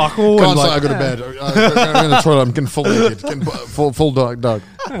fucking unbuckle. Go outside, I go to bed. I'm in the toilet. I'm getting full naked. Getting full dog.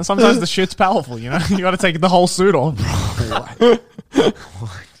 Yeah, sometimes the shit's powerful, you know? You got to take the whole suit off.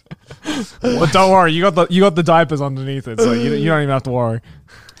 But don't worry, you got the diapers underneath it, so you don't even have to worry.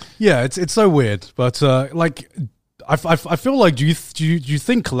 Yeah, it's so weird, but like I feel like do you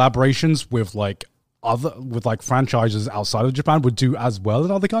think collaborations with like franchises outside of Japan would do as well in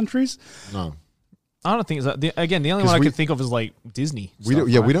other countries? No. I don't think so. The only one I could think of is like Disney. We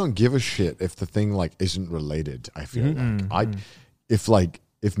don't give a shit if the thing like isn't related. I feel if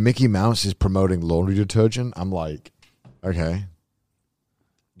Mickey Mouse is promoting laundry detergent, I'm like, okay,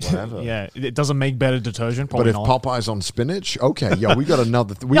 whatever. Yeah, it doesn't make better detergent. But if not. Popeye's on spinach, okay, yeah, we got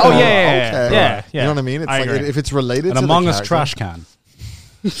another. Yeah. You know what I mean? It's like if it's related. An Among Us trash can.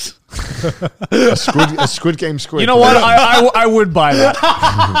 a squid game squid. You know what? I would buy that.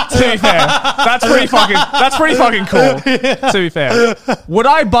 To be fair, that's pretty fucking cool. To be fair, would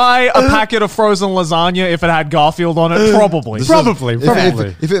I buy a packet of frozen lasagna if it had Garfield on it? Probably.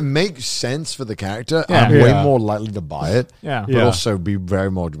 If it makes sense for the character, I'm way more likely to buy it. Yeah, but also be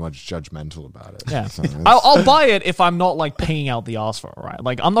very much judgmental about it. Yeah, so I'll buy it if I'm not like paying out the ass for it, right?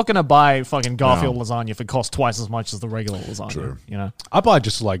 Like I'm not gonna buy fucking Garfield lasagna if it costs twice as much as the regular lasagna. True. You know, I buy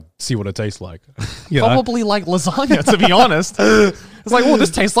just like see what it tastes like. You know? Probably like lasagna, to be honest. It's like, oh, this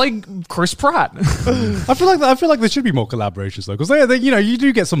tastes like Chris Pratt. I feel like there should be more collaborations though, because they you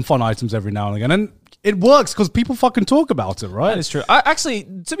do get some fun items every now and again, and it works because people fucking talk about it, right? That is true. Actually,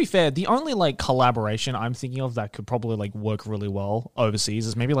 to be fair, the only like collaboration I'm thinking of that could probably like work really well overseas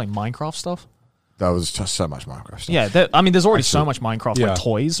is maybe like Minecraft stuff. That was just so much Minecraft stuff. Yeah, there's already so much Minecraft like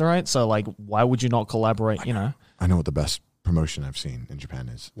toys, right? So like, why would you not collaborate? You know, I know what the best promotion I've seen in Japan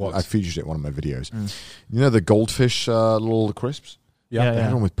is. What? I featured it in one of my videos. You know the goldfish little crisps? Yeah. They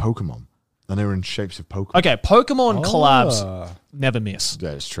had one with Pokemon, and they were in shapes of Pokemon. Okay, Pokemon collabs never miss.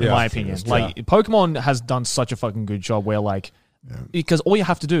 Yeah, it's true. In my opinion, like Pokemon has done such a fucking good job where like. Because all you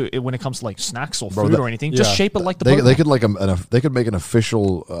have to do when it comes to like snacks or food or anything, just shape it like the Pokemon. They could they could make an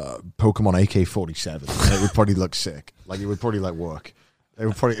official Pokemon AK-47. And it would probably look sick. Like it would probably like work. It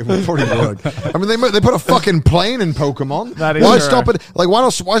would probably work. I mean, they put a fucking plane in Pokemon. That is why true. stop it? Like why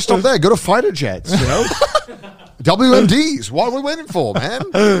stop there? Go to fighter jets. You know, WMDs. What are we waiting for, man?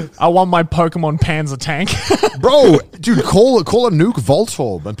 I want my Pokemon Panzer tank. Bro, dude, call a nuke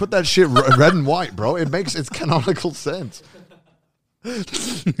Voltorb and put that shit red and white, bro. It makes its canonical sense.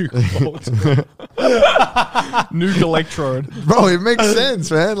 Nuke Electrode. Bro, it makes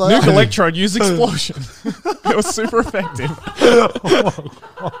sense, man. Like, Nuke Electrode, use explosion. It was super effective.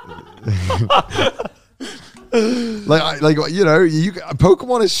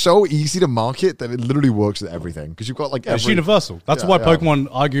 Pokemon is so easy to market that it literally works with everything because you've got like it's universal. That's why Pokemon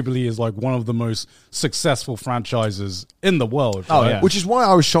arguably is like one of the most successful franchises in the world. Oh, right? yeah. Which is why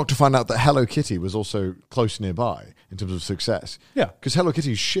I was shocked to find out that Hello Kitty was also close nearby in terms of success. Yeah. Because Hello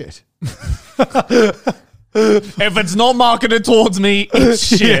Kitty's shit. If it's not marketed towards me, it's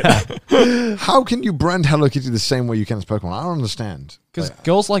shit. How can you brand Hello Kitty the same way you can as Pokemon? I don't understand. Because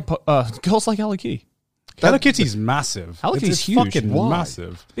girls like Hello Kitty. Hello Kitty's massive. Hello Kitty's it's huge. fucking Why?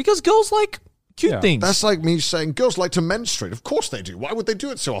 massive. Because girls like cute things. That's like me saying girls like to menstruate. Of course they do. Why would they do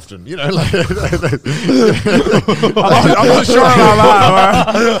it so often? You know, like, I'm not sure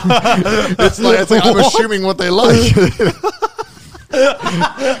about that. it's like I'm assuming what they like.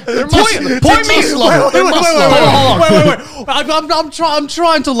 Point me. Wait. I'm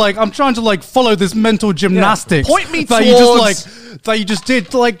trying to like follow this mental gymnastics. Point me that you just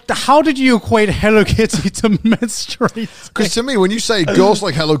did. Like, how did you equate Hello Kitty to menstruate? Because to me, when you say girls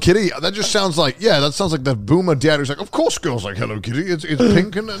like Hello Kitty, that just sounds like the boomer dad who's like, of course girls like Hello Kitty. It's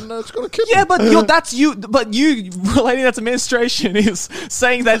pink and it's got a kitten. Yeah, but you relating that to menstruation is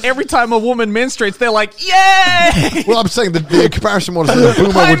saying that every time a woman menstruates, they're like, yay! Well, I'm saying the comparison was that the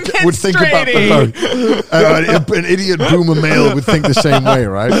boomer would think about an idiot boomer male would think the same way,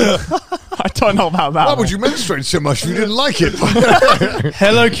 right? I don't know about that. Why would you menstruate so much if you didn't like it?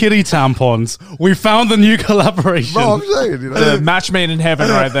 Hello Kitty tampons. We found the new collaboration. No, I'm saying, you know. The match made in heaven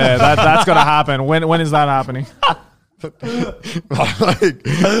right there. That's gonna happen. When is that happening? Like,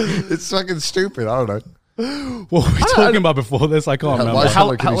 it's fucking stupid. I don't know. What were we talking about before this? I can't remember. Why is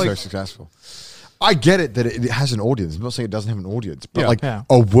Hello Kitty so successful? I get it that it has an audience. I'm not saying it doesn't have an audience, but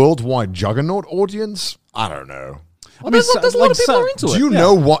a worldwide juggernaut audience? I don't know. Well, there's a lot of people are into it. Do you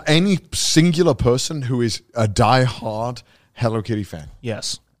know what any singular person who is a die-hard Hello Kitty fan?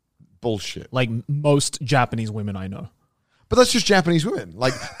 Yes. Bullshit. Like most Japanese women I know. But that's just Japanese women.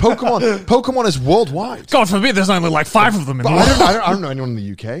 Like Pokemon is worldwide. God forbid there's only like 5 of them in the world. I don't know anyone in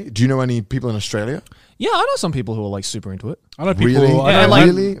the UK. Do you know any people in Australia? Yeah, I know some people who are like super into it. I know people. Really? Yeah, like,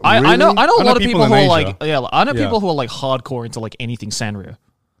 Really? I know a lot of people who are like Asia. I know people who are like hardcore into like anything Sanrio.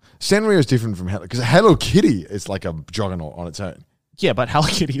 Sanrio is different from Hello because Hello Kitty is like a juggernaut on its own. Yeah, but Hello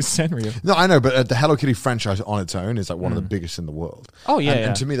Kitty is Sanrio. No, I know, but the Hello Kitty franchise on its own is like one of the biggest in the world. Oh yeah,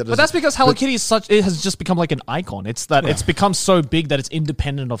 and to me that. But that's because Hello Kitty is it has just become like an icon. It's become so big that it's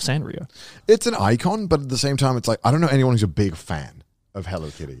independent of Sanrio. It's an icon, but at the same time, it's like I don't know anyone who's a big fan of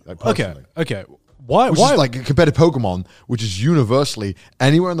Hello Kitty. Like, personally. Okay. Why? Which is like compared to Pokemon, which is universally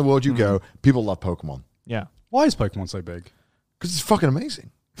anywhere in the world you go, people love Pokemon Yeah. Why is Pokemon so big? because it's fucking amazing.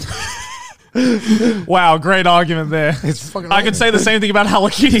 Wow, great argument there. It's fucking. I could say the same thing about Hello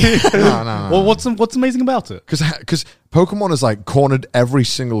Kitty. No. Well, what's amazing about it? Because Pokemon has like cornered every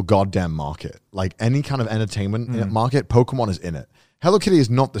single goddamn market. Like any kind of entertainment market, Pokemon is in it. Hello Kitty is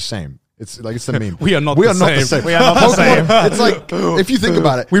not the same. It's the meme. We are not the same. We are not the same. It's like if you think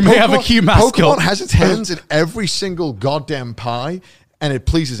about it, We may have a cute mascot. Pokemon has its hands in every single goddamn pie, and it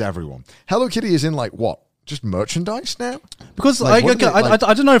pleases everyone. Hello Kitty is in like what? Just merchandise now? Because Like, what I are they,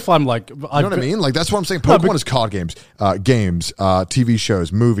 like- don't know if I'm like You know what I mean? Like that's what I'm saying. Pokemon is card games, games, TV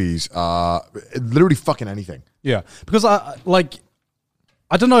shows, movies, literally fucking anything. Yeah, because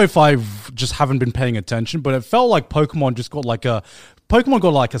I don't know if I've just haven't been paying attention, but it felt like Pokemon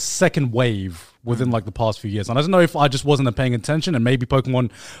got like a second wave within like the past few years. And I don't know if I just wasn't paying attention and maybe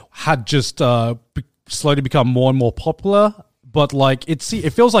Pokemon had just slowly become more and more popular. But like it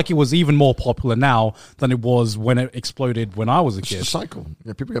feels like it was even more popular now than it was when it exploded when I was a kid. It's a cycle.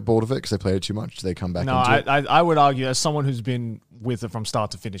 Yeah, people get bored of it because they play it too much. They come back No, into it. I would argue, as someone who's been with it from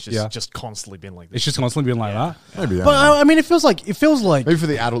start to finish, it's just constantly been like this. It's just constantly been like that. Maybe, But I mean, it feels like maybe for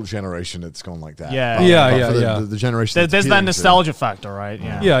the adult generation, it's gone like that. Yeah. But- Yeah, but yeah, for yeah. The generation, There's that's that appealing to- nostalgia factor, right?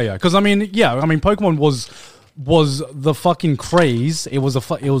 Yeah. Because I mean, Pokemon was the fucking craze. It was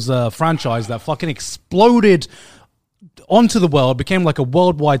a franchise that fucking exploded onto the world, became like a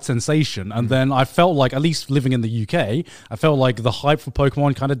worldwide sensation, and then I felt like, at least living in the UK, I felt like the hype for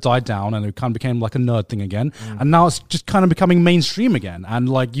Pokemon kind of died down, and it kind of became like a nerd thing again, and now it's just kind of becoming mainstream again, and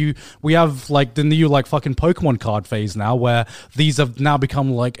like we have like the new like fucking Pokemon card phase now, where these have now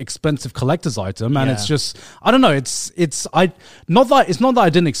become like expensive collector's item, and it's just, I don't know, it's not that I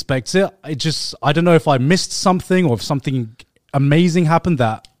didn't expect it, I don't know if I missed something or if something amazing happened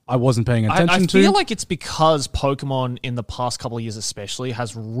that I wasn't paying attention to. I feel like it's because Pokemon in the past couple of years especially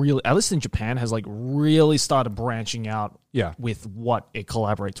has really, at least in Japan, has like really started branching out with what it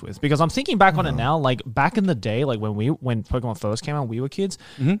collaborates with. Because I'm thinking back on it now, like back in the day, like when Pokemon first came out, we were kids,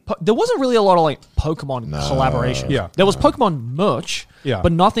 there wasn't really a lot of like Pokemon collaboration. Yeah. There was Pokemon merch, Yeah.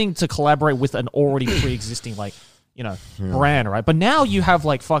 but nothing to collaborate with an already pre-existing like, brand, right? But now you have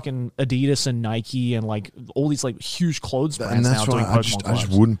like fucking Adidas and Nike and like all these like huge clothes brands And now that's doing why Pokemon I just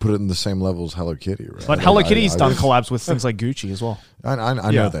collabs. wouldn't put it in the same level as Hello Kitty. Right? But Like, Hello Kitty's done just- collabs with things like Gucci as well. I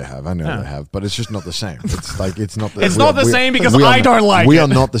know they have. I know they have, but it's just not the same. It's like it's not. It's not the same because we are I don't like We it. are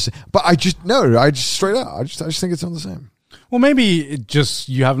not the same. But I just straight up. I just think it's not the same. Well, maybe it just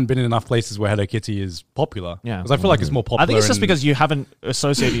you haven't been in enough places where Hello Kitty is popular. Yeah. Because I feel like it's more popular. I think it's just in- because you haven't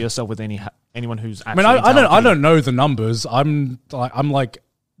associated yourself with anyone who's I actually. mean, I talented. don't know the numbers. I'm like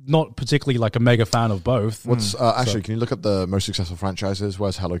not particularly like a mega fan of both. What's actually? Can you look at the most successful franchises?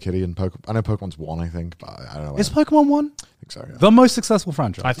 Where's Hello Kitty and Pokemon? I know Pokemon's one. I think, but I don't know. Is Pokemon one I think so. Yeah. the most successful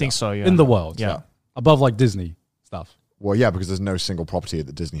franchise? I think so. Yeah. in the world. Yeah. above like Disney stuff. Well, yeah, because there's no single property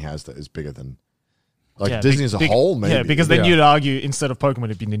that Disney has that is bigger than like Yeah, Disney as a whole. Maybe. Yeah, because then Yeah. you'd argue instead of Pokemon,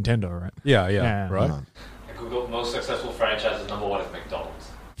 it'd be Nintendo, right? Yeah, right. I googled most successful franchises. Number one is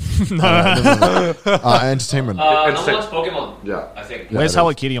McDonald's. Entertainment. Number one's Pokemon. Yeah. I think. Yeah. Where's it Hello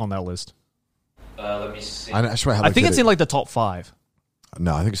is. Kitty on that list? Let me see. I swear, Hello I think it's Kitty- in like the top 5.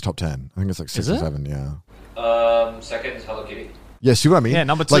 No, I think it's top 10. I think it's like 6 Is or it? 7. Yeah. Second is Hello Kitty. Yeah, see what I mean? Yeah,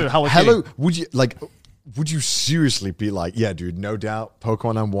 number 2, like, Hello Kitty. Would you seriously be like, yeah, dude, no doubt,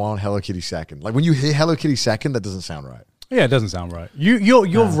 Pokemon number 1, Hello Kitty second? Like when you hear Hello Kitty second, that doesn't sound right. Yeah, it doesn't sound right.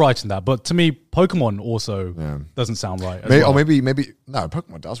 You're right in that, but to me, Pokemon also doesn't sound right. Or maybe no,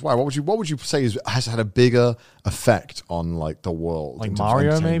 Pokemon does. Why? What would you say has had a bigger effect on like the world? Like in terms of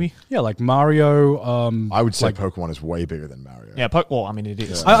Mario, entertainment? maybe? yeah, like Mario. I would say like- Pokemon is way bigger than Mario. Yeah, well, I mean, it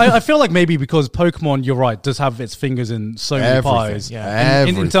is. I feel like maybe because Pokemon, you're right, does have its fingers in so many Everything. pies. Yeah.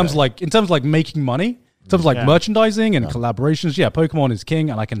 In terms of like making money, in terms of like Yeah. merchandising and collaborations, yeah, Pokemon is king,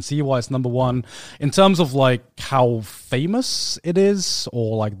 and I can see why it's number one. In terms of like how famous it is,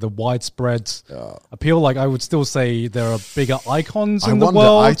 or like the widespread appeal, like I would still say there are bigger icons in the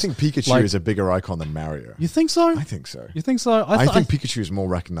world. I think Pikachu Like- is a bigger icon than Mario. You think so? I think so. You think so? I think Pikachu is more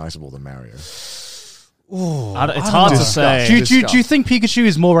recognizable than Mario. It's I don't hard to know. say. Do you think Pikachu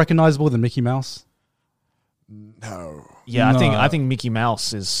is more recognizable than Mickey Mouse? No. Yeah, I No. think Mickey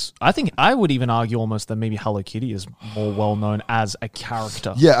Mouse is. I think I would even argue almost that maybe Hello Kitty is more well known as a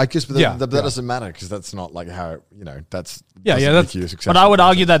character. Yeah, I guess, but Yeah, that yeah. doesn't matter because that's not like how that's Yeah, doesn't that's- make you a successful But I would person.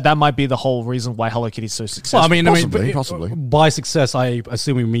 argue that might be the whole reason why Hello Kitty is so successful. Well, I mean, Possibly. by success, I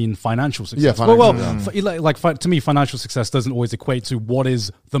assume we mean financial success. Yeah, financial, to me, financial success doesn't always equate to what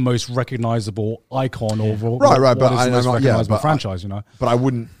is the most recognizable icon or Right, what but is I the most know, recognizable but franchise. You know, But I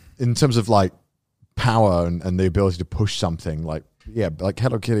wouldn't, in terms of like power and the ability to push something, like like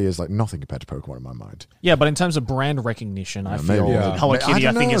Hello Kitty is like nothing compared to Pokemon in my mind. yeah, but in terms of brand recognition, I maybe, feel yeah. Hello Maybe- Kitty. I I,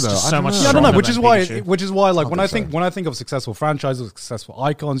 don't think know, is though. just I so don't much. know. yeah, I don't know, stronger which is than why, Pikachu. like I think when I think of successful franchises, successful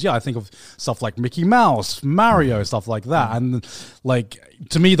icons, yeah, I think of stuff like Mickey Mouse, Mario, stuff like that, and like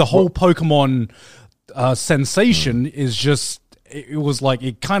to me, the whole Pokemon sensation is just it was like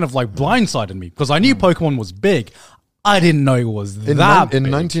it kind of like blindsided me because I knew Pokemon was big. I didn't know it was In that big.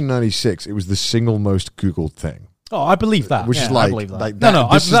 1996, it was the single most Googled thing, Oh, I believe that. which Yeah, is I like, believe that. like no,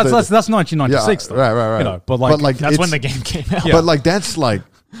 this is that's 1996. though. right. You know, but like That's when it's- the game came out. Yeah. But like that's like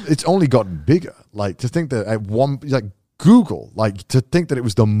it's only gotten bigger. Like to think that at one Google, like to think that it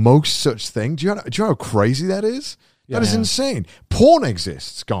was the most such thing. Do you know how crazy that is? That is insane. Porn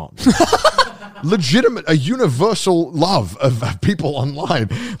exists, gone. Legitimate, a universal love of people online.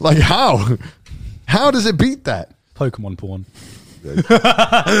 Like how? How does it beat that? Pokemon porn. We're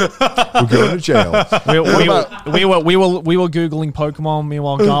going to jail. We were googling Pokemon.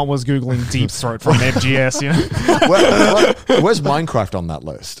 Meanwhile, Grant was googling Deep Throat from MGS. You know, Where's Minecraft on that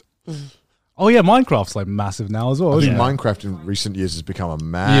list? Oh yeah, Minecraft's like massive now as well. I think Isn't it? Minecraft in recent years has become a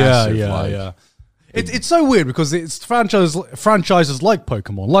massive. Yeah. It's so weird because it's franchises like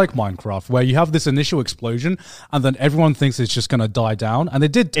Pokemon, like Minecraft, where you have this initial explosion and then everyone thinks it's just going to die down, and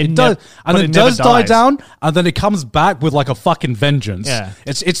it does die down, and then it comes back with like a fucking vengeance. Yeah.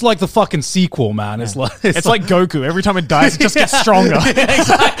 It's like the fucking sequel, man. Yeah. It's like Goku. Every time it dies, it just gets stronger.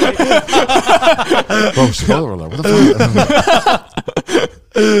 Bro, spoiler alert! What the fuck?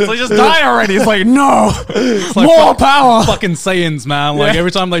 So just die already. It's like no, it's like more power. Fucking Saiyans, man. Like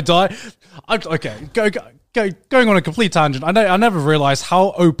every time they die. Going on a complete tangent. I never realized how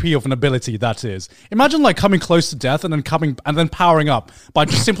OP of an ability that is. Imagine like coming close to death and then powering up by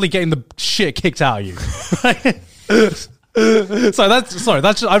just simply getting the shit kicked out of you.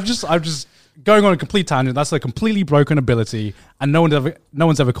 I'm just going on a complete tangent. That's a completely broken ability, and no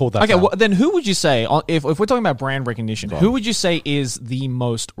one's ever called that. Okay, out. well, then who would you say, if we're talking about brand recognition, who would you say is the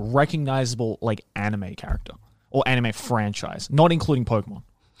most recognizable like anime character or anime franchise, not including Pokemon?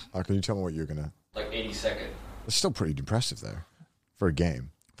 Can you tell me what you're gonna? Like 82nd. It's still pretty impressive there for a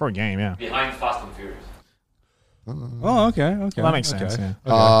game. For a game, yeah. Behind Fast and Furious. Oh, okay. Well, that makes sense.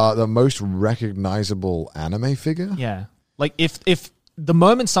 Yeah. The most recognizable anime figure? Yeah. Like if the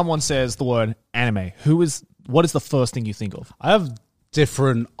moment someone says the word anime, what is the first thing you think of? I have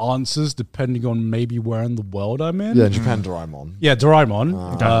different answers depending on maybe where in the world I'm in. Yeah, Japan Doraemon. Yeah,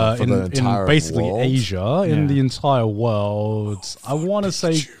 Doraemon. For the entire in basically world? Asia, in the entire world. I want to say...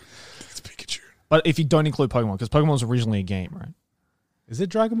 It's Pikachu. But if you don't include Pokemon, because Pokemon was originally a game, right? Is it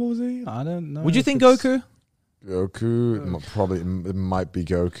Dragon Ball Z? I don't know. Would you think Goku? Goku? Probably. It might be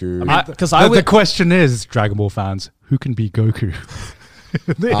Goku. The question is, Dragon Ball fans, who can beat Goku?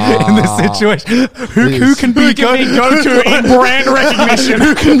 In this situation, who can beat Goku in brand recognition?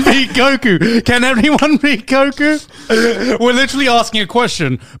 Who can beat Goku? Can anyone beat Goku? We're literally asking a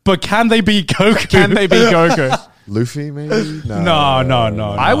question, but can they beat Goku? Can they beat Goku? Luffy, maybe? No.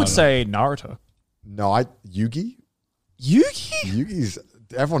 I would say Naruto. No, Yugi? Yugi? Yugi's...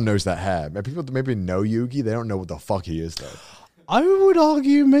 Everyone knows that hair. People maybe know Yugi. They don't know what the fuck he is, though. I would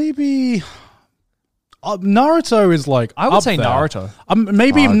argue maybe... Naruto is like I would say there. Naruto.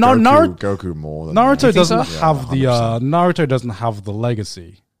 Maybe Goku more than Naruto doesn't have the Naruto doesn't have the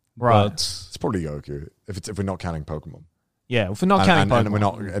legacy, right? But it's probably Goku if we're not counting Pokemon. Yeah, if we're not counting Pokemon, and we're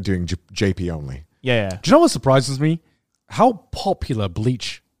not doing JP only. Yeah. Do you know what surprises me? How popular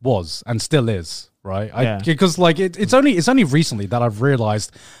Bleach was and still is. Right? Because like it's only recently that I've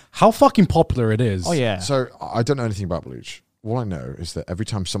realized how fucking popular it is. Oh yeah. So I don't know anything about Bleach. All I know is that every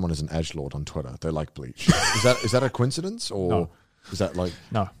time someone is an edgelord on Twitter, they like Bleach. Is that a coincidence, or is that like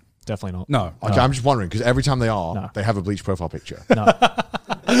no, definitely not. No, okay, I'm just wondering because every time they are, they have a Bleach profile picture. No,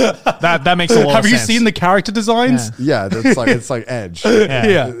 that makes a lot. Have of you sense. seen the character designs? Yeah, it's like Edge.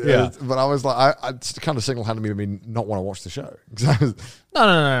 Yeah. But I was like, it's kind of single-handedly made me not want to watch the show.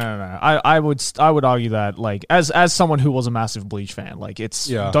 No. I would argue that like as someone who was a massive Bleach fan, like it's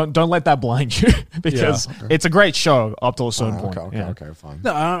don't let that blind you because it's a great show up to a certain point. Okay, fine.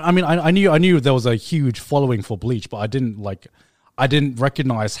 No, I mean I knew there was a huge following for Bleach, but I didn't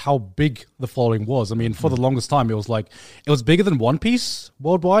recognize how big the following was. I mean, for the longest time, it was bigger than One Piece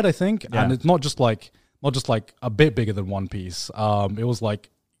worldwide, I think, and it's not just like a bit bigger than One Piece. It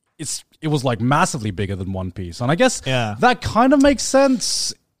was like massively bigger than One Piece, and I guess that kind of makes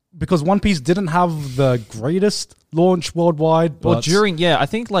sense because One Piece didn't have the greatest launch worldwide. But well, during the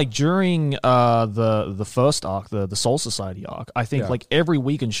first arc, the Soul Society arc, I think like every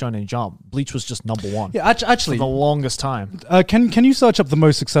week in Shonen Jump, Bleach was just number one. Yeah, actually, for the longest time. Can you search up the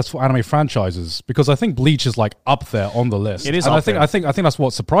most successful anime franchises? Because I think Bleach is like up there on the list. It is. And up I think that's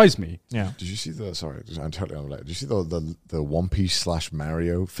what surprised me. Yeah. Did you see the? Sorry, I'm totally unrelated. Did you see the One Piece /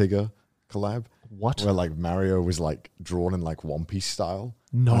 Mario figure collab? What? Where like Mario was like drawn in like One Piece style.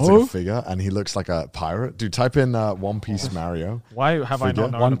 No. It's like a figure, and he looks like a pirate. Dude, type in One Piece Mario. Why have I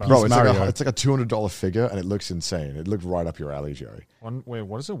not known One about Piece this? Mario. It's like a $200 figure, and it looks insane. It looked right up your alley, Jerry. Wait,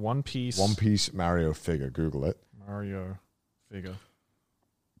 what is it? One Piece Mario figure. Google it. Mario figure.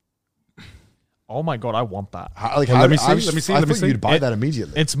 Oh my god, I want that. Let me see. I thought you'd buy that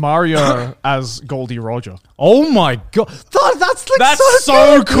immediately. It's Mario as Goldie Roger. Oh my god, that's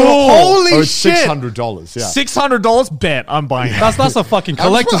so cool. Holy it's shit! $600. Yeah. $600 bet. I'm buying that. That's a fucking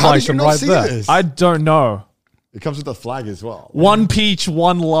collector's How did you item not right see there. this? I don't know. It comes with the flag as well. One peach,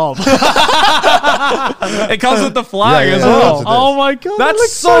 one love. It comes with the flag Yeah, as yeah, well. that's Oh my god, That that's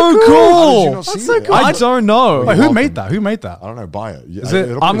looks so so cool. cool. How did you not see it? I don't know. Wait, who made that? Who made that? I don't know. Buy it. Yeah, Is it-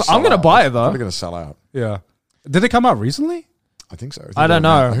 it'll probably I'm sell gonna out. buy it, It's though. Probably going to sell out. Yeah. Did it come out recently? I think so. I don't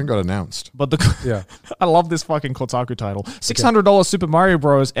know. I think it got announced. But the Yeah. I love this fucking Kotaku title. $600 Super Mario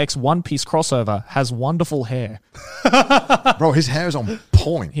Bros. X One Piece crossover has wonderful hair. Bro, his hair is on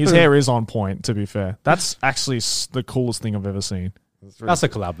point. His hair is on point. To be fair, that's actually the coolest thing I've ever seen. That's a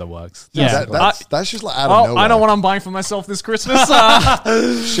collab that works. Yeah, That's just like out of nowhere. I know what I'm buying for myself this Christmas.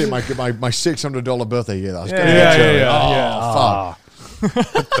 Shit, my $600 birthday year. That was gonna yeah, get Jerry. yeah.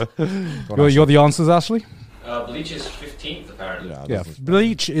 Fuck. You got the answers, Ashley? Bleach is 15th apparently. Yeah.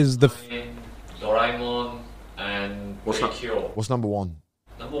 Bleach is the... Doraemon and Precure. What's number one?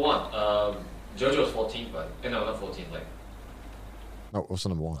 Number 1, JoJo's 14th, but no, not 14th. Like No, what's the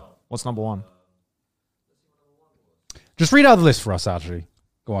number one? What's number one? Just read out the list for us, actually.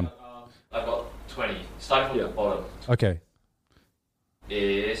 Go on. I've got 20. Starting from the bottom Okay.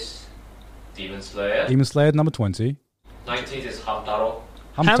 is Demon Slayer. Demon Slayer, number 20. 19th is Hamtaro.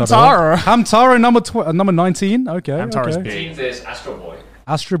 Hamtaro, number 19. Okay. Hamtaro's okay. big. 18th is Astro Boy.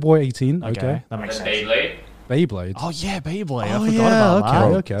 Astro Boy, 18. Okay, Okay. that makes Then sense. Beyblade. Beyblade. Oh yeah, Beyblade. Oh, I forgot yeah, about okay. that.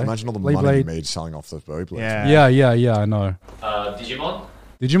 Bro, okay. Imagine all the Beyblade. money you made selling off those Beyblades. Yeah. Yeah, I know. Digimon.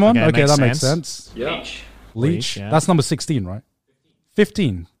 Digimon? Okay, Okay, makes that makes sense. sense. Bleach. Bleach. yeah. That's number 16, right?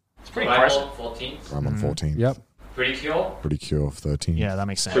 15. It's pretty impressive. 14th. I'm on 14. Yep. Pretty Cure. Pretty Cure of 13. Yeah, that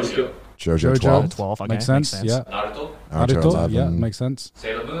makes sense. JoJo. JoJo JoJo. 12. 12. Okay, Makes sense. Yeah. Naruto. Naruto Naruto. 11. Yeah, makes sense.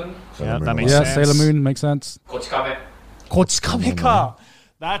 Sailor Moon. Yeah, that Moon makes 11. Yeah, sense. Sailor Moon makes sense. Kochikame. Kochikameka.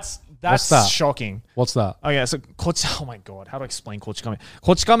 That's What's that? shocking. What's that? Okay, so oh my god, how do I explain Kochikame?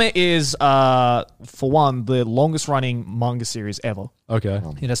 Kochikame is, for one, the longest running manga series ever. Okay.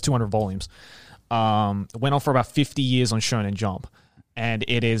 It has 200 volumes. It went on for about 50 years on Shonen Jump, and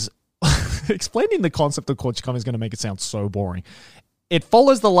it is explaining the concept of Kochikame is going to make it sound so boring. It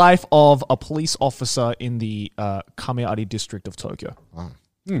follows the life of a police officer in the Kameari district of Tokyo.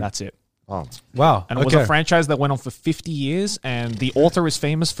 That's it. Oh, Wow. And it was a franchise that went on for 50 years, and the author is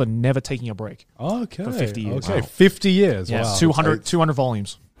famous for never taking a break. Okay. For 50 years. Okay, Wow. 50 years. Yeah, Wow. 200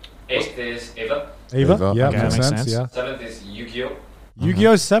 volumes. 8th is Eva. Ava? Ava. Yeah, Okay, makes that makes sense. sense. Yeah. 7th is Yu-Gi-Oh.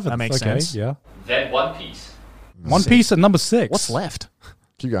 Yu-Gi-Oh! 7th. That makes okay, sense. Yeah. Then One Piece. One Piece at number 6. What's left?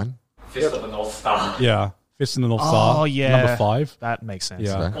 keep going. Fist of the North Star. Yeah. Fist in the North Star. Oh, yeah. Number 5. That makes sense.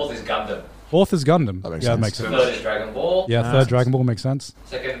 Yeah. Okay. 4th is Gundam. 4th is Gundam. That makes yeah, sense. that makes sense. 3rd is Dragon Ball. Yeah, Nah. 3rd Dragon Ball makes sense.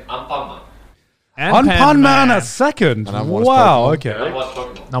 2nd, Anpanman. Unpan Man at 2nd. And number 1's Wow, Pokemon. okay. Number 1's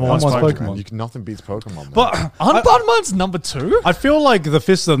Pokemon. Number One's one's Pokemon. Pokemon. Man, nothing beats Pokemon, man. But Unpunman's number 2? I feel like the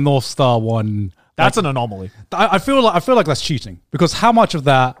Fist of the North Star one. That's an anomaly. I feel like that's cheating because how much of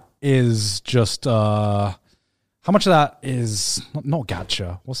that is just how much of that is not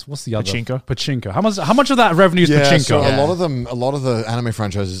gacha? What's the other Pachinko? How much of that revenue is Pachinko? So a lot of the anime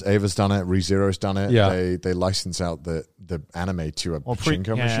franchises, Ava's done it, ReZero's done it. Yeah. They license out the anime to a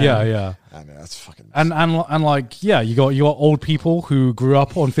Pachinko yeah. machine. yeah. And that's fucking And like you got old people who grew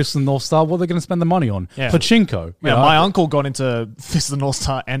up on Fist of the North Star. What are they going to spend the money on? Yeah. Pachinko. you Yeah, know? my uncle got into Fist of the North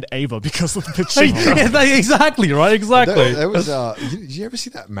Star and Ava because of the Pachinko. Exactly right. Exactly. There was did you ever see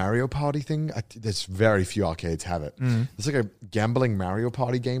that Mario Party thing? There's very few arcades have it. It's like a gambling Mario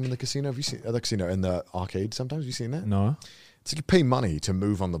Party game in the casino. Have you seen the casino in the arcade? Sometimes have you seen that? No. It's like you pay money to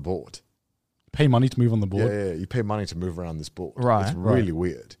move on the board. Pay money to move on the board. Yeah, you pay money to move around this board. Right, It's really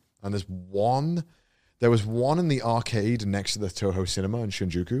weird. And there was one in the arcade next to the Toho Cinema in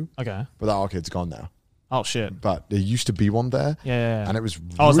Shinjuku, Okay. but that arcade's gone now. Oh, shit. But there used to be one there. Yeah. And it was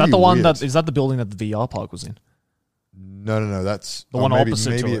Oh, is that really the one weird. is that the building that the VR park was in? No. That's The one maybe,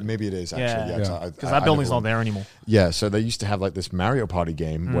 opposite to maybe it. Maybe it is actually. Yeah. Yeah, Because that building's not there anymore. Yeah, so they used to have like this Mario Party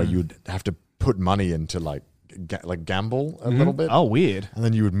game where you'd have to put money into like gamble a little bit, Oh, weird. and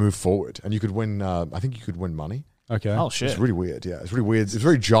then you would move forward, and you could win. I think you could win money. Okay. Oh, It's shit. really weird. Yeah, it's really weird. It's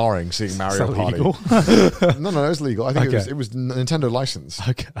very jarring seeing Mario that Party. legal? No, it's legal. I think Okay. it was Nintendo license.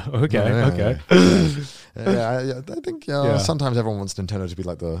 Okay. Yeah. I think Yeah. sometimes everyone wants Nintendo to be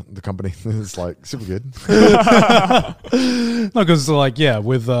like the company. It's like super good. No, because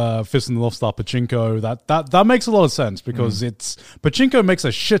with Fist in the North Star Pachinko, that makes a lot of sense because Pachinko makes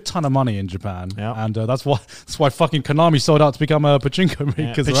a shit ton of money in Japan, Yeah. and that's why fucking Konami sold out to become a Pachinko Yeah.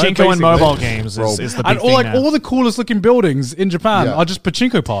 makers. Pachinko right? and Basically. mobile games Bro. is the big And thing now. all the coolest looking buildings in Japan Yeah. are just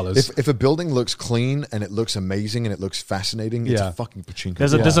Pachinko parlors. If a building looks clean and it looks amazing and it looks fascinating, it's Yeah. a fucking Pachinko.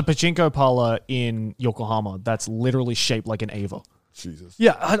 There's a Pachinko parlor in Yokohama that's literally shaped like an Ava. Jesus.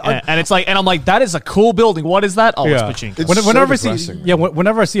 Yeah, And it's like, and I'm like, that is a cool building. What is that? Oh, yeah. it's pachinko. It's Whenever so I see, depressing, yeah,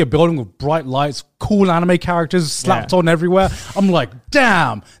 whenever I see a building with bright lights, cool anime characters slapped Yeah. on everywhere, I'm like,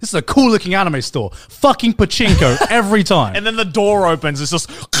 damn, this is a cool looking anime store. Fucking pachinko every time. And then the door opens. It's just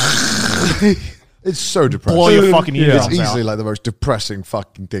It's so depressing. blow your fucking Yeah. eardrums It's easily out. like the most depressing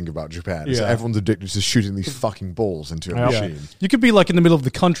fucking thing about Japan. Is Yeah. that everyone's addicted to shooting these fucking balls into a Yeah. machine. You could be like in the middle of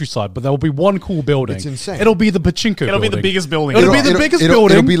the countryside, but there will be one cool building. It's insane. It'll be the pachinko. It'll be the building. biggest building. It'll be the biggest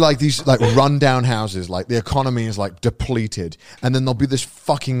building. It'll be like these like rundown houses. Like the economy is like depleted, and then there'll be this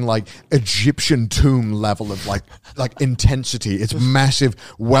fucking like Egyptian tomb level of like intensity. It's massive,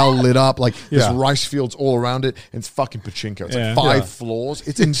 well lit up. Like there's Yeah. rice fields all around it. And it's fucking pachinko. It's Yeah. like 5 Yeah. floors.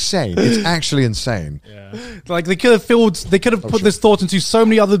 It's insane. It's actually insane. Like they could have put this thought into so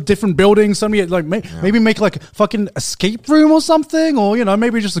many other different buildings. So many like maybe make like a fucking escape room or something, or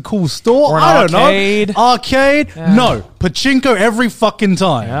maybe just a cool store. Or an I don't arcade. know. Arcade? No, pachinko every fucking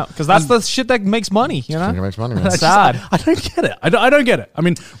time. Yeah, because that's the shit that makes money, you Pachinko know? makes money, man. It's Sad. just- I don't get it. I don't get it. I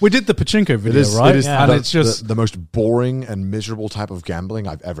mean, we did the pachinko video, right? It is And the, it's just the most boring and miserable type of gambling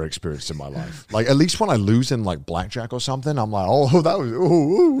I've ever experienced in my life. Like at least when I lose in like blackjack or something, I'm like, oh, that was.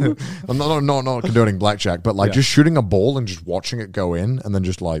 Ooh. I'm not condoning blackjack, but like just shooting a ball and just watching it go in, and then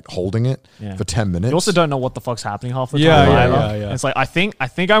just like holding it for 10 minutes. You also don't know what the fuck's happening half the time. Yeah, yeah, either. yeah. It's like, I think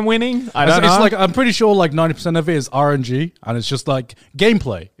I'm winning. I don't it's know. like I'm pretty sure like 90% of it is RNG, and it's just like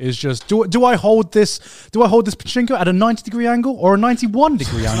gameplay. Is just do I hold this pachinko at a 90-degree angle or a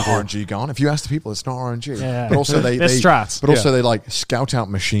 91-degree It's not angle? RNG gone. If you ask the people, it's not RNG. Yeah. But also they They're strats. But also Yeah. they like scout out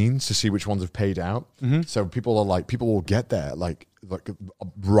machines to see which ones have paid out. So people will get there like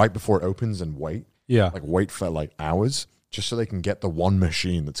right before it opens and wait. Yeah. Like wait for like hours just so they can get the one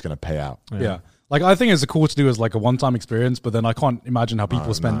machine that's going to pay out. Yeah. Like I think it's cool to do as like a one-time experience, but then I can't imagine how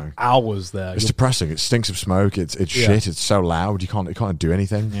people spend hours there. It's depressing. It stinks of smoke. It's shit. It's so loud. You can't do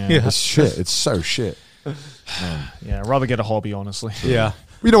anything. Yeah. It's shit. It's so shit. yeah, I'd rather get a hobby, honestly. Yeah.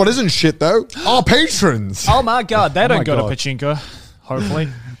 You know what isn't shit though? Our patrons. Oh my god, they my don't go God. to pachinko. Hopefully.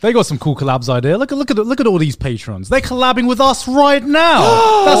 They got some cool collabs idea. Look at all these patrons. They're collabing with us right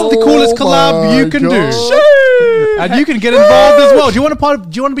now. That's the coolest collab you can do. And you can get involved as well. Do you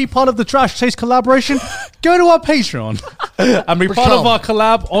want to be part of the Trash Taste collaboration? Go to our Patreon and be part of our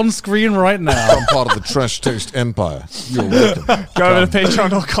collab on screen right now. I'm part of the Trash Taste Empire. You're welcome. Go over to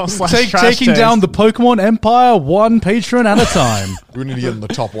patreon.com/trashtaste. Taking down the Pokemon Empire one patron at a time. We need to get in the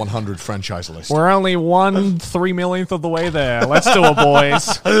top 100 franchise list. We're only 1/3 millionth of the way there. Let's do it,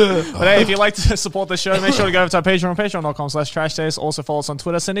 boys. But hey, if you'd like to support the show, make sure to go over to our Patreon, patreon.com/trashtaste. Also follow us on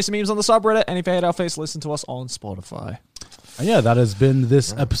Twitter, send us some memes on the subreddit, and if you hate our face, listen to us on Spotify. And yeah, that has been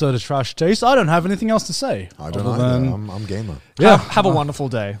this episode of Trash Taste. I don't have anything else to say. I don't other know. than- I'm gamer. Yeah, Have a wonderful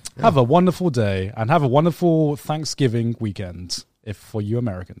day. have a wonderful day and have a wonderful Thanksgiving weekend. If for you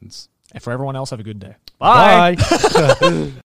Americans. And for everyone else, have a good day. Bye. Bye.